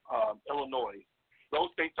 Illinois,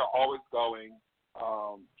 those states are always going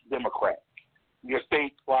Democrat. Your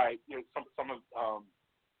states like some of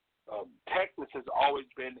Texas has always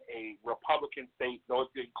been a Republican state, though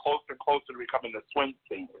it's getting closer and closer to becoming a swing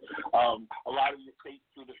state. A lot of the states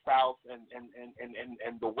through the South and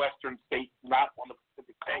the Western states, not on the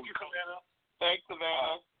Pacific coast. Thank you, Savannah. Thanks,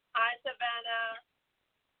 Savannah. Hi, Savannah.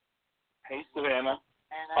 Hey, Savannah.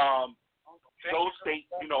 Those states,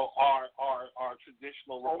 are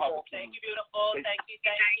traditional Republican. Thank you, beautiful. Thank you.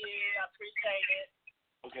 I appreciate it.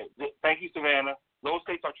 Okay, thank you, Savannah. Those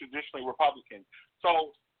states are traditionally Republican.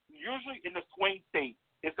 So usually in the swing states,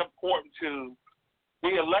 it's important to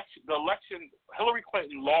the election. Hillary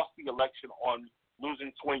Clinton lost the election on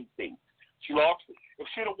losing swing states. She lost. If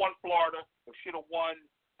she'd have won Florida, if she'd have won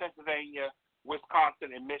Pennsylvania,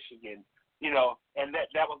 Wisconsin, and Michigan, and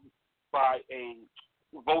that was by a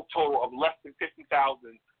vote total of less than 50,000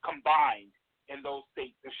 combined in those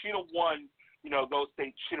states. If she'd have won, those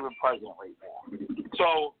states, she'd have been president right now.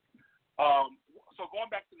 So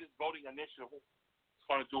going back to this voting initiative, what it's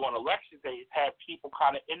going to do on election day is have people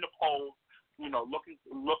kind of in the polls,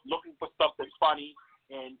 looking for stuff that's funny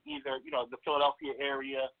in either the Philadelphia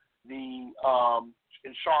area, in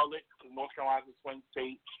Charlotte, North Carolina's a swing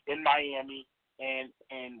state, in Miami, and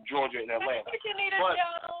Georgia and Atlanta. Thank you, Nita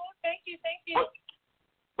Jones. Thank you.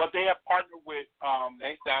 But they have partnered with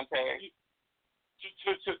thanks, Dante.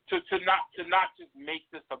 To not just make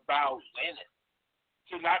this about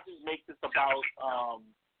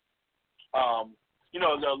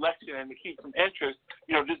the election and to keep some interest.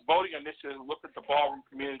 This voting initiative looked at the ballroom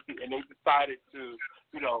community and they decided to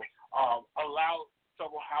allow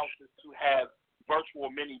several houses to have virtual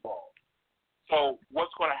mini balls. So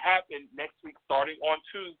what's going to happen next week, starting on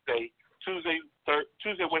Tuesday,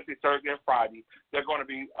 Wednesday, Thursday, and Friday, they're going to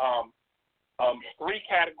be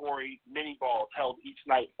 3-category mini balls held each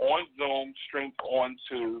night on Zoom, streamed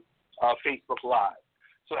onto Facebook Live.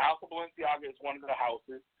 So the House of Balenciaga is one of the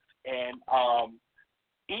houses. and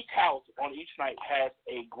each house on each night has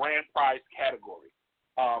a grand prize category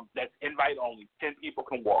that's invite only. 10 people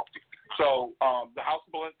can walk. So the House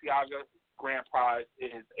of Balenciaga grand prize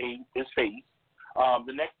is face.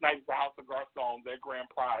 The next night is the House of Garçon. Their grand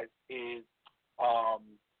prize is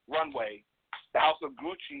runway. The House of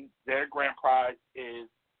Gucci, their grand prize is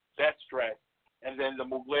best dress. And then the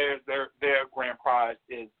Mugler's, their grand prize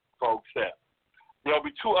is Vogue Step. There'll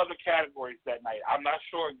be 2 other categories that night. I'm not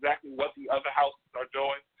sure exactly what the other houses are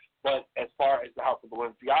doing, but as far as the House of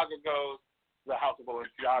Balenciaga goes, the House of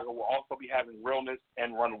Balenciaga will also be having realness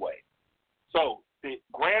and runway. So the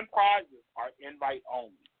grand prizes are invite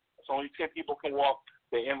only. So only 10 people can walk.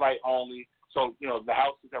 They invite only. So, the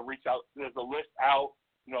houses have reached out. There's a list out,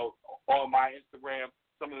 on my Instagram.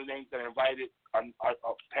 Some of the names that are invited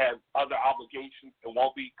have other obligations and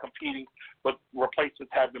won't be competing, but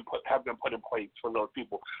replacements have been put in place for those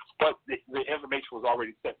people. But the information was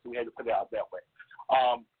already set, so we had to put it out that way.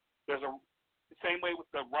 There's the same way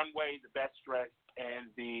with the runway, the best dress,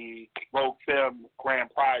 and the Vogue Femme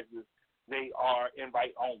grand prizes. They are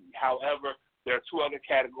invite only. However, there are 2 other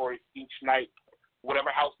categories each night.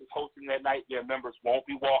 Whatever house is hosting that night, their members won't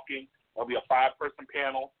be walking. There'll be a 5-person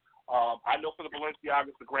panel. I know for the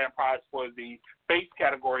Balenciagas, the grand prize for the face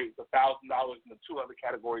category is $1,000, and the 2 other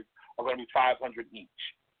categories are going to be $500 each.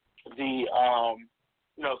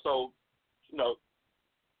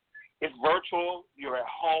 It's virtual. You're at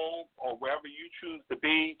home or wherever you choose to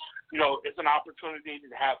be. It's an opportunity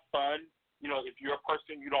to have fun. If you're a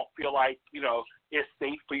person you don't feel like, it's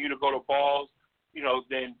safe for you to go to balls,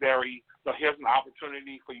 then here's an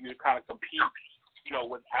opportunity for you to kind of compete,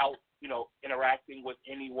 without, interacting with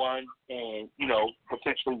anyone and,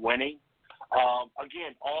 potentially winning.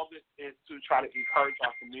 Again, all this is to try to encourage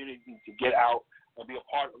our community to get out and be a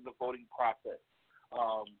part of the voting process.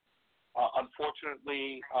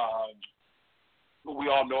 Unfortunately, we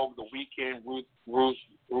all know over the weekend,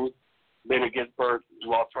 Ruth Bader Ginsburg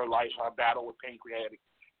lost her life in a battle with pancreatic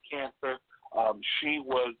cancer. She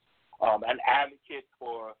was an advocate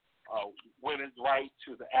for women's rights.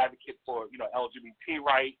 She was an advocate for, LGBT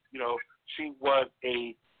rights. She was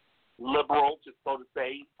a liberal, just so to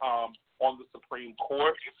say, on the Supreme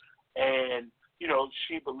Court. And,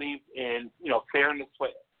 she believed in, fairness, for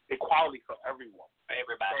equality for everyone.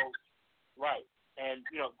 Everybody. So, right. And,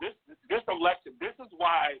 this election, this is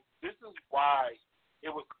why it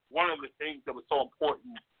was one of the things that was so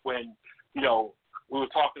important when, we were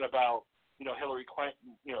talking about, Hillary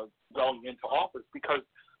Clinton, going into office, because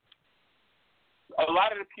a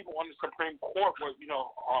lot of the people on the Supreme Court were,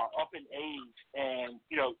 are up in age, and,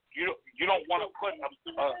 you don't want to put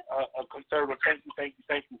a conservative, thank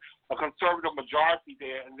you, a conservative majority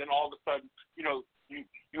there, and then all of a sudden,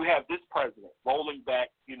 you have this president rolling back,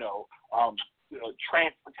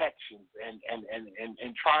 trans protections and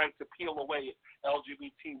trying to peel away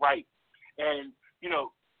LGBT rights. And,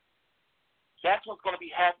 that's what's going to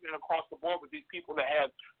be happening across the board with these people that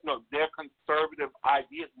have, their conservative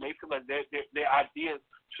ideas, and they feel that their ideas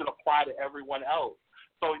should apply to everyone else.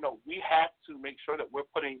 So, we have to make sure that we're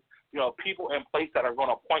putting, people in place that are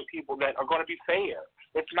going to appoint people that are going to be fair.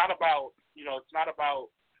 It's not about,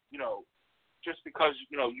 just because,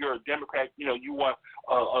 you're a Democrat, you want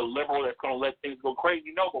a liberal that's going to let things go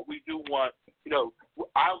crazy. No, but we do want,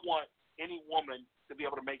 I want any woman to be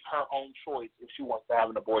able to make her own choice if she wants to have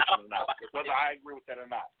an abortion or not, whether I agree with that or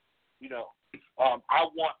not. I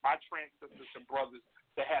want my trans sisters and brothers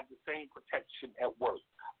to have the same protection at work.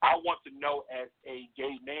 I want to know as a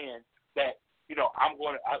gay man that,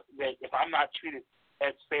 that if I'm not treated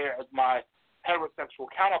as fair as my heterosexual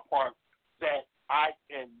counterpart, that I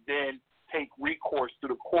can then take recourse to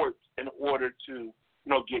the courts in order to,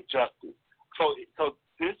 get justice. So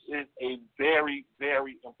this is a very,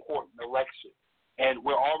 very important election. And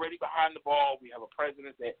we're already behind the ball. We have a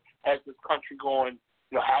president that has this country going.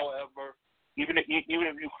 However, even if you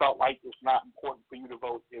felt like it's not important for you to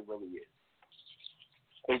vote, it really is.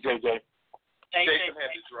 Hey, JJ. Jason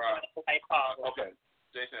had to drop. Hey, Paul. Okay.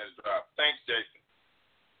 Jason had to drop. Thanks, Jason.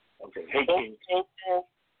 Okay. Hey, King.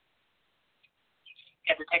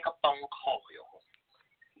 Had to take a phone call, y'all.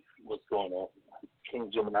 What's going on?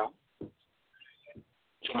 King Gemini.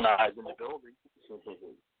 Gemini is in the building.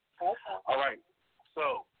 All right.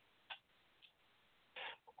 So,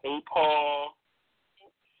 hey, Paul.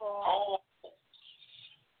 Oh.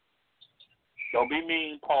 Don't be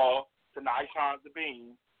mean, Paul. To the icons of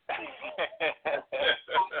beans. Send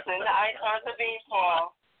the icons of beans,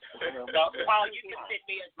 Paul. Paul, you can send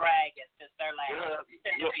me a dragon since they're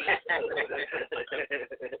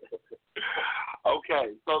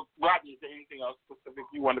Okay. So, Rodney, is there anything else specific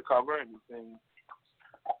you want to cover? Anything?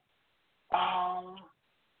 No.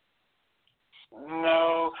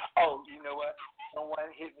 Oh, you know what?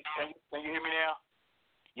 Someone hit me. Can you hear me now?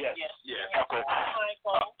 Yes. Yes. Okay.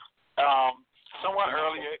 Someone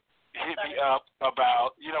earlier hit me up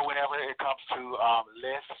about, whenever it comes to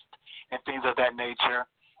lists and things of that nature,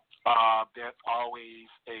 there's always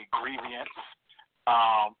a grievance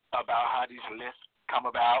about how these lists come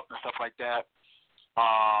about and stuff like that.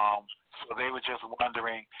 So they were just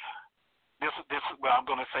wondering, this is well, I'm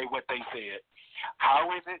going to say what they said. How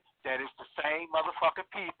is it that it's the same motherfucking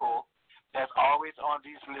people that's always on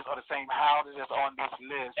these lists, or the same houses that's on this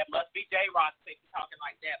list? That must be J-Rock talking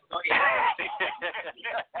like that. But go ahead.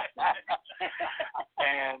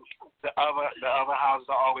 And the other houses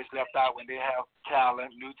are always left out when they have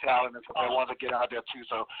talent, new talent, and so they want to get out there too.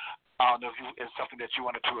 So I don't know if it's something that you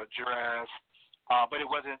wanted to address, but it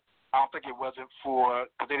wasn't. I don't think it wasn't for,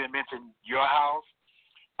 because they didn't mention your house,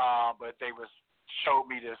 but they showed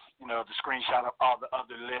me this, the screenshot of all the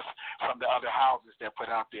other lists from the other houses that put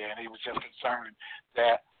out there, and he was just concerned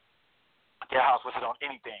that their house wasn't on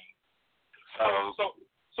anything.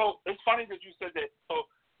 So it's funny that you said that. So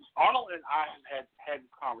Arnold and I have had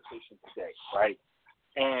this conversation today, right?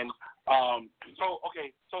 And so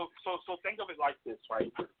think of it like this, right?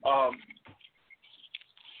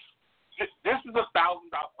 This is $1,000.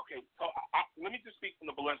 Okay, so let me just speak from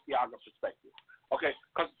the Balenciaga perspective, okay?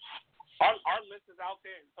 Because our list is out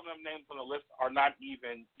there, and some of them names on the list are not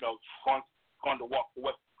even, going to walk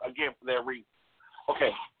for their reason.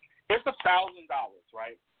 Okay, it's $1,000,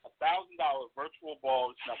 right? $1,000 virtual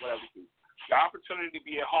ball, it's not whatever it is. The opportunity to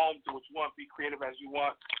be at home, do what you want, be creative as you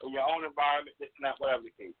want, in your own environment, this and that, whatever the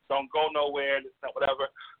case. Don't go nowhere, this and that, whatever.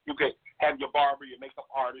 You can have your barber, your makeup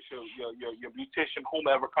artist, your beautician,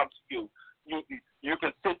 whomever comes to you. You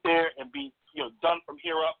can sit there and be done from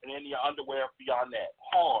here up and in your underwear beyond that.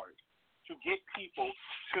 Hard to get people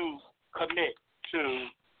to commit to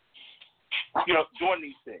doing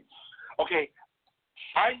these things. Okay,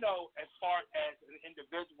 I know as far as an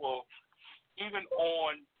individual, even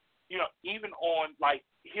on like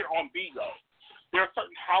here on Bigo, there are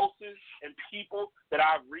certain houses and people that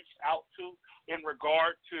I've reached out to in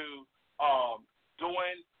regard to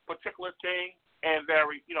doing particular things, and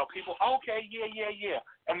people, okay, yeah,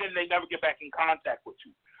 and then they never get back in contact with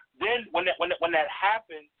you. Then when that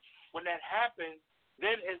happens,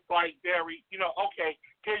 then it's like very, okay,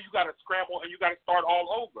 here you got to scramble and you got to start all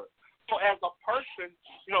over. So as a person,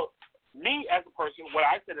 me as a person, what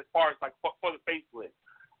I said as far as like for the facelift,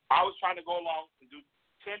 I was trying to go along and do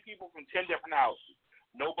 10 people from 10 different houses,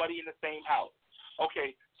 nobody in the same house.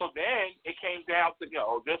 Okay, so then it came down to,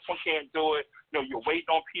 this one can't do it. You're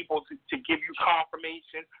waiting on people to give you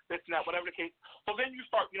confirmation, this and that, whatever the case. So then you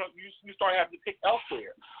start, you start having to pick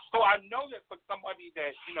elsewhere. So I know that for somebody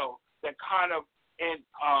that, that kind of, and,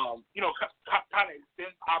 kind of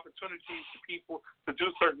extends opportunities to people to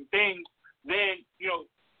do certain things, then,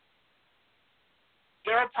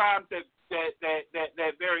 there are times that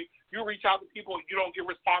you reach out to people, you don't get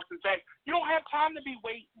responses back. You don't have time to be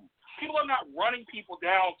waiting. People are not running people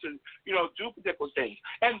down to, do particular things.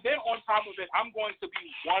 And then on top of it, I'm going to be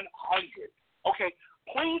 100. Okay,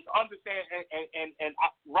 please understand, and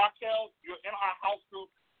Raquel, you're in our house group.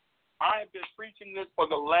 I have been preaching this for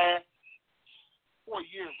the last 4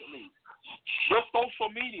 years at least. Your social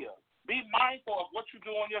media. Be mindful of what you do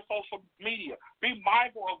on your social media. Be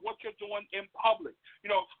mindful of what you're doing in public.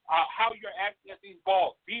 How you're acting at these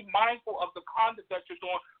balls. Be mindful of the conduct that you're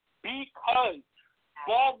doing, because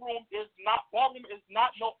ballroom is not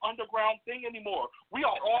no underground thing anymore. We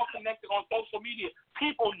are all connected on social media.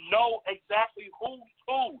 People know exactly who's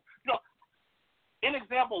who. An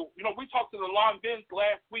example, we talked to the Long Vins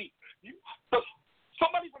last week.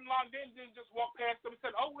 Somebody from Long Vins didn't just walk past them and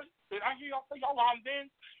said, "Oh, did I hear y'all say y'all Long Vins?"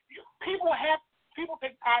 People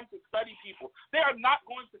take time to study people. They are not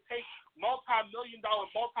going to take multi-billion-dollar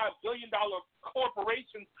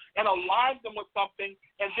corporations and align them with something,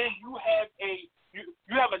 and then you have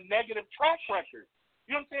a negative track record.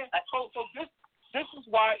 You know what I'm saying? So this is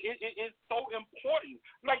why it is so important.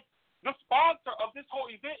 Like, the sponsor of this whole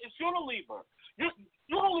event is Unilever.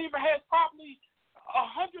 Unilever has probably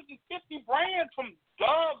 150 brands from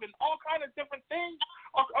Dove and all kind of different things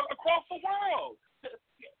across the world.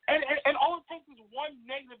 And all it takes is one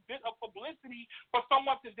negative bit of publicity for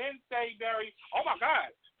someone to then say, "Barry, oh my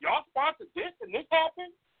God, y'all sponsored this and this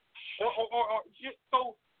happened."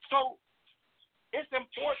 So it's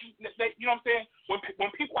important that, you know what I'm saying,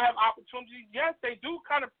 when people have opportunities, yes, they do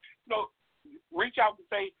kind of, reach out to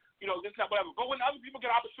say, this, that, whatever. But when other people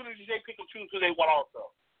get opportunities, they pick and choose who they want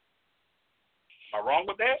also. Am I wrong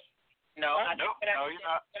with that? No, you're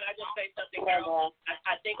not. Can I just say something here?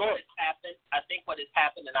 I think what has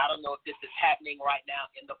happened. And I don't know if this is happening right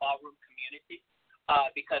now in the ballroom community,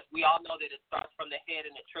 because we all know that it starts from the head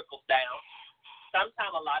and it trickles down.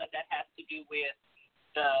 Sometimes a lot of that has to do with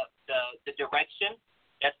the direction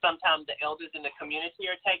that sometimes the elders in the community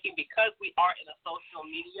are taking, because we are in a social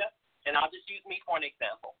media, and I'll just use me for an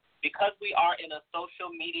example. Because we are in a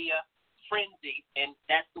social media frenzy, and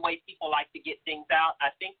that's the way people like to get things out,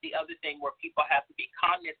 I think the other thing where people have to be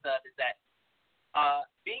cognizant of is that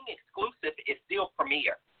being exclusive is still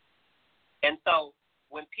premier. And so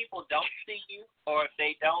when people don't see you, or if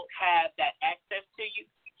they don't have that access to you,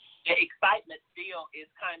 the excitement still is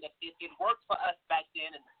kind of, it worked for us back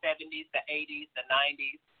then in the 70s, the 80s, the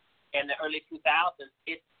 90s, and the early 2000s.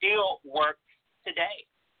 It still works today.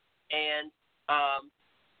 And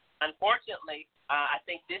unfortunately, I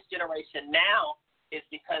think this generation now is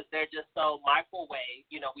because they're just so microwave.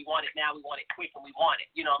 You know, we want it now, we want it quick, and we want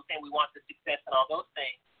it. You know what I'm saying? We want the success and all those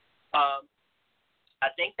things.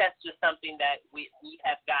 I think that's just something that we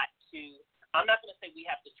have got to, I'm not going to say we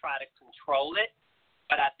have to try to control it,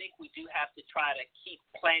 but I think we do have to try to keep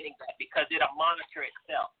planning that, because it'll monitor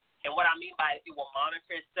itself. And what I mean by it will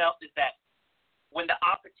monitor itself is that when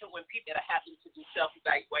people that happen to do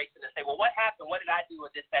self-evaluation and say, well, what happened? What did I do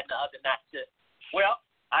with this, that, and the other? Not to, well,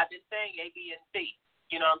 I've been saying A, B, and C.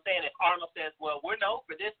 You know what I'm saying? If Arnold says, well, we're known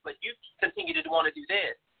for this, but you continue to want to do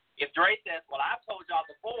this. If Dre says, well, I've told y'all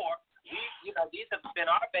before, these have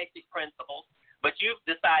been our basic principles, but you've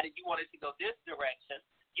decided you wanted to go this direction.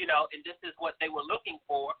 And this is what they were looking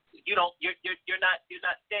for. You're not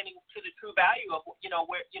standing to the true value of what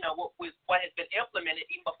has been implemented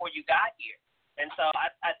even before you got here. And so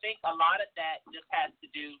I think a lot of that just has to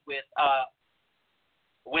do with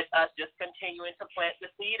us just continuing to plant the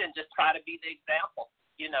seed and just try to be the example.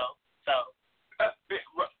 So.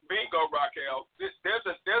 Bingo, Raquel. There's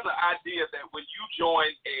an idea that when you join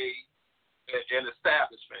an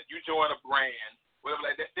establishment, you join a brand, whatever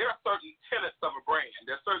like that, there are certain tenets of a brand.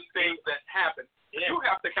 There are certain things that happen. Yeah. You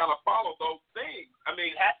have to kind of follow those things. I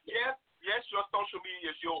mean, yes, your social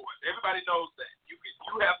media is yours. Everybody knows that. You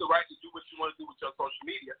have the right to do what you want to do with your social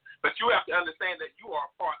media, but you have to understand that you are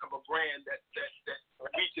a part of a brand that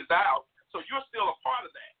reaches out. So you're still a part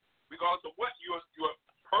of that, regardless of what your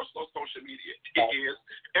personal social media is.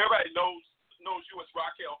 Everybody knows you as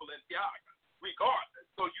Raquel Balenciaga, regardless.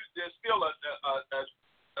 So there's still a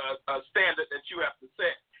standard that you have to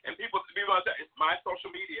set. And people say, it's my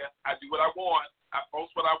social media. I do what I want. I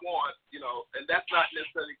post what I want. And that's not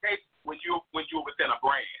necessarily the case when you're within a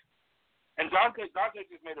brand. And Dante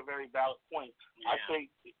just made a very valid point. Yeah.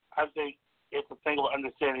 I think it's a thing of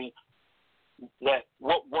understanding that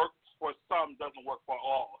what works for some doesn't work for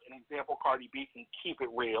all. An example, Cardi B can keep it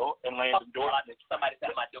real and land endorsements. Somebody's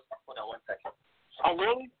at my door. Hold on 1 second. Oh,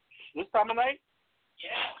 really? This time of night?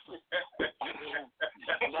 Yeah.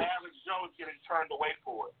 Larry Jones getting turned away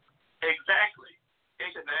for it. Exactly.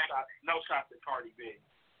 No shots at Cardi B.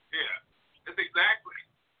 Yeah, it's exactly.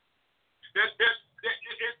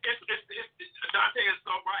 Dante is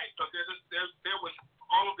so right, because there was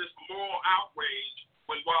all of this moral outrage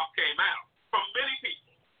when WAP came out from many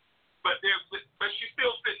people, but she's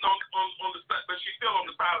still sitting on the side, but she's still on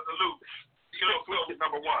the side of the loop.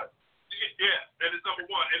 Number one. Yeah, that is number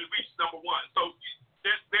one, and it reached number one. So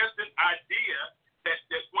there's this idea that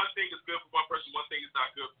one thing is good for one person, one thing is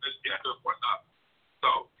not good. It's good for another.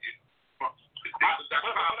 So. But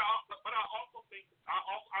I also think I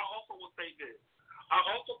also will say this. I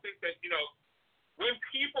also think that when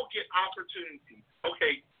people get opportunities,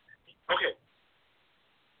 okay,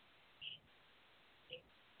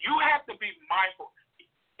 you have to be mindful.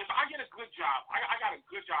 If I get a good job, I got a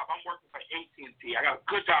good job. I'm working for AT&T. I got a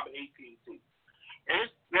good job at AT&T, and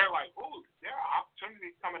they're like, "Ooh, there are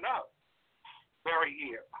opportunities coming up." Very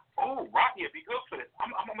here. Oh, Rodney would be good for this. I'm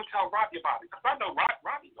gonna tell Rodney about it, because I know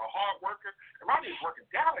Rodney's a hard worker, and Rodney's working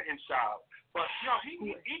down at his job. But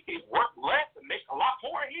he can work less and make a lot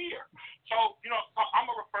more here. So I'm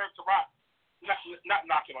gonna refer to Rodney. Not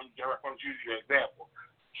knocking on Derek. I'm just using an example.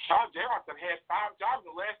 Charles Derek had 5 jobs in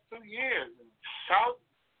the last 2 years. And Charles,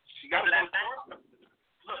 she got to go to court.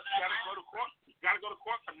 Look, she got to go to court. She got to go to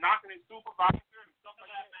court for knocking his supervisor and stuff like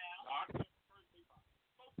that.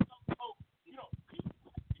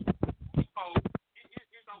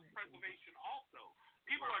 Preservation also.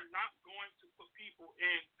 People are not going to put people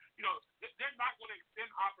in, they're not going to extend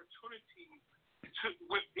opportunities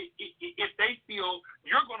if they feel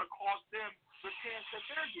you're going to cost them the chance that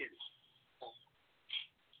they're getting.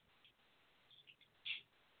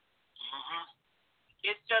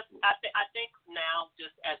 It's just, I think now,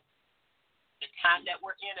 just as the time that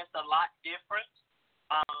we're in, it's a lot different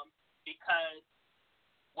because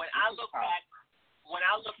when I look back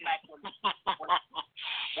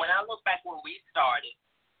when we started,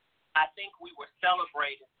 I think we were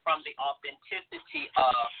celebrated from the authenticity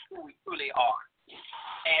of who we truly are.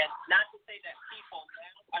 And not to say that people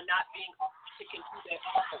now are not being authentic in who they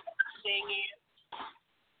are, but what the thing is,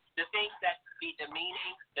 the things that can be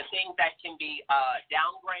demeaning, the things that can be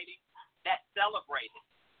downgrading, that's celebrated.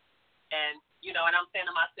 And, you know, and I'm saying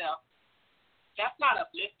to myself, that's not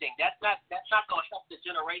uplifting. That's not going to help the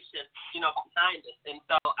generation, you know, behind us. And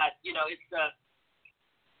so, I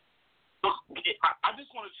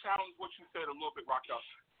just want to challenge what you said a little bit, Raquel.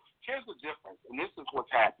 Here's the difference, and this is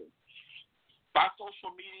what's happened. By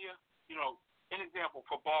social media, you know, an example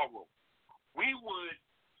for ballroom, we would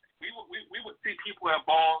see people at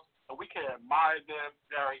balls, and we could admire them,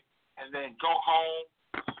 and then go home,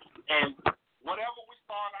 and whatever we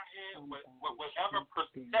saw in our head, whatever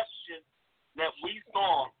perception that we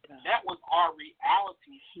saw, that was our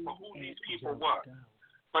reality for who these people were.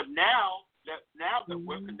 But now that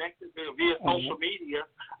we're connected via social media,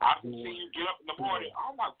 I can see you get up in the morning.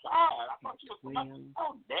 Oh my God! I thought you were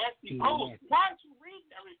nasty. Oh, why aren't you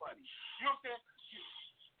reading everybody? You know what I'm saying?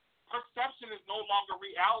 Perception is no longer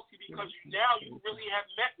reality because now you really have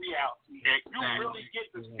met reality. You really get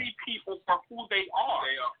to see people for who they are.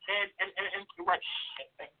 And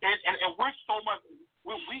we're so much.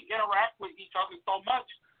 We interact with each other so much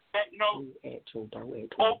that, you know,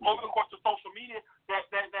 over the course of social media, that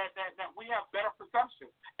we have better perception.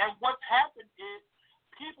 And what's happened is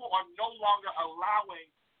people are no longer allowing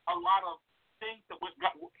a lot of things that was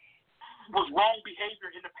wrong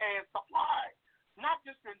behavior in the past to fly. Not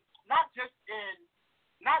just in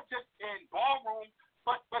ballroom,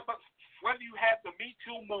 but whether you have the Me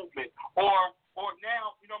Too movement or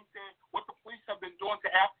now, you know what I'm saying, what the police have been doing to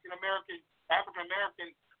African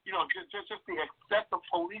American, you know, just the excessive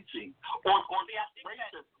policing or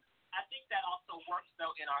racism. I think that also works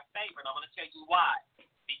though in our favor, and I'm going to tell you why.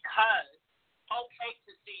 Because it's okay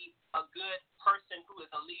to see a good person who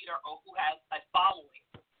is a leader or who has a following,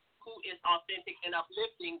 who is authentic and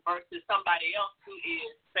uplifting versus somebody else who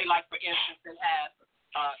is, say, like for instance, they have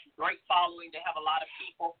a great following, they have a lot of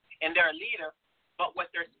people, and they're a leader, but what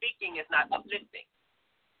they're speaking is not uplifting.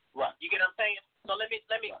 Right. You get what I'm saying? So let me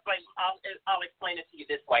explain. I'll explain it to you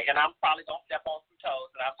this way, and I'm probably gonna step on some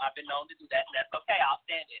toes, and I've been known to do that, and that's okay. I'll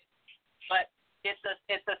stand it. But it's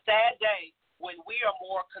a sad day when we are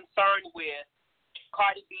more concerned with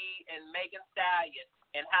Cardi B and Megan Stallion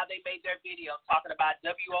and how they made their video talking about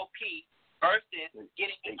WOP versus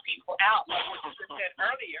getting people out, like what you just said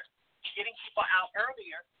earlier, getting people out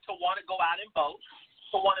earlier to want to go out and vote,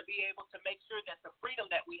 to want to be able to make sure that the freedom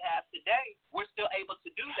that we have today, we're still able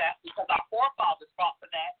to do that because our forefathers fought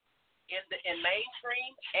for that in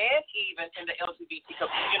mainstream and even in the LGBT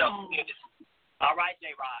community. All right,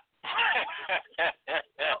 J-Rod.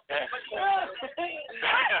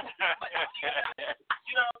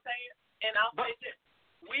 You know what I'm saying? And I'll say this.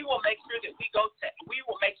 We will make sure that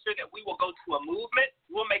we will go to a movement.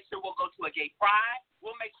 We'll make sure we'll go to a gay pride.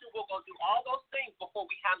 We'll make sure we'll go do all those things before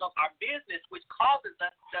we handle our business, which causes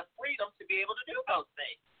us the freedom to be able to do those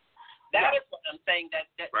things. That is what I'm saying. That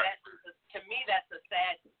to me, that's a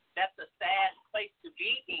sad place to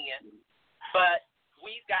be in. But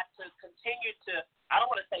we've got to continue to, I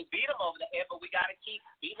don't want to say beat them over the head, but we got to keep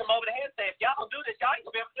beating them over the head and say, if y'all don't do this, y'all ain't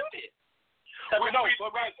going to be able to do this. Right.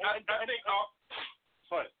 I think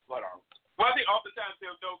Well, I think oftentimes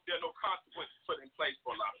there are no consequences put in place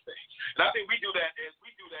for a lot of things. And I think we do that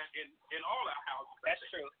in all our houses. That's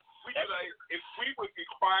true. We do that if we would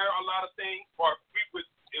require a lot of things, or if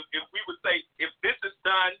we would say, if this is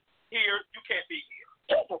done here, you can't be here.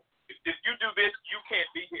 If you do this, you can't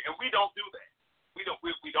be here. And we don't do that. We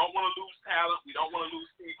don't want to lose talent. We don't want to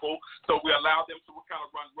lose people. So we allow them to kind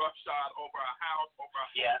of run roughshod over our house, over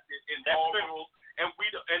our in ballrooms, and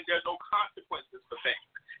there's no consequences for things.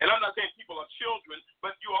 And I'm not saying people are children,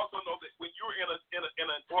 but you also know that when you're in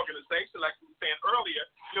an organization, like we were saying earlier,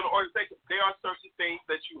 in an organization, there are certain things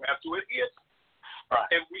that you have to adhere to. Right.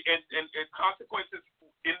 And consequences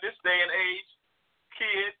in this day and age,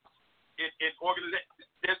 kids in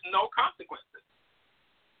organizations, there's no consequences.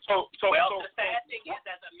 So the sad thing is,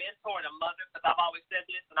 as a mentor and a mother, because I've always said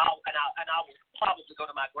this, and I will probably go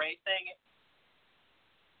to my grave saying it.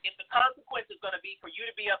 If the consequence is going to be for you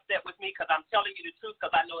to be upset with me because I'm telling you the truth because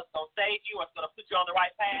I know it's going to save you or it's going to put you on the right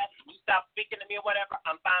path, and you stop speaking to me or whatever,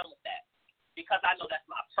 I'm fine with that because I know that's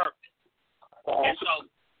my purpose. And so,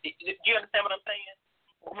 do you understand what I'm saying?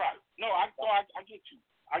 Right. No, I get you.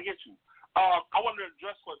 I wanted to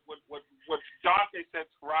address what Dante said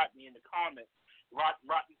to Rodney in the comments.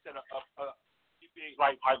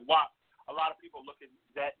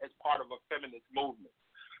 part of a feminist movement.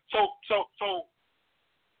 So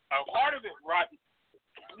part of it, Rodney.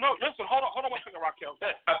 No, listen, hold on 1 second, Raquel.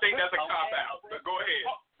 I think that's a cop-out, but go ahead.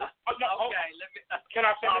 Can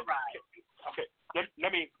I finish? All right. Okay,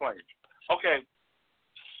 let me explain. Okay,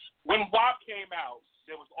 when WAP came out,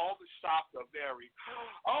 there was all the shock of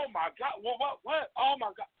oh my God, what? Oh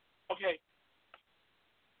my God. Okay,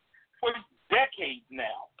 for decades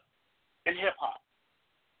now in hip hop,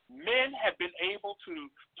 men have been able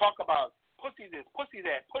to talk about pussy this, pussy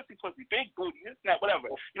that, pussy, big booty, this, that,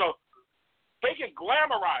 whatever. They can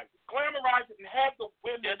glamorize it, and have the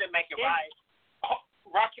women. Doesn't make it right.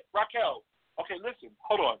 Raquel, okay, listen,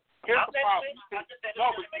 hold on. Here's the problem.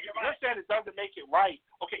 You're saying it doesn't make it right.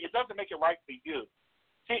 Okay, it doesn't make it right for you.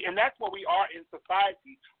 See, and that's where we are in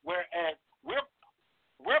society, whereas we're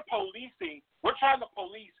policing, we're trying to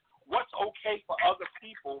police what's okay for other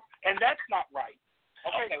people, and that's not right.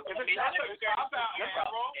 Okay, let me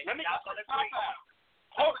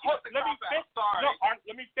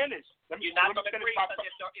finish. Let me finish.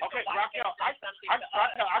 Okay, Raquel, I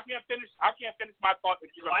can't finish. I can't finish my thought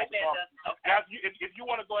if you're going to talk. Now, if you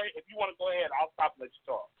want to go ahead, I'll stop and let you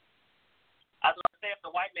talk. I was going to say, if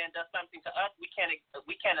the white man does something to us, we can't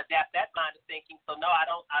adapt that line of thinking. So no, I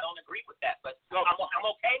don't agree with that. But I'm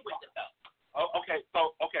okay with it though.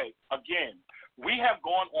 Okay. Again, we have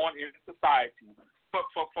gone on in society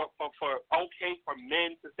for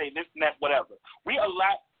men to say this and that, whatever. We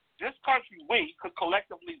allow this country, because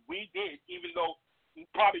collectively we did, even though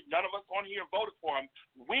probably none of us on here voted for him.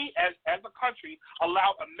 We, as a country,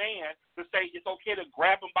 allowed a man to say it's okay to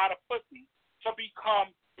grab him by the pussy to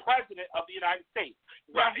become president of the United States.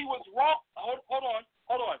 Right. Now, he was wrong. Hold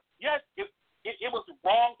on. Yes, it was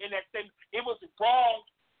wrong in that sense. It was wrong.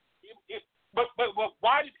 But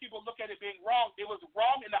why did people look at it being wrong? It was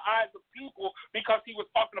wrong in the eyes of people because he was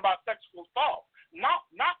talking about sexual assault, not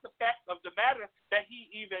the fact of the matter that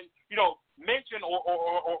he even mentioned or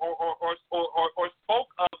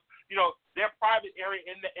spoke of their private area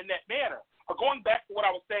in that manner. Going back to what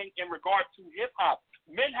I was saying in regard to hip hop,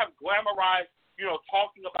 men have glamorized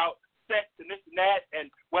talking about sex and this and that,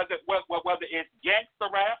 and whether it's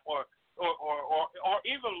gangster rap or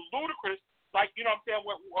even ludicrous. Like, you know what I'm saying,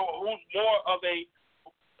 who's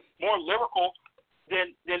more lyrical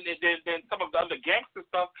than some of the other gangster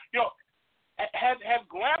stuff, have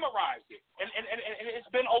glamorized it, and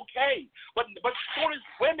it's been okay. But as soon as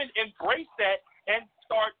women embrace that and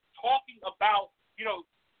start talking about,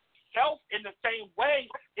 self in the same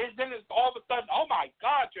way, then it's all of a sudden, oh my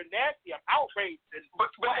God, you're nasty, I'm outraged, and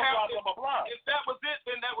blah, blah, blah, blah, blah. If that was it,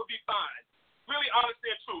 then that would be fine. Really, honestly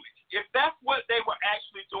and truly, if that's what they were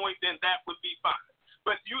actually doing, then that would be fine.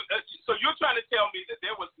 But so you're trying to tell me that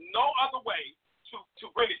there was no other way to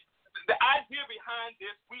bring it. The idea behind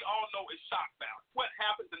this, we all know, is shock value. What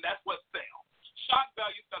happens, and that's what sells. Shock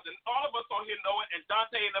value sells, and all of us on here know it, and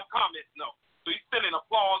Dante in them comments know. So he's sending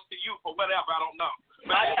applause to you for whatever, I don't know.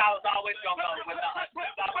 My child is always going to go with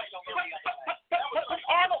the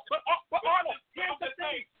Arnold, here's the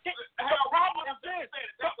thing. The problem is this.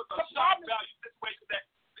 That was a shock value situation that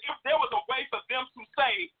if there was a way for them to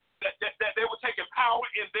say that they were taking power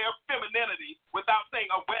in their femininity without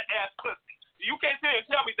saying a wet ass pussy. You can't sit and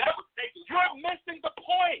tell me that was taking power. You're missing the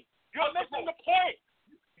point.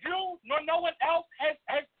 No one else has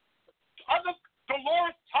other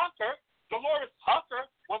Dolores Tucker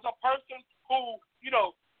was a person who,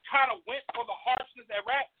 kind of went for the harshness at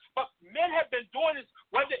rap. But men have been doing this,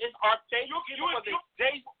 whether it's Arcade, whether it's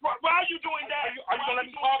Jay. Why are you doing that? Are you going to let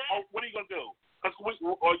me talk, or what are you going to do? Or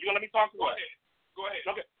are you going to let me talk? Go ahead.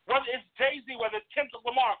 Okay. Whether it's Jay-Z, whether it's Kendrick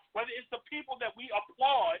Lamar, whether it's the people that we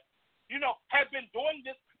applaud, have been doing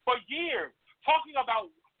this for years, talking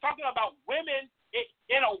about women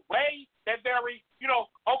in a way that very,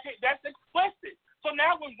 okay, that's explicit. So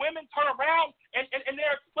now when women turn around and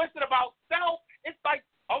they're explicit about self, it's like,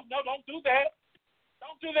 oh no, don't do that.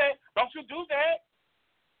 Don't do that. Don't you do that.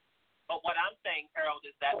 But what I'm saying, Harold,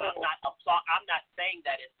 is that I'm not saying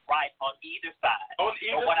that it's right on either side. On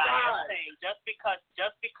either but what side. I am saying, just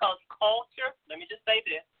because culture, let me just say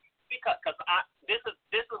this, because this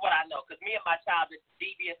is what I know. Because me and my child, this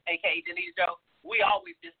Devious, aka Denise Joe, we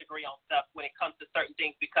always disagree on stuff when it comes to certain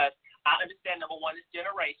things because I understand, number one, it's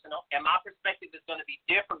generational, and my perspective is going to be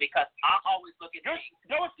different because I always look at things.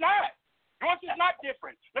 No, it's not. Yours is not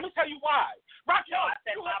different. Let me tell you why. Raquel, I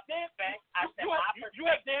said my perspective and my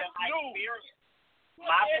experience.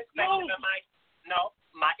 My perspective and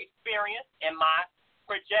my experience and my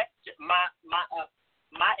projection,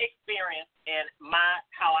 my experience and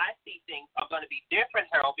how I see things are going to be different,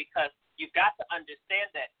 Harold, because you've got to understand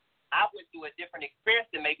that I went through a different experience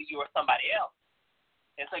than maybe you or somebody else.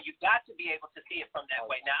 And so you've got to be able to see it from that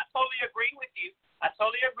way. Now, I totally agree with you.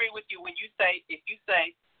 When you say, if you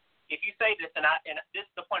say this, and this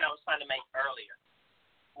is the point I was trying to make earlier.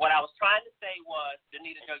 What I was trying to say was,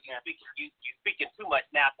 Danita, you're speaking too much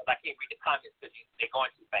now because I can't read the comments because they're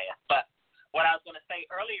going too fast. But what I was going to say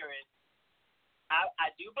earlier is,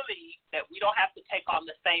 I do believe that we don't have to take on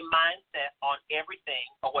the same mindset on everything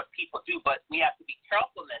or what people do, but we have to be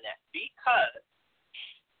careful in that, because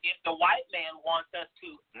if the white man wants us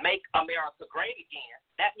to make America great again,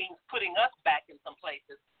 that means putting us back in some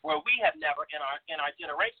places where we have never, in our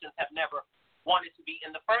generations, have never wanted to be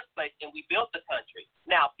in the first place, and we built the country.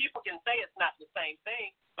 Now, people can say it's not the same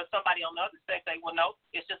thing, but somebody on the other side say, well, no,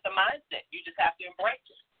 it's just a mindset. You just have to embrace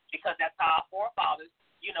it, because that's how our forefathers,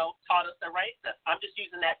 taught us to raise us. I'm just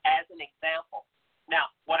using that as an example. Now,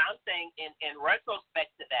 what I'm saying in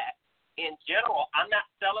retrospect to that, in general, I'm not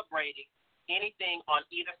celebrating anything on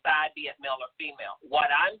either side, be it male or female. What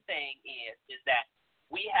I'm saying is that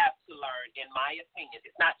we have to learn, in my opinion,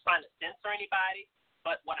 it's not trying to censor anybody,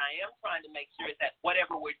 but what I am trying to make sure is that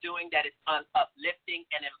whatever we're doing, that is uplifting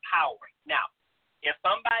and empowering. Now, if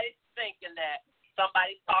somebody's thinking that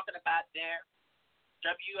somebody's talking about their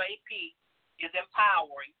WAP is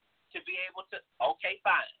empowering to be able to, okay,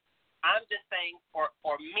 fine. I'm just saying for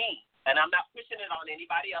me, and I'm not pushing it on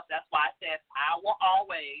anybody else. That's why I said I will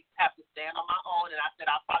always have to stand on my own, and I said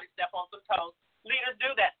I'll probably step on some toes. Leaders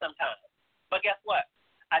do that sometimes. But guess what?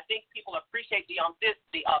 I think people appreciate the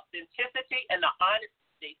authenticity and the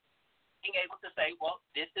honesty, being able to say, well,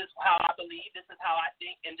 this is how I believe, this is how I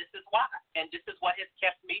think, and this is why. And this is what has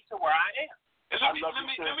kept me to where I am. And let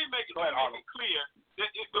me make it clear that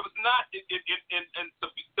it was not in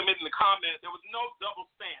submitting the comment. There was no double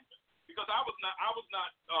standard, because I was not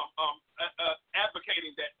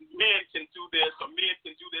advocating that men can do this or men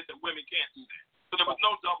can do this and women can't do that. So there was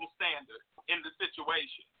no double standard in the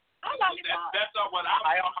situation. That's not what I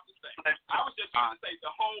was trying to say. I was just trying to say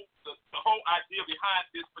the whole idea behind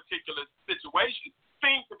this particular situation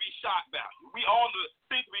seems to be shock value. We all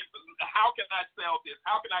seem to be, how can I sell this?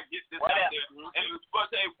 How can I get this out there? And it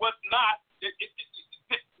was not.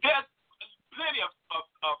 There's plenty of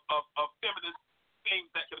feminist things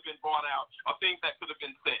that could have been brought out, or things that could have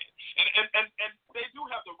been said, and they do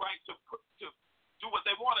have the right to do what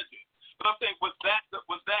they want to do. But I'm saying, was that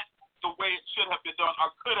the way it should have been done, or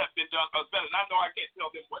could have been done, or better? And I know I can't tell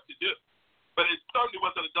them what to do, but it certainly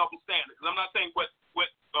wasn't a double standard. Because I'm not saying what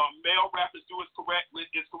male rappers do is correct,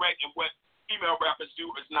 and what female rappers do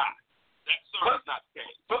is not. That certainly is not the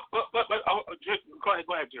case. But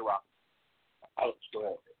go ahead, J-Rock.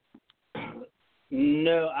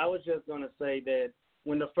 No, I was just gonna say that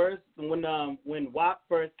when WAP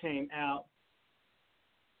first came out,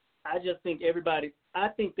 I just think I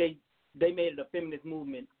think they made it a feminist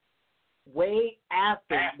movement way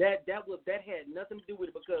after that. That had nothing to do with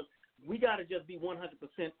it, because we gotta just be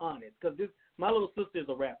 100% honest. Because my little sister is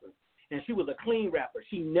a rapper, and she was a clean rapper.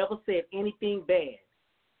 She never said anything bad.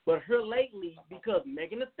 But her lately, because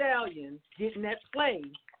Megan Thee Stallion getting that play,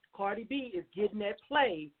 Cardi B is getting that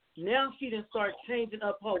play. Now she done start changing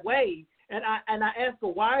up her ways, and I asked her,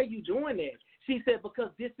 why are you doing that? She said,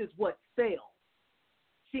 because this is what sells.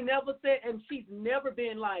 She never said, and she's never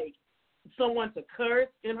been like someone to curse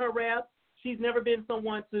in her rap. She's never been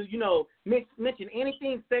someone to, mention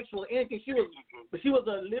anything sexual, anything. She was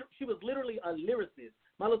literally a lyricist.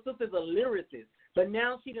 My little sister's a lyricist. But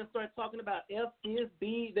now she done start talking about F this,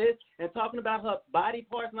 B this, and talking about her body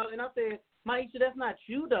parts and all. And I said, Maisha, that's not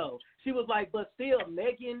you though. She was like, but still,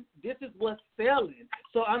 Megan, this is what's selling.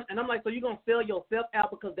 So I'm like, so you gonna sell yourself out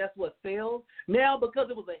because that's what sells? Now because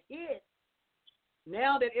it was a hit,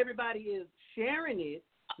 now that everybody is sharing it,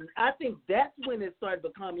 I think that's when it started to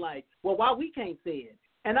become like, well, why we can't say it?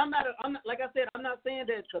 And I'm not like I said, I'm not saying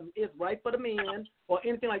that it's right for the men or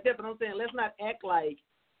anything like that, but I'm saying let's not act like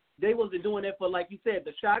they wasn't doing it for, like you said,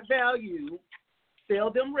 the shock value,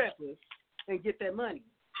 sell them records, and get that money.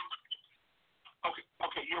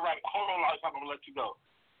 Okay, you're right. Hold on, I'm going to let you go.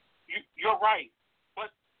 You're right.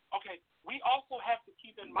 But, okay, we also have to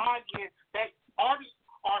keep in mind here that artists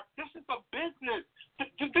this is a business.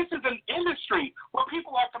 This is an industry where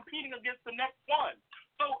people are competing against the next one.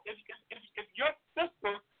 So if your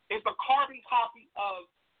sister is a carbon copy of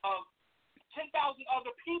 10,000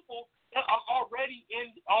 other people that are already in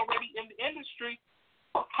the industry,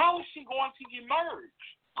 how is she going to emerge?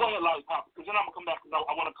 Go ahead, Lollipop, because then I'm going to come back, because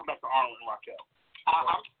I want to come back to Arnold and Raquel. I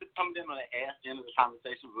was coming in on the end of the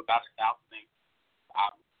conversation was about the South thing.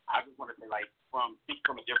 I just want to say, speak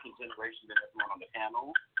from a different generation than everyone on the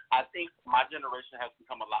panel. I think my generation has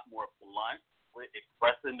become a lot more blunt with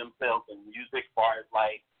expressing themselves in music, as far as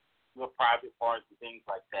little private parts and things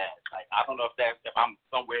like that. Like, I don't know if I'm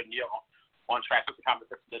somewhere near on track with the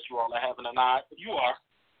conversation that you all are having or not. You are.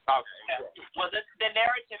 Okay. Well, the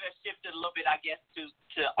narrative has shifted a little bit, I guess, to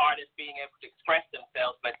artists being able to express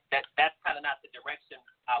themselves, but that's kind of not the direction.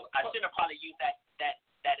 I shouldn't have probably used that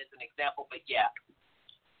as an example, but yeah.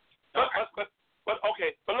 But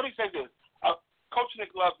okay. But let me say this. Coach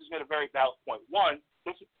Nick Love has made a very valid point. One,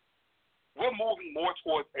 we're moving more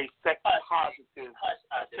towards a sex positive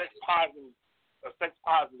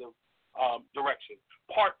direction.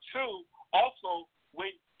 Part two, also,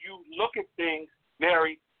 when you look at things,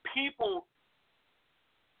 Mary,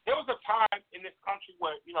 there was a time in this country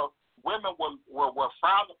where, women were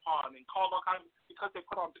frowned upon and called all kinds of, because they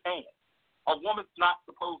put on pants. A woman's not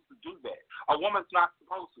supposed to do that. A woman's not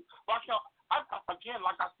supposed to. Raquel, again,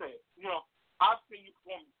 like I said, I've seen you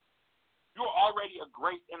perform. You're already a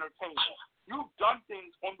great entertainer. You've done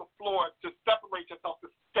things on the floor to separate yourself, to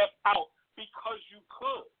step out because you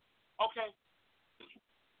could. Okay?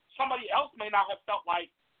 Somebody else may not have felt like,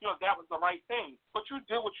 that was the right thing. But you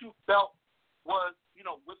did what you felt was,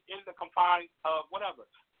 within the confines of whatever.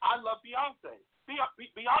 I love Beyonce.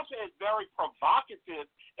 Beyonce is very provocative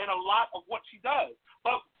in a lot of what she does.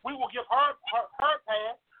 But we will give her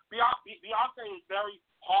pass. Beyonce is very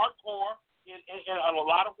hardcore in a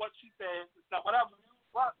lot of what she says. It's not whatever.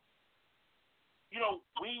 But,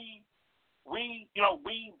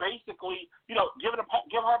 we basically, give her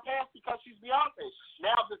a pass because she's Beyonce.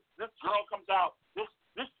 Now this girl comes out, this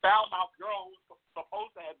foul-mouthed girl who's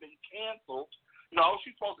supposed to have been canceled,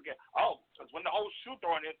 she's supposed to get, because when the whole shoe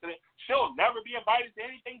throwing incident, she'll never be invited to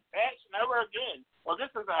anything fashion ever again. Well,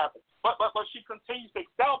 this doesn't happen. But she continues to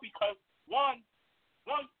excel because, one,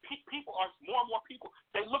 people are more and more people.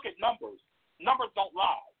 They look at numbers. Numbers don't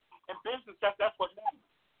lie. In business, that's what matters.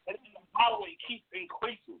 And the following keeps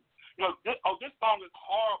increasing. This song is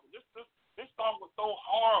horrible. This song was so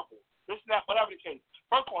horrible. This and that, whatever the case.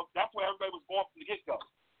 First of all, that's where everybody was going from the get-go.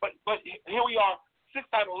 But here we are, 6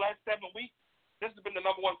 out of the last 7 weeks. This has been the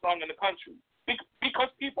number 1 song in the country because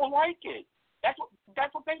people like it. That's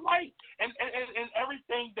what they like. And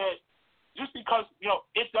everything that just because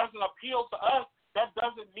it doesn't appeal to us, that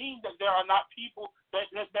doesn't mean that there are not people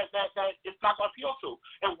that it's not going to appeal to.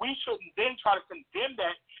 And we shouldn't then try to condemn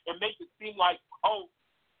that and make it seem like,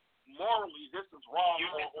 morally this is wrong.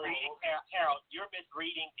 You're misreading, Harold. You're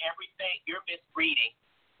misreading everything. You're misreading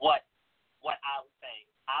what I was saying.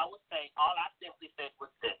 I was saying, all I simply said was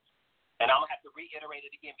this, and I'm going to have to reiterate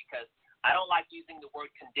it again because I don't like using the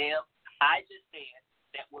word condemn. I just said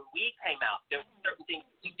that when we came out, there were certain things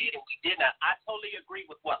we did and we did not. I totally agree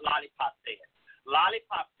with what Lollipop said.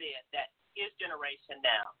 Lollipop said that his generation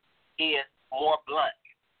now is more blunt.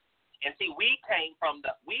 And see, we came from the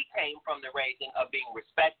raising of being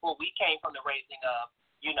respectful. We came from the raising of,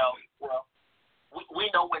 we know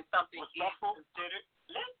when something is considered.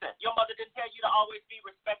 Listen, your mother didn't tell you to always be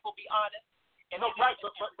respectful, be honest. And right,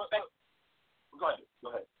 but go ahead.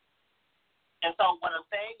 And so what I'm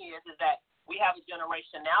saying is that we have a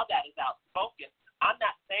generation now that is outspoken. I'm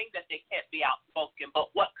not saying that they can't be outspoken, but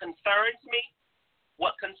what concerns me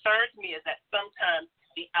is that sometimes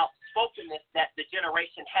the outspokenness that the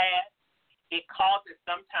generation has, it causes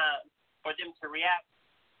sometimes for them to react,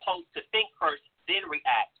 opposed to think first, then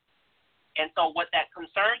react. And so what that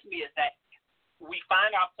concerns me is that we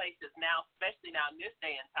find our places now, especially now in this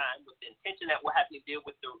day and time, with the intention that we're having to deal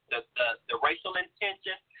with the racial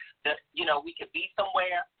intention, that, we could be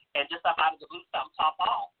somewhere and just up out of the blue something pop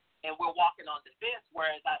off. And we're walking on the fence,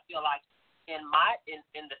 whereas I feel like in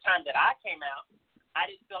the time that I came out, I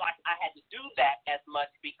didn't feel like I had to do that as much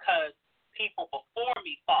because people before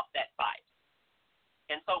me fought that fight.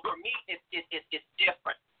 And so for me, it's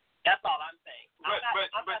different. That's all I'm saying.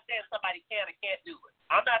 I'm not saying somebody can or can't do it.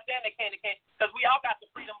 I'm not saying they can or can't, because we all got the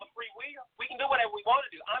freedom of free will. We can do whatever we want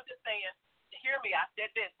to do. I'm just saying, hear me, I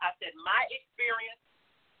said this. I said my experience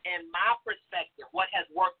and my perspective, what has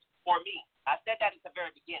worked for me. I said that at the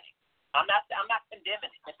very beginning. I'm not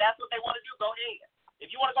condemning it. If that's what they want to do, go ahead. If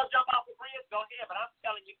you want to go jump off the bridge, go ahead. But I'm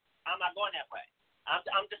telling you, I'm not going that way. I'm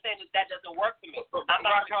just saying that doesn't work for me. I'm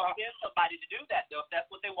not going to convince somebody to do that, though, if that's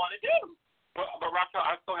what they want to do. But Raquel,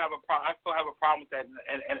 I still have a problem with that,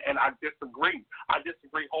 and I disagree. I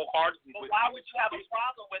disagree wholeheartedly. Well, why would you have a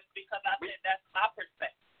problem with it? Because I said that's my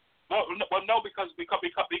perspective. Well, no, because this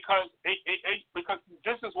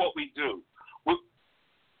is what we do.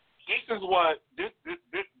 This is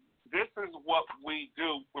what we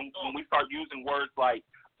do when we start using words like,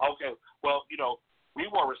 okay, well, we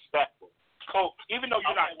were respectful. So even though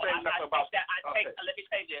you're not saying nothing about that, let me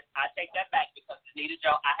say this. I take that back because Anita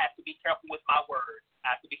Joe, I have to be careful with my words. I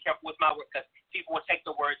have to be careful with my words because people will take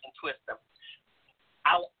the words and twist them.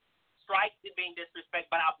 I'll strike it being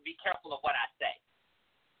disrespect, but I'll be careful of what I say.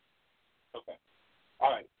 Okay.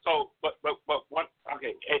 All right. So, but what?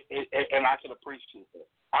 Okay, and I can appreciate that.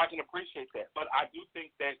 I can appreciate that, but I do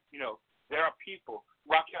think that there are people,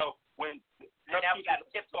 Raquel, when. And now we got to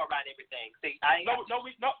tiptoe around everything. See, no,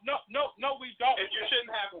 we don't. And you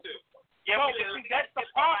shouldn't have to. Yeah, no, see, that's the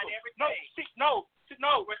problem. No,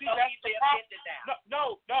 we're see, so that's easily the problem. offended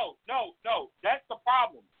now. No, that's the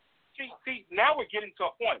problem. See, now we're getting to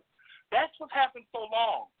a point. That's what happened so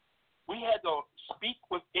long. We had to speak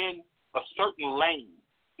within a certain lane.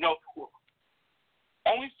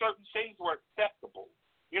 Only certain things were acceptable.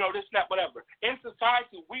 This, that, whatever. In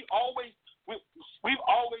society, we've always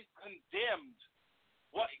condemned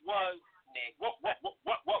what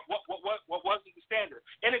wasn't the standard.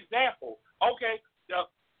 An example, okay, throw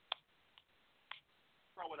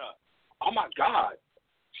it up. Oh my God,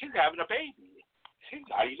 she's having a baby. She's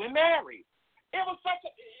not even married. It was such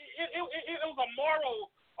a it was a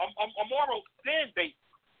moral sin base.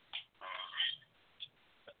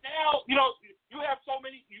 Now you have so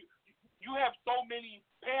many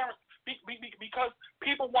parents because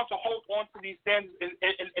people want to hold on to these standards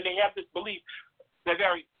and they have this belief that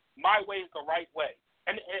my way is the right way.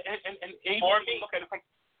 And for me, look at it from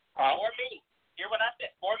for me. Hear what I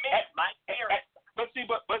said. For me, my parents. But see,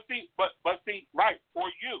 right, for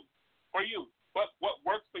you. But what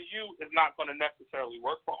works for you is not going to necessarily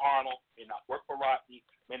work for Arnold, may not work for Rodney,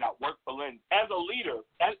 may not work for Lynn. As a leader,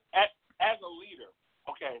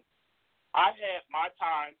 okay, I've had my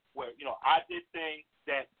time where, I did things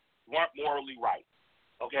that weren't morally right,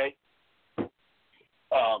 okay?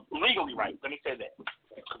 Legally right, let me say that,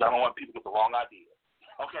 because I don't want people to get the wrong idea,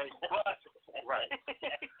 okay? But, right.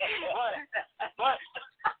 But,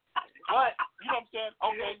 you know what I'm saying?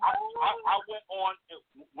 Okay, I went on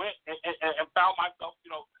and found myself,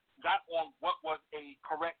 got on what was a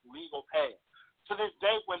correct legal path. To this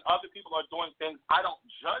day, when other people are doing things, I don't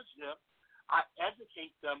judge them. I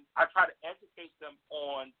educate them. I try to educate them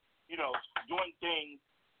on, doing things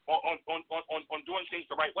on doing things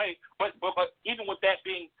the right way. But even with that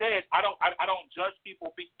being said, I don't judge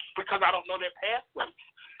people because I don't know their pathway.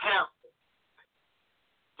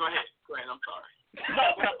 Go ahead. I'm sorry.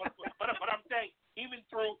 No, but I'm saying even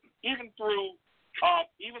through our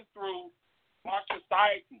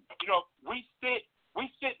society, we sit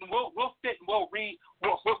and we'll sit and we'll read.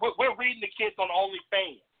 We're reading the kids on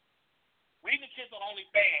OnlyFans. Reading the kids on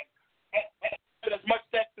OnlyFans and as much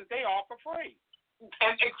sex as they are for free.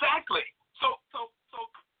 And exactly. So look,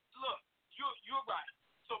 you're right.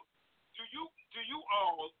 So do you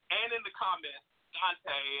all and in the comments,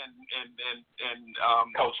 Dante and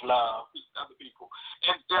Coach Love, other people,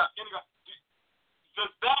 and anyway, does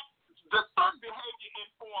certain behavior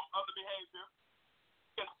inform other behavior?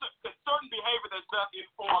 Can certain behavior that does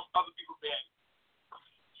inform other people's behavior?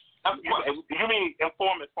 You mean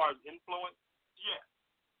inform as far as influence? Yes.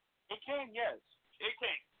 It can, yes. It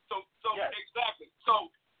can. So yes. Exactly.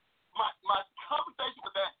 So my conversation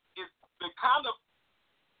with that is the kind of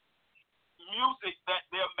music that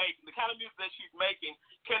they're making, the kind of music that she's making,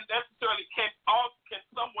 can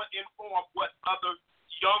somewhat inform what other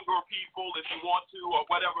younger people, if you want to, or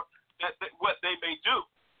whatever, that what they may do,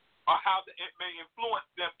 or how it may influence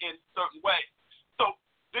them in certain ways. So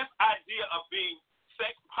this idea of being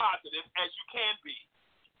sex positive as you can be,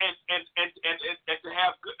 and to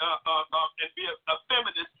have and be a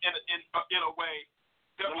feminist in a way.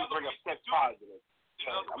 Let me bring up sex positive.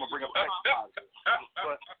 I'm gonna bring up sex positive.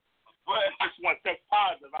 But I just want sex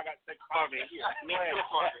positive. I got sex positive here. And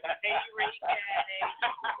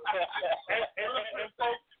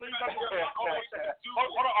folks, please understand.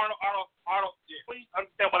 Hold on, Arnold. Please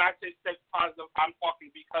understand when I say sex positive, I'm talking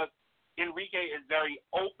because Enrique is very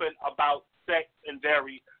open about sex and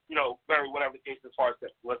very whatever the case as far as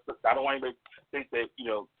sex. I don't want anybody to think that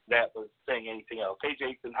that was saying anything else. Hey,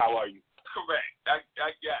 Jason, how are you? Correct. I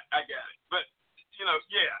got it. But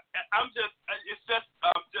yeah, I'm just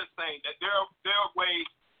saying that there are ways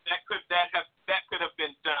that could have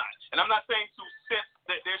been done, and I'm not saying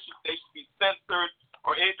that they should be censored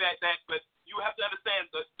or anything like that. But you have to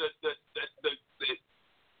understand the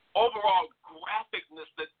overall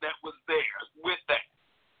graphicness that was there with that.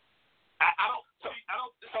 I'm kind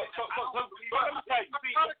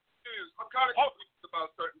of confused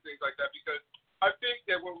about certain things like that because I think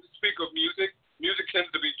that when we speak of music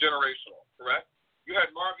tends to be generational, correct? You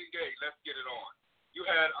had Marvin Gaye, Let's Get It On. You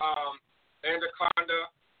had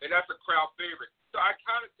Anaconda, and that's a crowd favorite. So I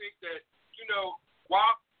kind of think that,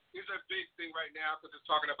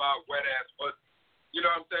 talking about wet ass pussy. You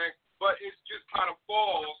know what I'm saying? But it just kind of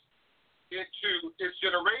falls into its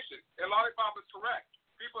generation. And Lollipop is correct.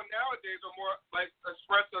 People nowadays are more like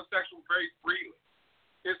express their sexual very freely.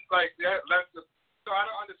 It's like that. So I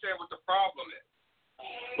don't understand what the problem is.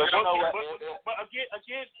 But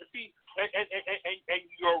again, see, and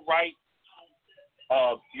you're right.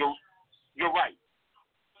 You're right.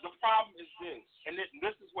 The problem is this, and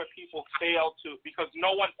this is where people fail to, because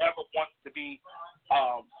no one ever wants to be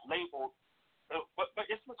labeled. But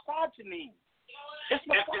it's misogyny. It's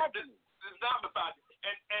misogyny. It's not misogyny.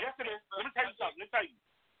 And yes, it is. Let me tell you something. Let me tell you.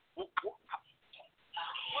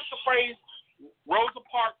 What's the phrase? Rosa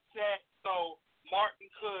Parks said so Martin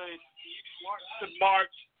could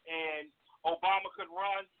march and Obama could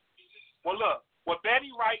run. Well, look, Betty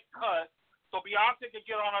Wright cussed, so Beyonce could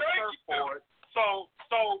get on her surfboard, so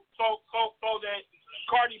that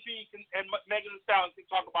Cardi B and Megan Thee Stallion can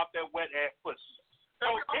talk about their wet ass pussy.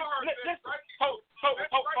 So hold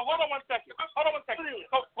on one second.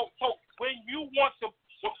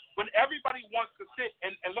 So when everybody wants to sit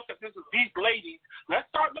and look at these ladies, let's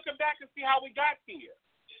start looking back and see how we got here.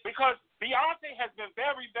 Because Beyonce has been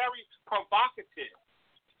very, very provocative.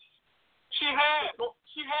 She has.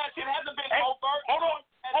 It hasn't been overt. Hold on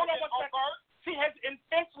one second. She has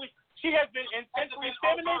been intentionally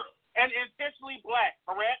feminine and intentionally black,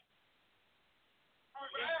 correct? Her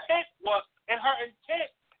intent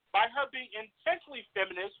by her being intentionally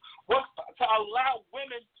feminist was to allow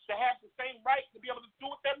women to have the same right to be able to do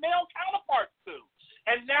what their male counterparts do.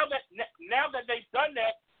 And now that they've done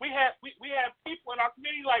that, we have people in our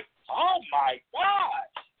community like, oh my God.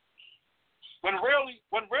 When really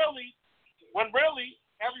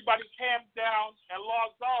everybody calms down and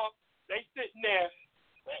logs off, they sitting there.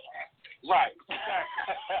 Right.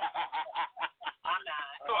 I'm not.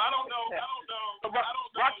 So I don't know.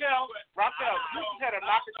 Raquel, you just had a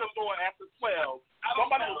knock at your door after 12.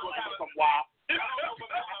 Somebody was looking for some wild. I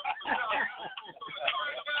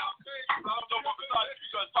don't know what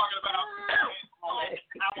you're talking about.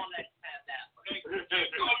 I won't let you have that one.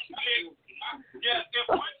 Yes, it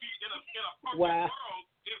would be in a perfect world.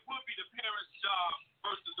 It would be the parent's job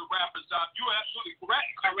versus the rapper's job. You're absolutely correct.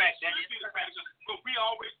 Correct. That is correct. But we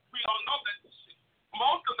all know that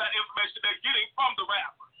most of that information they're getting from the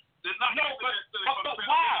rapper. They're not. But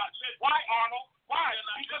why? Why, Arnold? Why?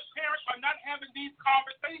 Because parents are not having these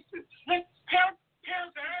conversations. Parents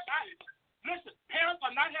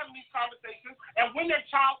are not having these conversations, and when their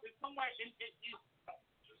child is somewhere in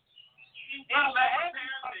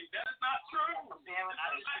that is not true.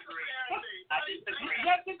 I disagree.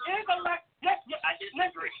 Yes, it is a lack. Yes, I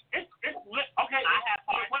disagree. It's okay. I have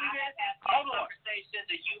conversations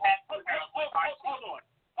that you have.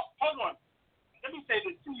 Hold on. Let me say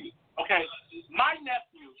this to you. Okay, my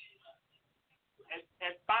nephew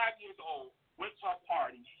at 5 years old went to a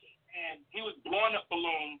party and he was blowing up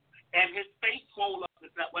balloons and his face swelled up,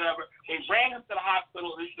 this, that, whatever. They ran him to the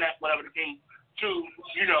hospital, this, that, whatever the case, to,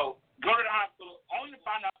 go to the hospital, only to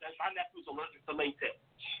find out that my nephew was allergic to latex.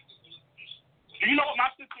 Do you know what my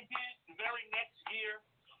sister did the very next year?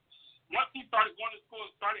 Once he started going to school and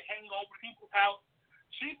started hanging over people's house,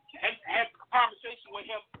 she had a conversation with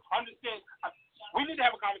him. Understand, we need to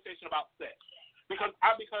have a conversation about sex. Because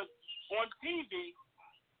on TV,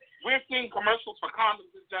 we're seeing commercials for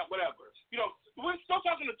condoms, this, that, whatever. We're still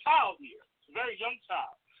talking to a child here, a very young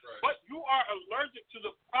child. Right. But you are allergic to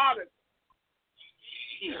the product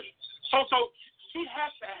here. So she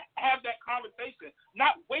has to have that conversation,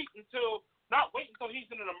 not wait until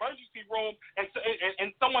he's in an emergency room and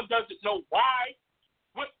someone doesn't know why.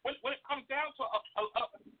 When it comes down to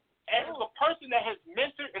as a person that has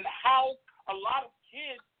mentored and housed a lot of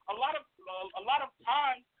kids, a lot of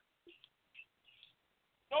times,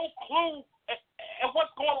 no clue at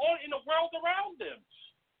what's going on in the world around them.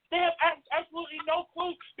 They have absolutely no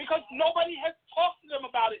clue because nobody has talked to them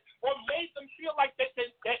about it or made them feel like that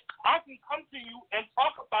I can come to you and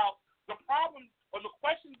talk about the problems or the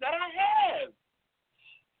questions that I have.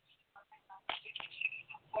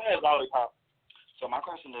 Go ahead, Lollipop. So my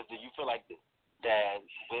question is, do you feel like that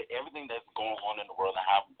with everything that's going on in the world and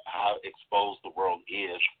how exposed the world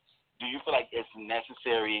is, do you feel like it's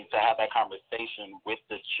necessary to have that conversation with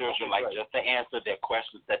the children, like just to answer their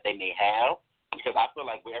questions that they may have? Because I feel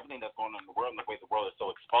like with everything that's going on in the world and the way the world is so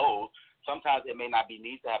exposed, sometimes it may not be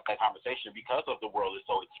need to have that conversation because of the world is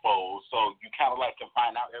so exposed. So you kind of like can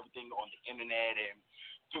find out everything on the internet and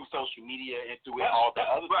through social media and through all the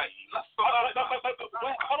other things.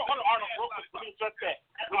 Hold on, Arnold, real quick. Let me address that.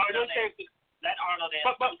 Let Arnold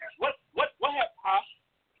answer. But what happened, huh?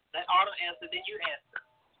 Let Arnold answer, then you answer.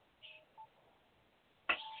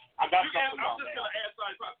 I got I'm something just on gonna that. ask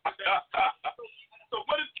somebody. So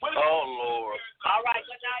what is? Oh Lord. All right,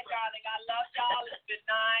 good night, darling. I love y'all. It's been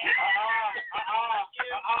nice.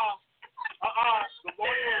 Good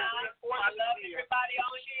morning. I love everybody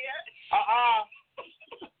on here.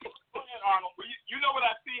 Go ahead, Arnold. Well, you know what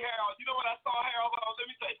I see, Harold. You know what I saw, Harold. Let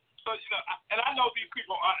me say. So and I know these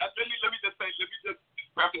people. Let me just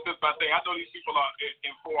preface this by saying I know these people are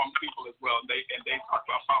informed people as well, and they talk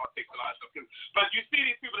about politics and all that stuff too. But you see,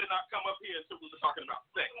 these people did not come up here until we were talking about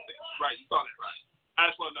sex, right? You saw that, right? I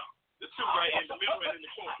just want to know. The two right in the middle and in the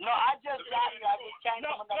corner. No, I just got here. I just came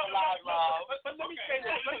from another live, But let me say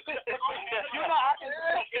this. You know, I can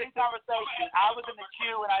any conversation. I was in the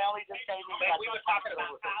queue and I only just came in. We were talking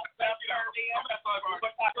about house stuff earlier.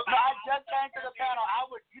 No, I just came to the panel. I'll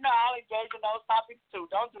engage in those topics too.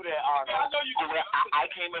 Don't do that, Arnold. I know you do. I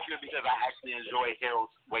came up here because I actually enjoy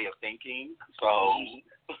Harold's way of thinking. So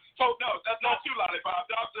no, that's not you, Lollipop.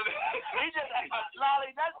 He just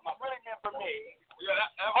Lolly, that's really meant for me. Yeah,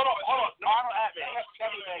 hold on. Arnold at me.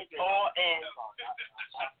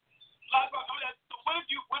 What if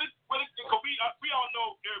we all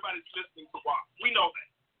know everybody's listening to WAP. We know that.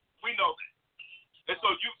 And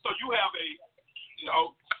so you have a 7,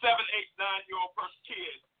 8, 9-year-old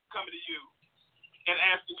kid coming to you and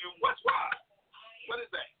asking you, what's WAP? What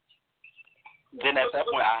is that? Then at that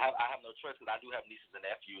point, I have no choice because I do have nieces and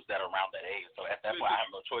nephews that are around that age. So at that point, I have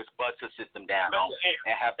no choice but to sit them down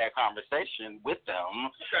and have that conversation with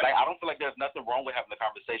them. Okay. Like, I don't feel like there's nothing wrong with having a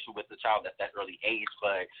conversation with the child at that early age,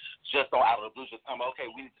 but just don't out of the blue just come, okay,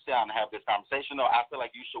 we need to sit down and have this conversation. No, I feel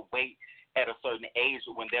like you should wait at a certain age,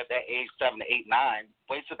 when they're that age, 7, 8, 9,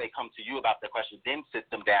 wait till they come to you about their question, then sit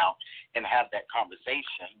them down and have that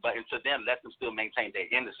conversation. But until then, let them still maintain their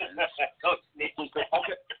innocence.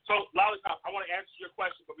 Okay, so Lollipop, I want to answer your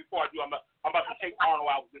question, but before I do, I'm about to take Arnold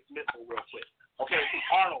out with this missile real quick. Okay,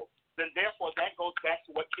 Arnold, then therefore that goes back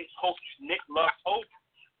to what Coach Nick Love told you,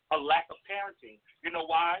 a lack of parenting. You know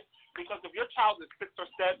why? Because if your child is 6 or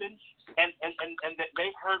 7 and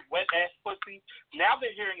they've heard wet ass pussy, now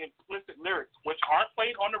they're hearing explicit lyrics which aren't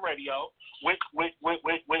played on the radio, which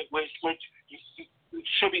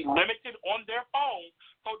should be limited on their phone.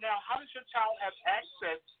 So now, how does your child have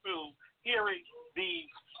access to hearing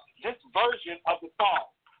this version of the song?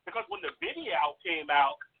 Because when the video came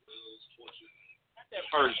out, that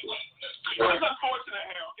version. It's unfortunate,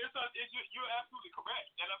 Harold. You're absolutely correct,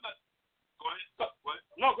 and I'm not. Go ahead. What?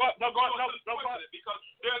 No, go ahead. Because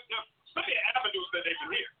there's many avenues that they can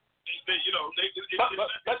hear. If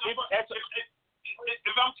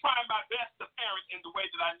I'm trying my best to parent in the way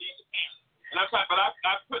that I need to parent, and I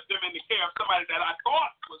put them in the care of somebody that I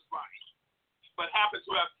thought was right, but happened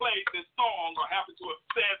to have played this song or happened to have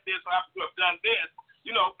said this or happened to have done this,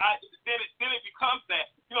 then it becomes that,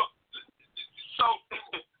 So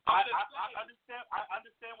I understand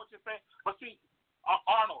what you're saying, but see,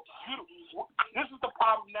 Arnold, this is the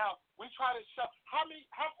problem now. We try to shut.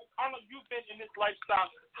 Arnold, you've been in this lifestyle.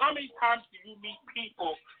 How many times do you meet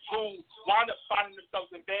people who wind up finding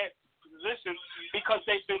themselves in bad positions because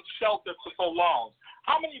they've been sheltered for so long?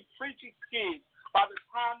 How many preachy kids, by the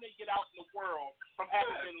time they get out in the world, from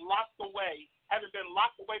having been locked away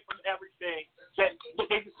from everything, that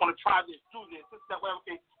they just want to try this, do this, that, way,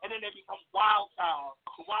 okay, and then they become wild child,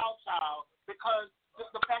 because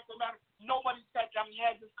the fact of the matter, nobody sat down and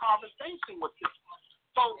had this conversation with them.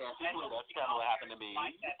 So that's kind of what happened to me.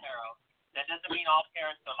 Like that, Harold. That doesn't mean all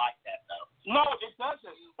parents are like that, though. No, it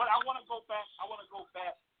doesn't. But I want to go back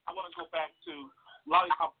to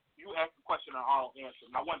Lollipop. You asked the question and Arnold answered,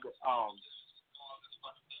 and I wonder,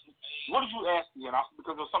 what did you ask me?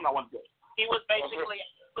 Because there was something I wanted to do. He was basically.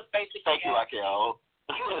 Thank you, Raquel.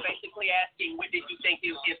 He was basically asking, when did you think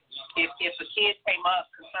if a kid came up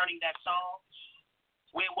concerning that song,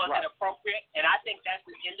 when was it appropriate? And I think that's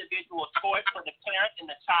an individual choice for the parent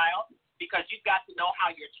and the child, because you've got to know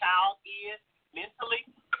how your child is mentally,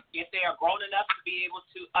 if they are grown enough to be able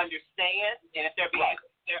to understand, and if to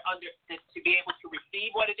be able to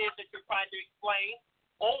receive what it is that you're trying to explain,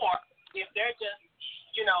 or if they're just,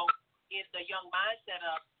 in the young mindset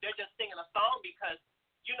of they're just singing a song because,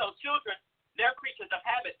 children, they're creatures of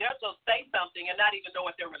habit. They'll just say something and not even know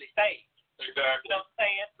what they're really saying. Exactly. You know what I'm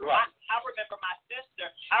saying? Right. I remember my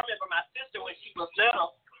sister when she was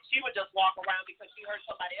little, she would just walk around because she heard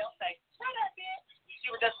somebody else say, "Shut up, bitch." She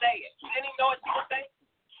would just say it. She didn't even know what she was saying.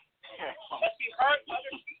 But she heard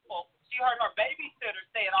other people, she heard her babysitter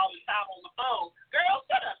say it all the time on the phone, "Girl,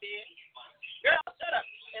 shut up, bitch. Girl, shut up."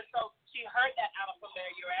 And so she heard that out of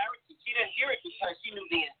familiarity. She didn't hear it because she knew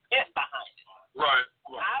the intent behind it. Right.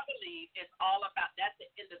 I believe it's all about, that's an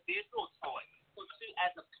individual choice. So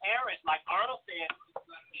as a parent, like Arnold said,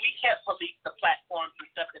 we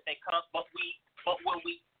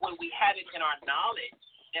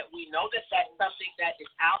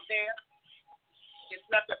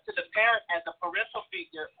the parent as a parental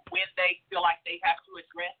figure when they feel like they have to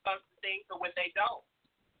address certain things or when they don't.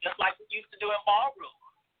 Just like we used to do in ballroom.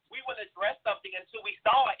 We wouldn't address something until we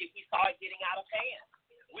saw it if we saw it getting out of hand.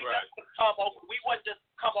 We wouldn't just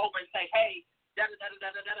come over and say, hey,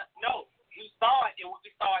 da-da-da-da-da-da-da. No, we saw it, and when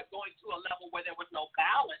we saw it going to a level where there was no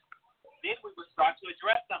balance, then we would start to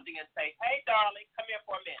address something and say, hey, darling, come here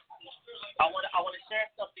for a minute. I want to share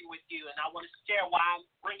something with you, and I want to share why I'm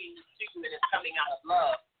bringing this to you, and it's coming out of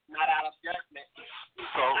love, not out of judgment.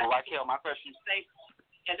 So, Raquel, my question.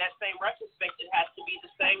 In that same retrospect, it has to be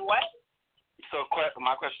the same way. So,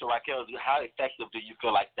 my question to Raquel is, how effective do you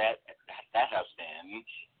feel like that has been?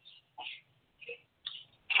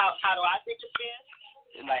 How do I think it's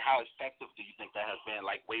been? Like, how effective do you think that has been,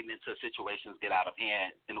 like, waiting until situations get out of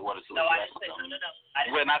hand in order to No, address I didn't say, them?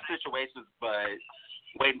 no. Well, not situations, but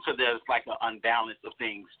waiting until there's, like, an unbalance of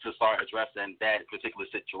things to start addressing that particular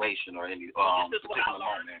situation or any particular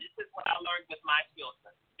moment. This is what I learned with my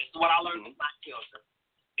children. This is what I learned with my children.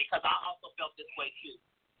 Because I also felt this way, too.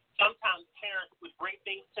 Sometimes parents would bring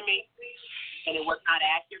things to me, and it was not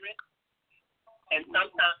accurate. And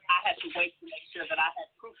sometimes I had to wait to make sure that I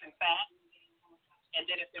had proof and facts. And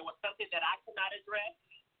then if there was something that I could not address,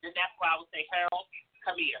 then that's why I would say, Harold,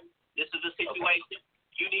 come here. This is a situation.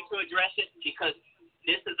 You need to address it because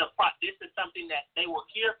this is something that they will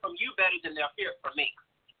hear from you better than they'll hear it from me.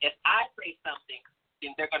 If I say something,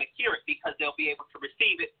 then they're going to hear it because they'll be able to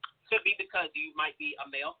receive it. Could be because you might be a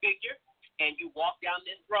male figure and you walk down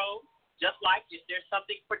this road, just like if there's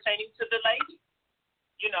something pertaining to the lady.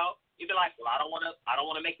 You know, you'd be like, well, I don't want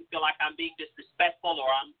to make you feel like I'm being disrespectful or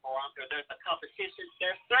there's a competition.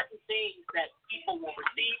 There's certain things that people will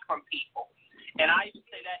receive from people, and I even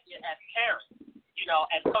say that as parents. You know,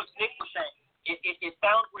 as Coach Nick was saying, it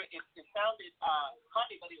sounded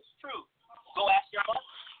funny, but it was true. Go ask your mother.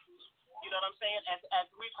 You know what I'm saying? As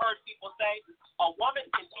we've heard people say, a woman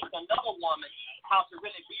can teach another woman how to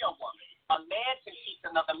really be a woman. A man can teach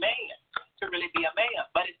another man to really be a man,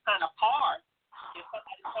 but it's kind of hard. If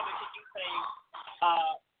somebody's coming to you saying,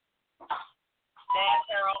 Dad,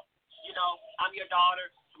 Harold, you know, I'm your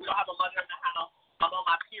daughter. We don't have a mother in the house. I'm on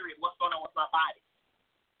my period. What's going on with my body?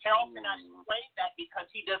 Harold cannot explain that because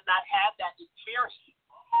he does not have that experience.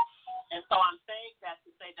 And so I'm saying that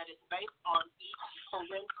to say that it's based on each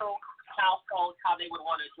parental household, how they would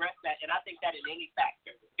want to address that. And I think that in any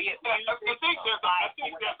factor. Be it music,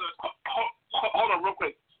 hold on real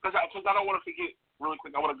quick, because I don't want to forget really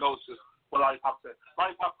quick. I want to go to what Lollipop said.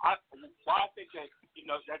 Lollipop, I think that, you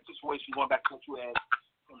know, that situation, going back to what you asked,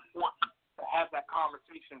 is important to have that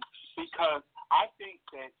conversation because I think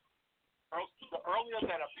that the earlier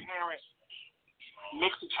that a parent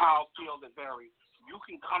makes a child feel that you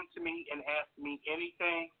can come to me and ask me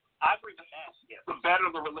anything, I agree with that. The better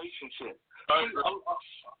the relationship. A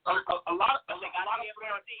lot of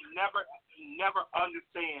parents never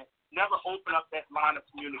understand, never open up that line of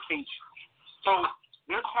communication. So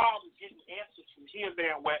their child is getting answers from here,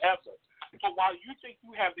 there, and wherever. So while you think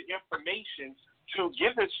you have the information to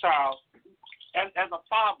give this child, as a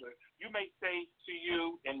father, you may say to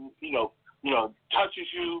you and you know touches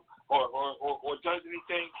you or does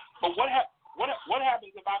anything. But what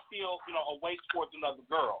happens if I feel a way towards another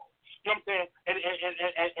girl? You know what I'm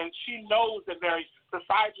saying? And she knows that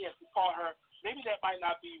society has to call her. Maybe that might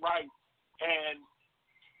not be right, and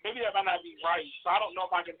maybe that might not be right. So I don't know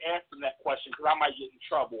if I can ask them that question because I might get in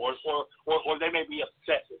trouble, or they may be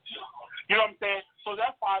upset with me. You know what I'm saying? So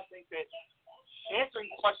that's why I think that answering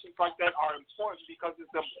questions like that are important because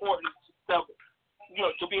it's important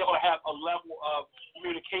to be able to have a level of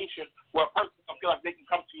communication where a person can feel like they can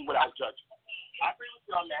come to you without judgment. I agree with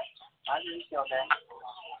you on that.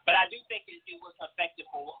 But I do think it was effective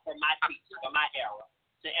for my teachers, for my era.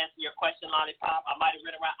 To answer your question, Lollipop, I might have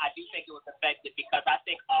read around. I do think it was effective because I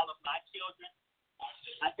think all of my children,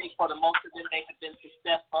 I think for the most of them, they have been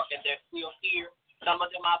successful and they're still here. Some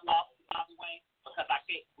of them I've lost by the way because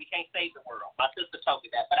we can't save the world. My sister told me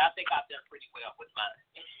that, but I think I've done pretty well with mine.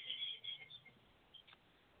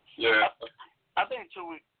 Yeah. I think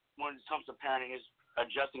too, when it comes to parenting, is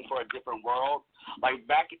adjusting for a different world. Like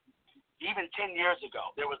back even 10 years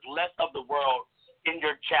ago, there was less of the world in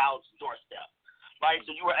your child's doorstep, right?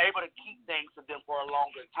 So you were able to keep things to them for a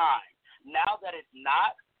longer time. Now that it's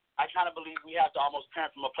not, I kind of believe we have to almost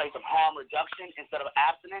parent from a place of harm reduction instead of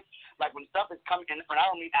abstinence. Like when stuff is coming, and I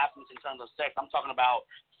don't mean abstinence in terms of sex, I'm talking about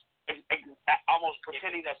almost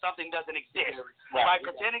pretending that something doesn't exist. Right?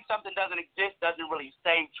 Pretending something doesn't exist doesn't really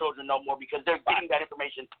save children no more because they're getting that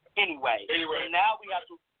information anyway. And now we have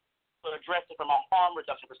to address it from a harm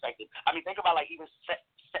reduction perspective. I mean, think about like even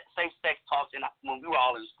safe sex talks when we were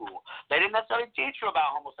all in school. They didn't necessarily teach you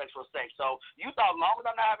about homosexual sex. So you thought, as long as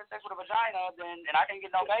I'm not having sex with a vagina, and I can't get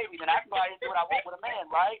no baby, then I can go out and do what I want with a man,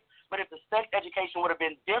 right? But if the sex education would have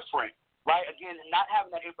been different, right? Again, not having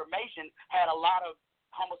that information had a lot of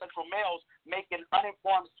homosexual males making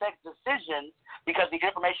uninformed sex decisions because the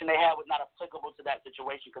information they had was not applicable to that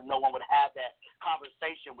situation because no one would have that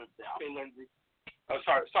conversation with them. Hey, Lindsay.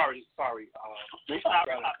 Sorry. Lindsay,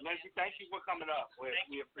 thank you for coming up.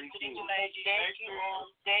 We appreciate it. Thank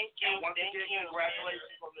you. Once again,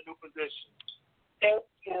 congratulations on the new position. Thank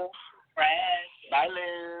you. Brad. Bye,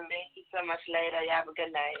 Liz. Thank you so much, later. You have a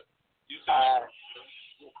good night. You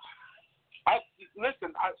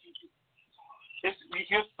listen.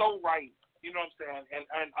 You're so right. You know what I'm saying?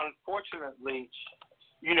 And unfortunately,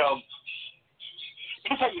 you know, let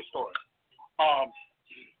me tell you a story.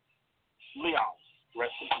 Leon,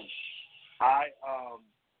 rest in peace. I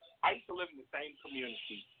used to live in the same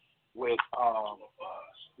community with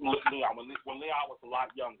Leon when Leon was a lot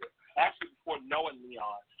younger. Actually, before knowing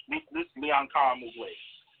Leon, this Leon Carr moved away.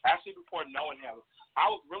 Actually, before knowing him, I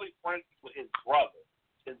was really friends with his brother.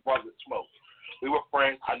 His brother Smoke. We were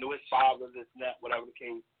friends. I knew his father, this and that, whatever the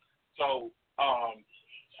case. So,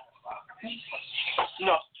 you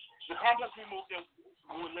know, the complex we moved in,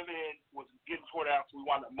 we were living in, was getting torn down, so we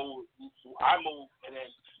wanted to move. I moved, and then,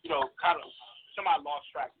 you know, kind of, somebody lost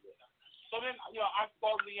track of it. So then, you know, I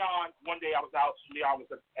saw Leon one day. I was out. Leon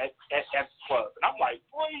was at the club, and I'm like,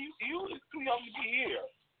 boy, you is too young to be here.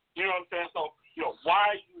 You know what I'm saying? So, you know,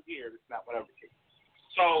 why are you here? It's not whatever the case.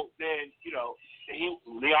 So then, you know,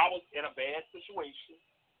 Leon was in a bad situation.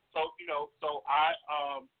 So, you know, I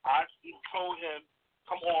told him,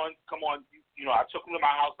 come on. You know, I took him to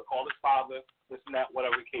my house to call his father, this and that,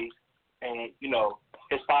 whatever the case. And, you know,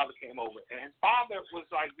 his father came over. And his father was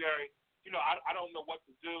like very, you know, I don't know what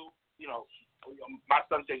to do. You know, my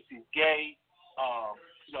son thinks he's gay.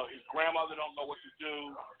 You know, his grandmother don't know what to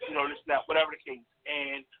do. You know, this and that, whatever the case.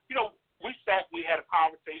 And, you know, we sat, we had a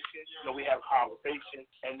conversation. You know,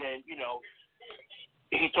 and then, you know,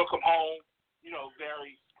 he took him home. You know,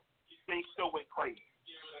 things still went crazy.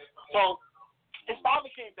 So his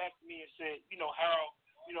father came back to me and said, you know, Harold,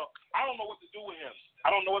 you know, I don't know what to do with him.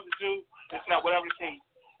 I don't know what to do. It's not whatever the case.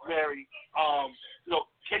 You know,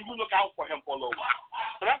 can you look out for him for a little while?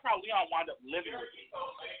 So that's how Leon wound up living with me.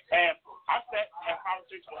 And I sat and had a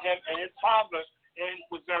conversation with him and his father, and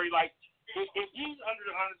was very like, if he's under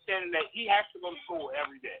the understanding that he has to go to school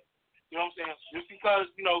every day, you know what I'm saying? Just because,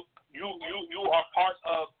 you know, you are part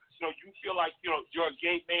of, you know, you feel like, you know, you're a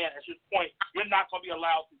gay man at this point, you're not going to be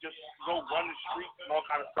allowed to just go run the streets and all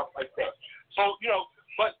kind of stuff like that. So, you know,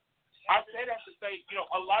 but I say that to say, you know,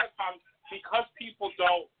 a lot of times because people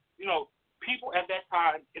don't, you know, people at that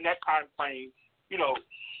time, in that time frame, you know,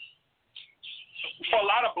 for a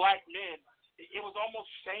lot of black men, it was almost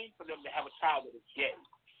shame for them to have a child that was gay.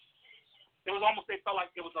 It was almost, they felt like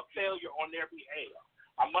it was a failure on their behalf.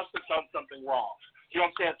 I must have done something wrong. You know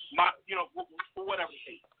what I'm saying? You know, for whatever the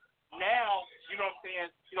case. Now, you know what I'm saying?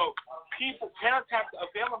 You know, parents have to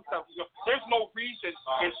avail themselves. You know, there's no reason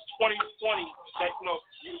in 2020 that, you know,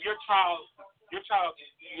 your child comes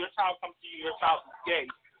to you, your child is gay.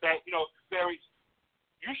 That, you know,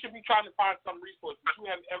 you should be trying to find some resources. You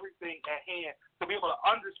have everything at hand to be able to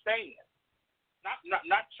understand.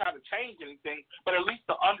 Not try to change anything, but at least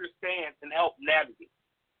to understand and help navigate.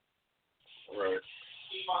 Right.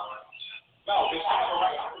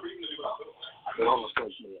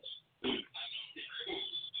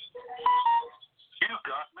 You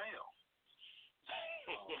got mail.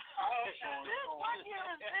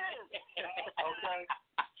 Okay.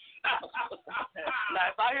 Now,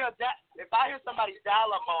 if I hear somebody dial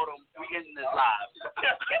up modem, we getting this live. If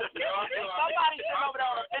somebody sitting over there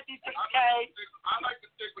on a 56K. I like to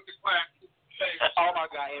stick with the classic. Oh my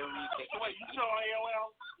God, wait, you still on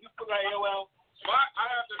AOL? You still got AOL? I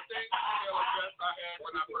have the same email address I had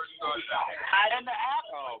when I first started. And the app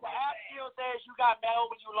still says you got mail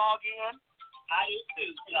when you log in. I do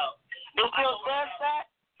too. So it still says that?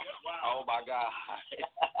 Wow. Oh my God.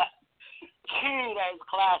 Gee, that is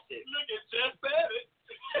classic. Look, it just said it.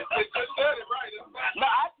 It just said it, right? No,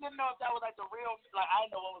 I didn't know if that was like the real, like I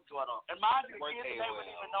didn't know what was going on. And mind you, the kids today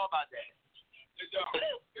wouldn't even know about that. Good job.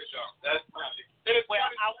 That's funny. Well,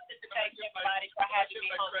 I wanted to thank everybody for having me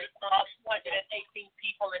on this 218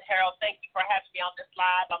 people. And Harold, thank you for having me on this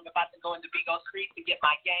live. I'm about to go into Vigo Street to get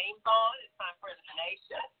my games on. It's time for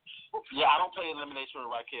elimination. Yeah, I don't play elimination with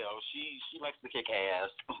Raquel. She likes to kick ass.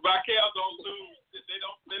 Raquel don't lose. They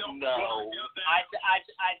don't. No. I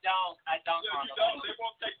don't. Yeah, you don't. They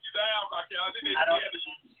won't take you down, Raquel. I don't.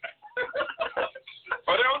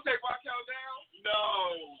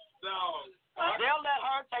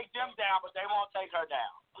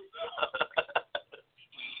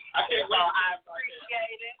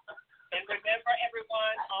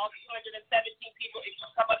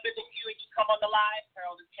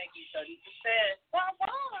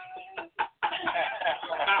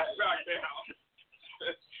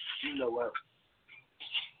 know what?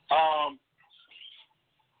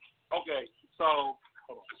 Okay, so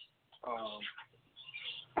hold on.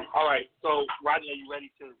 All right, so Rodney, are you ready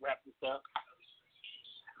to wrap this up?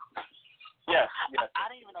 Yes. I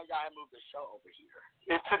didn't even know y'all had moved the show over here.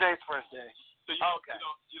 It's today's first day. So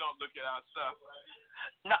you don't look at our stuff.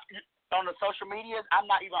 No, on the social medias, I'm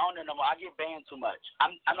not even on there no more. I get banned too much.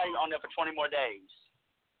 I'm not even on there for 20 more days.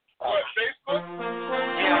 What, Facebook?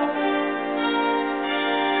 Yeah.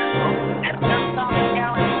 Every time I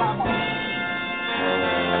count, I'm on.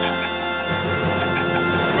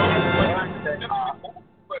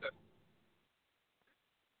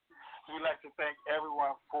 We'd like to thank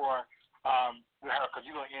everyone for because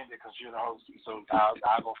you're gonna end it because you're the host. So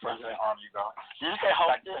I'll go first and Arnold, you go. Did you say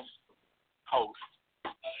hostess? Host.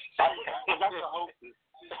 That's the hostess.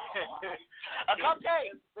 A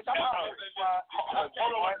cupcake.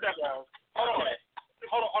 Hold on one second.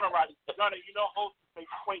 Hold on, Rodney. Johnny, you know hostess make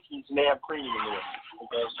Twinkies and they have cream in there.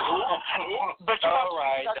 Okay. But all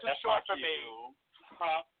right, that's too short for me.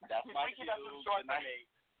 Huh? That's my cue. That's too short for me.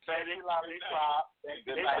 Baby lollipop.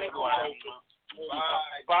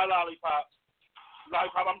 Bye. Bye, lollipop.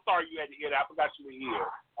 Lollipop, I'm sorry you had to hear that. I forgot you were here.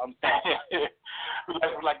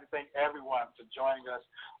 We'd like to thank everyone for joining us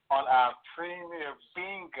on our premier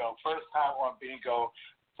bingo. First time on bingo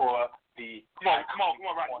for the. Come on,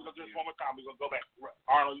 Rodney. We're going to do this one more time. We're going to go back.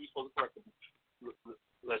 Arnold, you're supposed to correct me.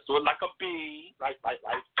 Let's do it like a B. Like.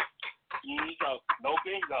 Bingo. No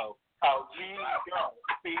bingo. Oh, bingo.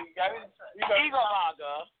 Bingo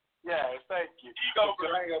lager. Yeah, thank you. Bingo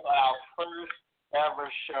bring us our first ever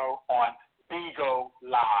show on Bingo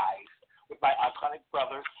Live with my iconic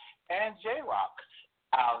brothers and J-Rock,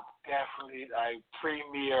 our definitely a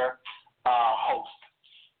premier host.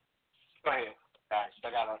 Go ahead, guys. I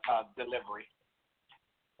got a delivery.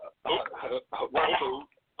 I'm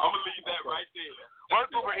gonna leave that right there. Work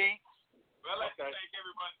Uber Eats. Well, I'd like to thank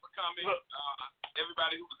everyone for coming.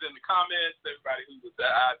 Everybody who was in the comments, everybody who was,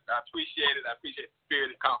 I appreciate it. I appreciate the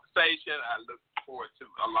spirited conversation. I look forward to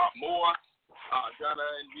a lot more. Donna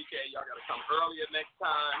and Enrique, y'all got to come earlier next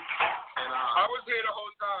time. And I was here the whole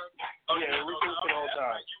time. Yeah, we were the whole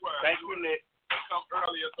time. Thank you, Nick. Come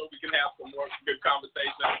earlier so we can have some more good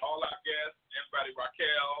conversation. All our guests, everybody,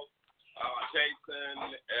 Raquel,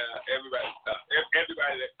 Jason, everybody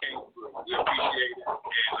that came through. We appreciate it.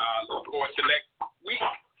 And look forward to next week.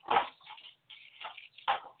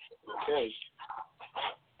 Okay.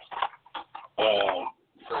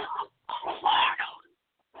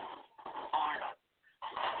 Arnold.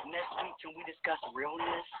 Next week, can we discuss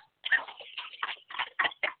realness?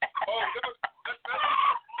 Arnold.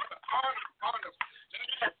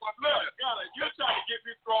 Look, you're trying to get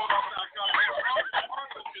me thrown off that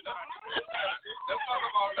conversation. Let's talk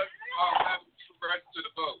about let's progress to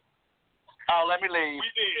the vote. Oh, let me leave. We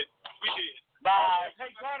did. Bye.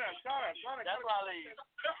 Hey, Gunner. That's why I leave.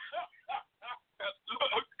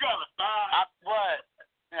 Gunner, bye. What,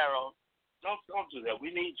 Harold? Don't do that.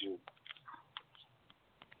 We need you.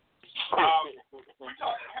 Harold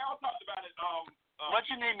talked about it. What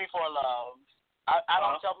you need me for, love? I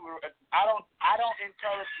don't tell people. I don't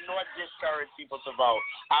encourage nor discourage people to vote.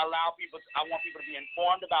 I want people to be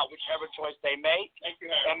informed about whichever choice they make,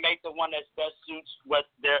 and make the one that best suits what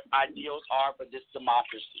their ideals are for this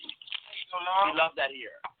democracy. We love that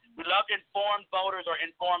here. We love informed voters or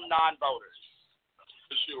informed non-voters.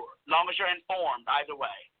 For sure. As long as you're informed, either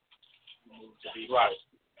way. Right.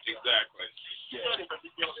 Exactly. Yeah.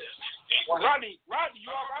 Rodney,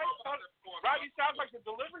 you all right? Rodney sounds like the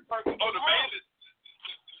delivery person. Oh, the man is.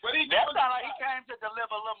 That sounds like he came to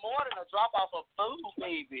deliver a little more than a drop off of food,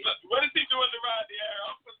 baby. What is he doing to Rodney,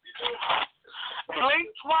 Harold? What's he doing? Blink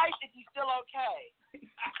twice if he's still okay.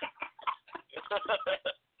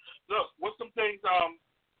 Look, what's some things? Oh,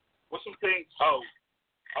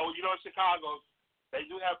 you know, in Chicago, they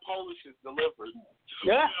do have Polishes delivered.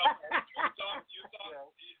 Yeah.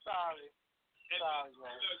 Sorry.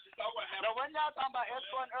 Now, when y'all talking about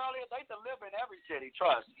escorting earlier, they deliver in every city.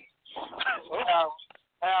 Trust me. What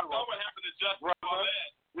happened to Justin?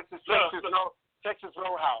 This is Texas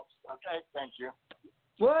Roadhouse. Okay, thank you.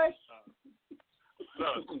 What?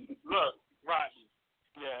 Look, Rodney.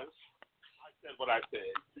 Yes, I said what I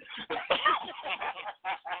said.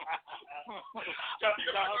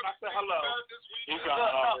 I said hello. He's gone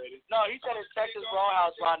already. No, he said it's Texas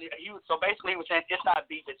Roadhouse, Rodney. So basically, he was saying it's not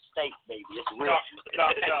beef, it's steak, baby. It's real.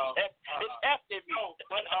 No. It's hefty meat. No,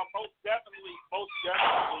 but most definitely.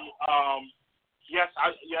 Yes,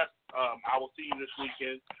 I will see you this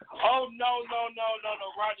weekend. Oh no,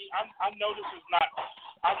 Rodney. I know this is not.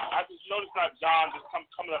 I just know it's not John just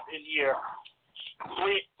coming up in here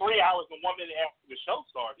 3 hours and 1 minute after the show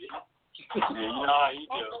started. Yeah, you know how he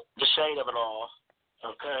do. The shade of it all.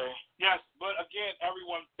 Okay. Yes, but again,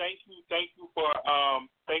 everyone, thank you for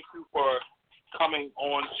coming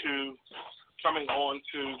on to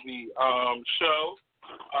the show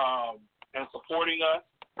and supporting us.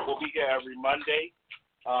 We'll be here every Monday.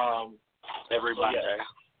 Every Monday.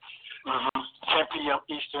 Yeah. 10 p.m.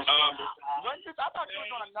 Eastern Standard Time. I thought you was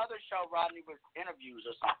on another show, Rodney, with interviews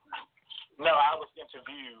or something. No, I was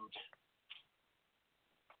interviewed.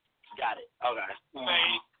 Got it. Okay.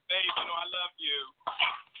 Babe, you know I love you.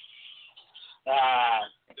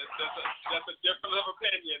 That's a difference of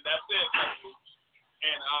opinion. That's it, baby.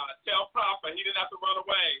 And tell Papa he didn't have to run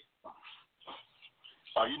away.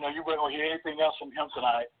 Oh, you know you weren't gonna hear anything else from him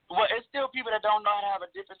tonight. Well, it's still people that don't know how to have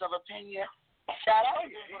a difference of opinion. Shout out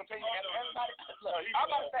to you. Everybody, look, I'm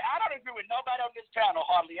about to say I don't agree with nobody on this panel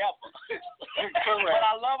hardly ever. Correct. But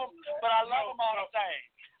I love them. But I love them all the same.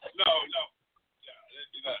 No.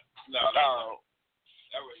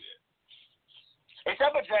 That was it.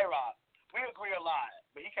 Except for J-Rock, we agree a lot,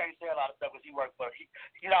 but he can't say a lot of stuff because he works for he's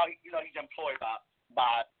employed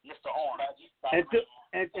by Mr. Arnold.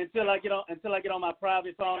 Until I get on my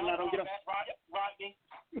private phone and I don't get on. Rodney.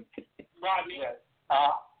 Yes.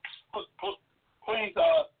 Please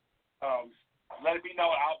let it be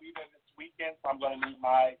known I'll be there this weekend. So I'm going to need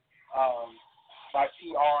my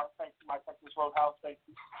PR. Thank you, my Texas Roadhouse. Thank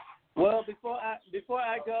you. Well, before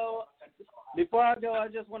I go, I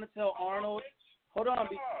just want to tell Arnold. Hold on.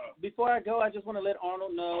 Before I go, I just want to let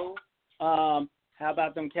Arnold know. How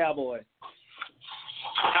about them Cowboys?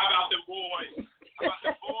 How about them boys?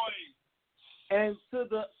 And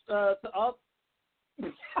to all.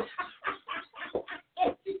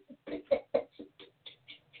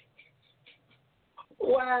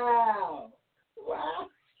 Wow.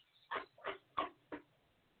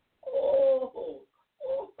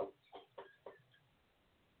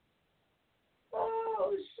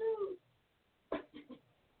 Oh, shoot.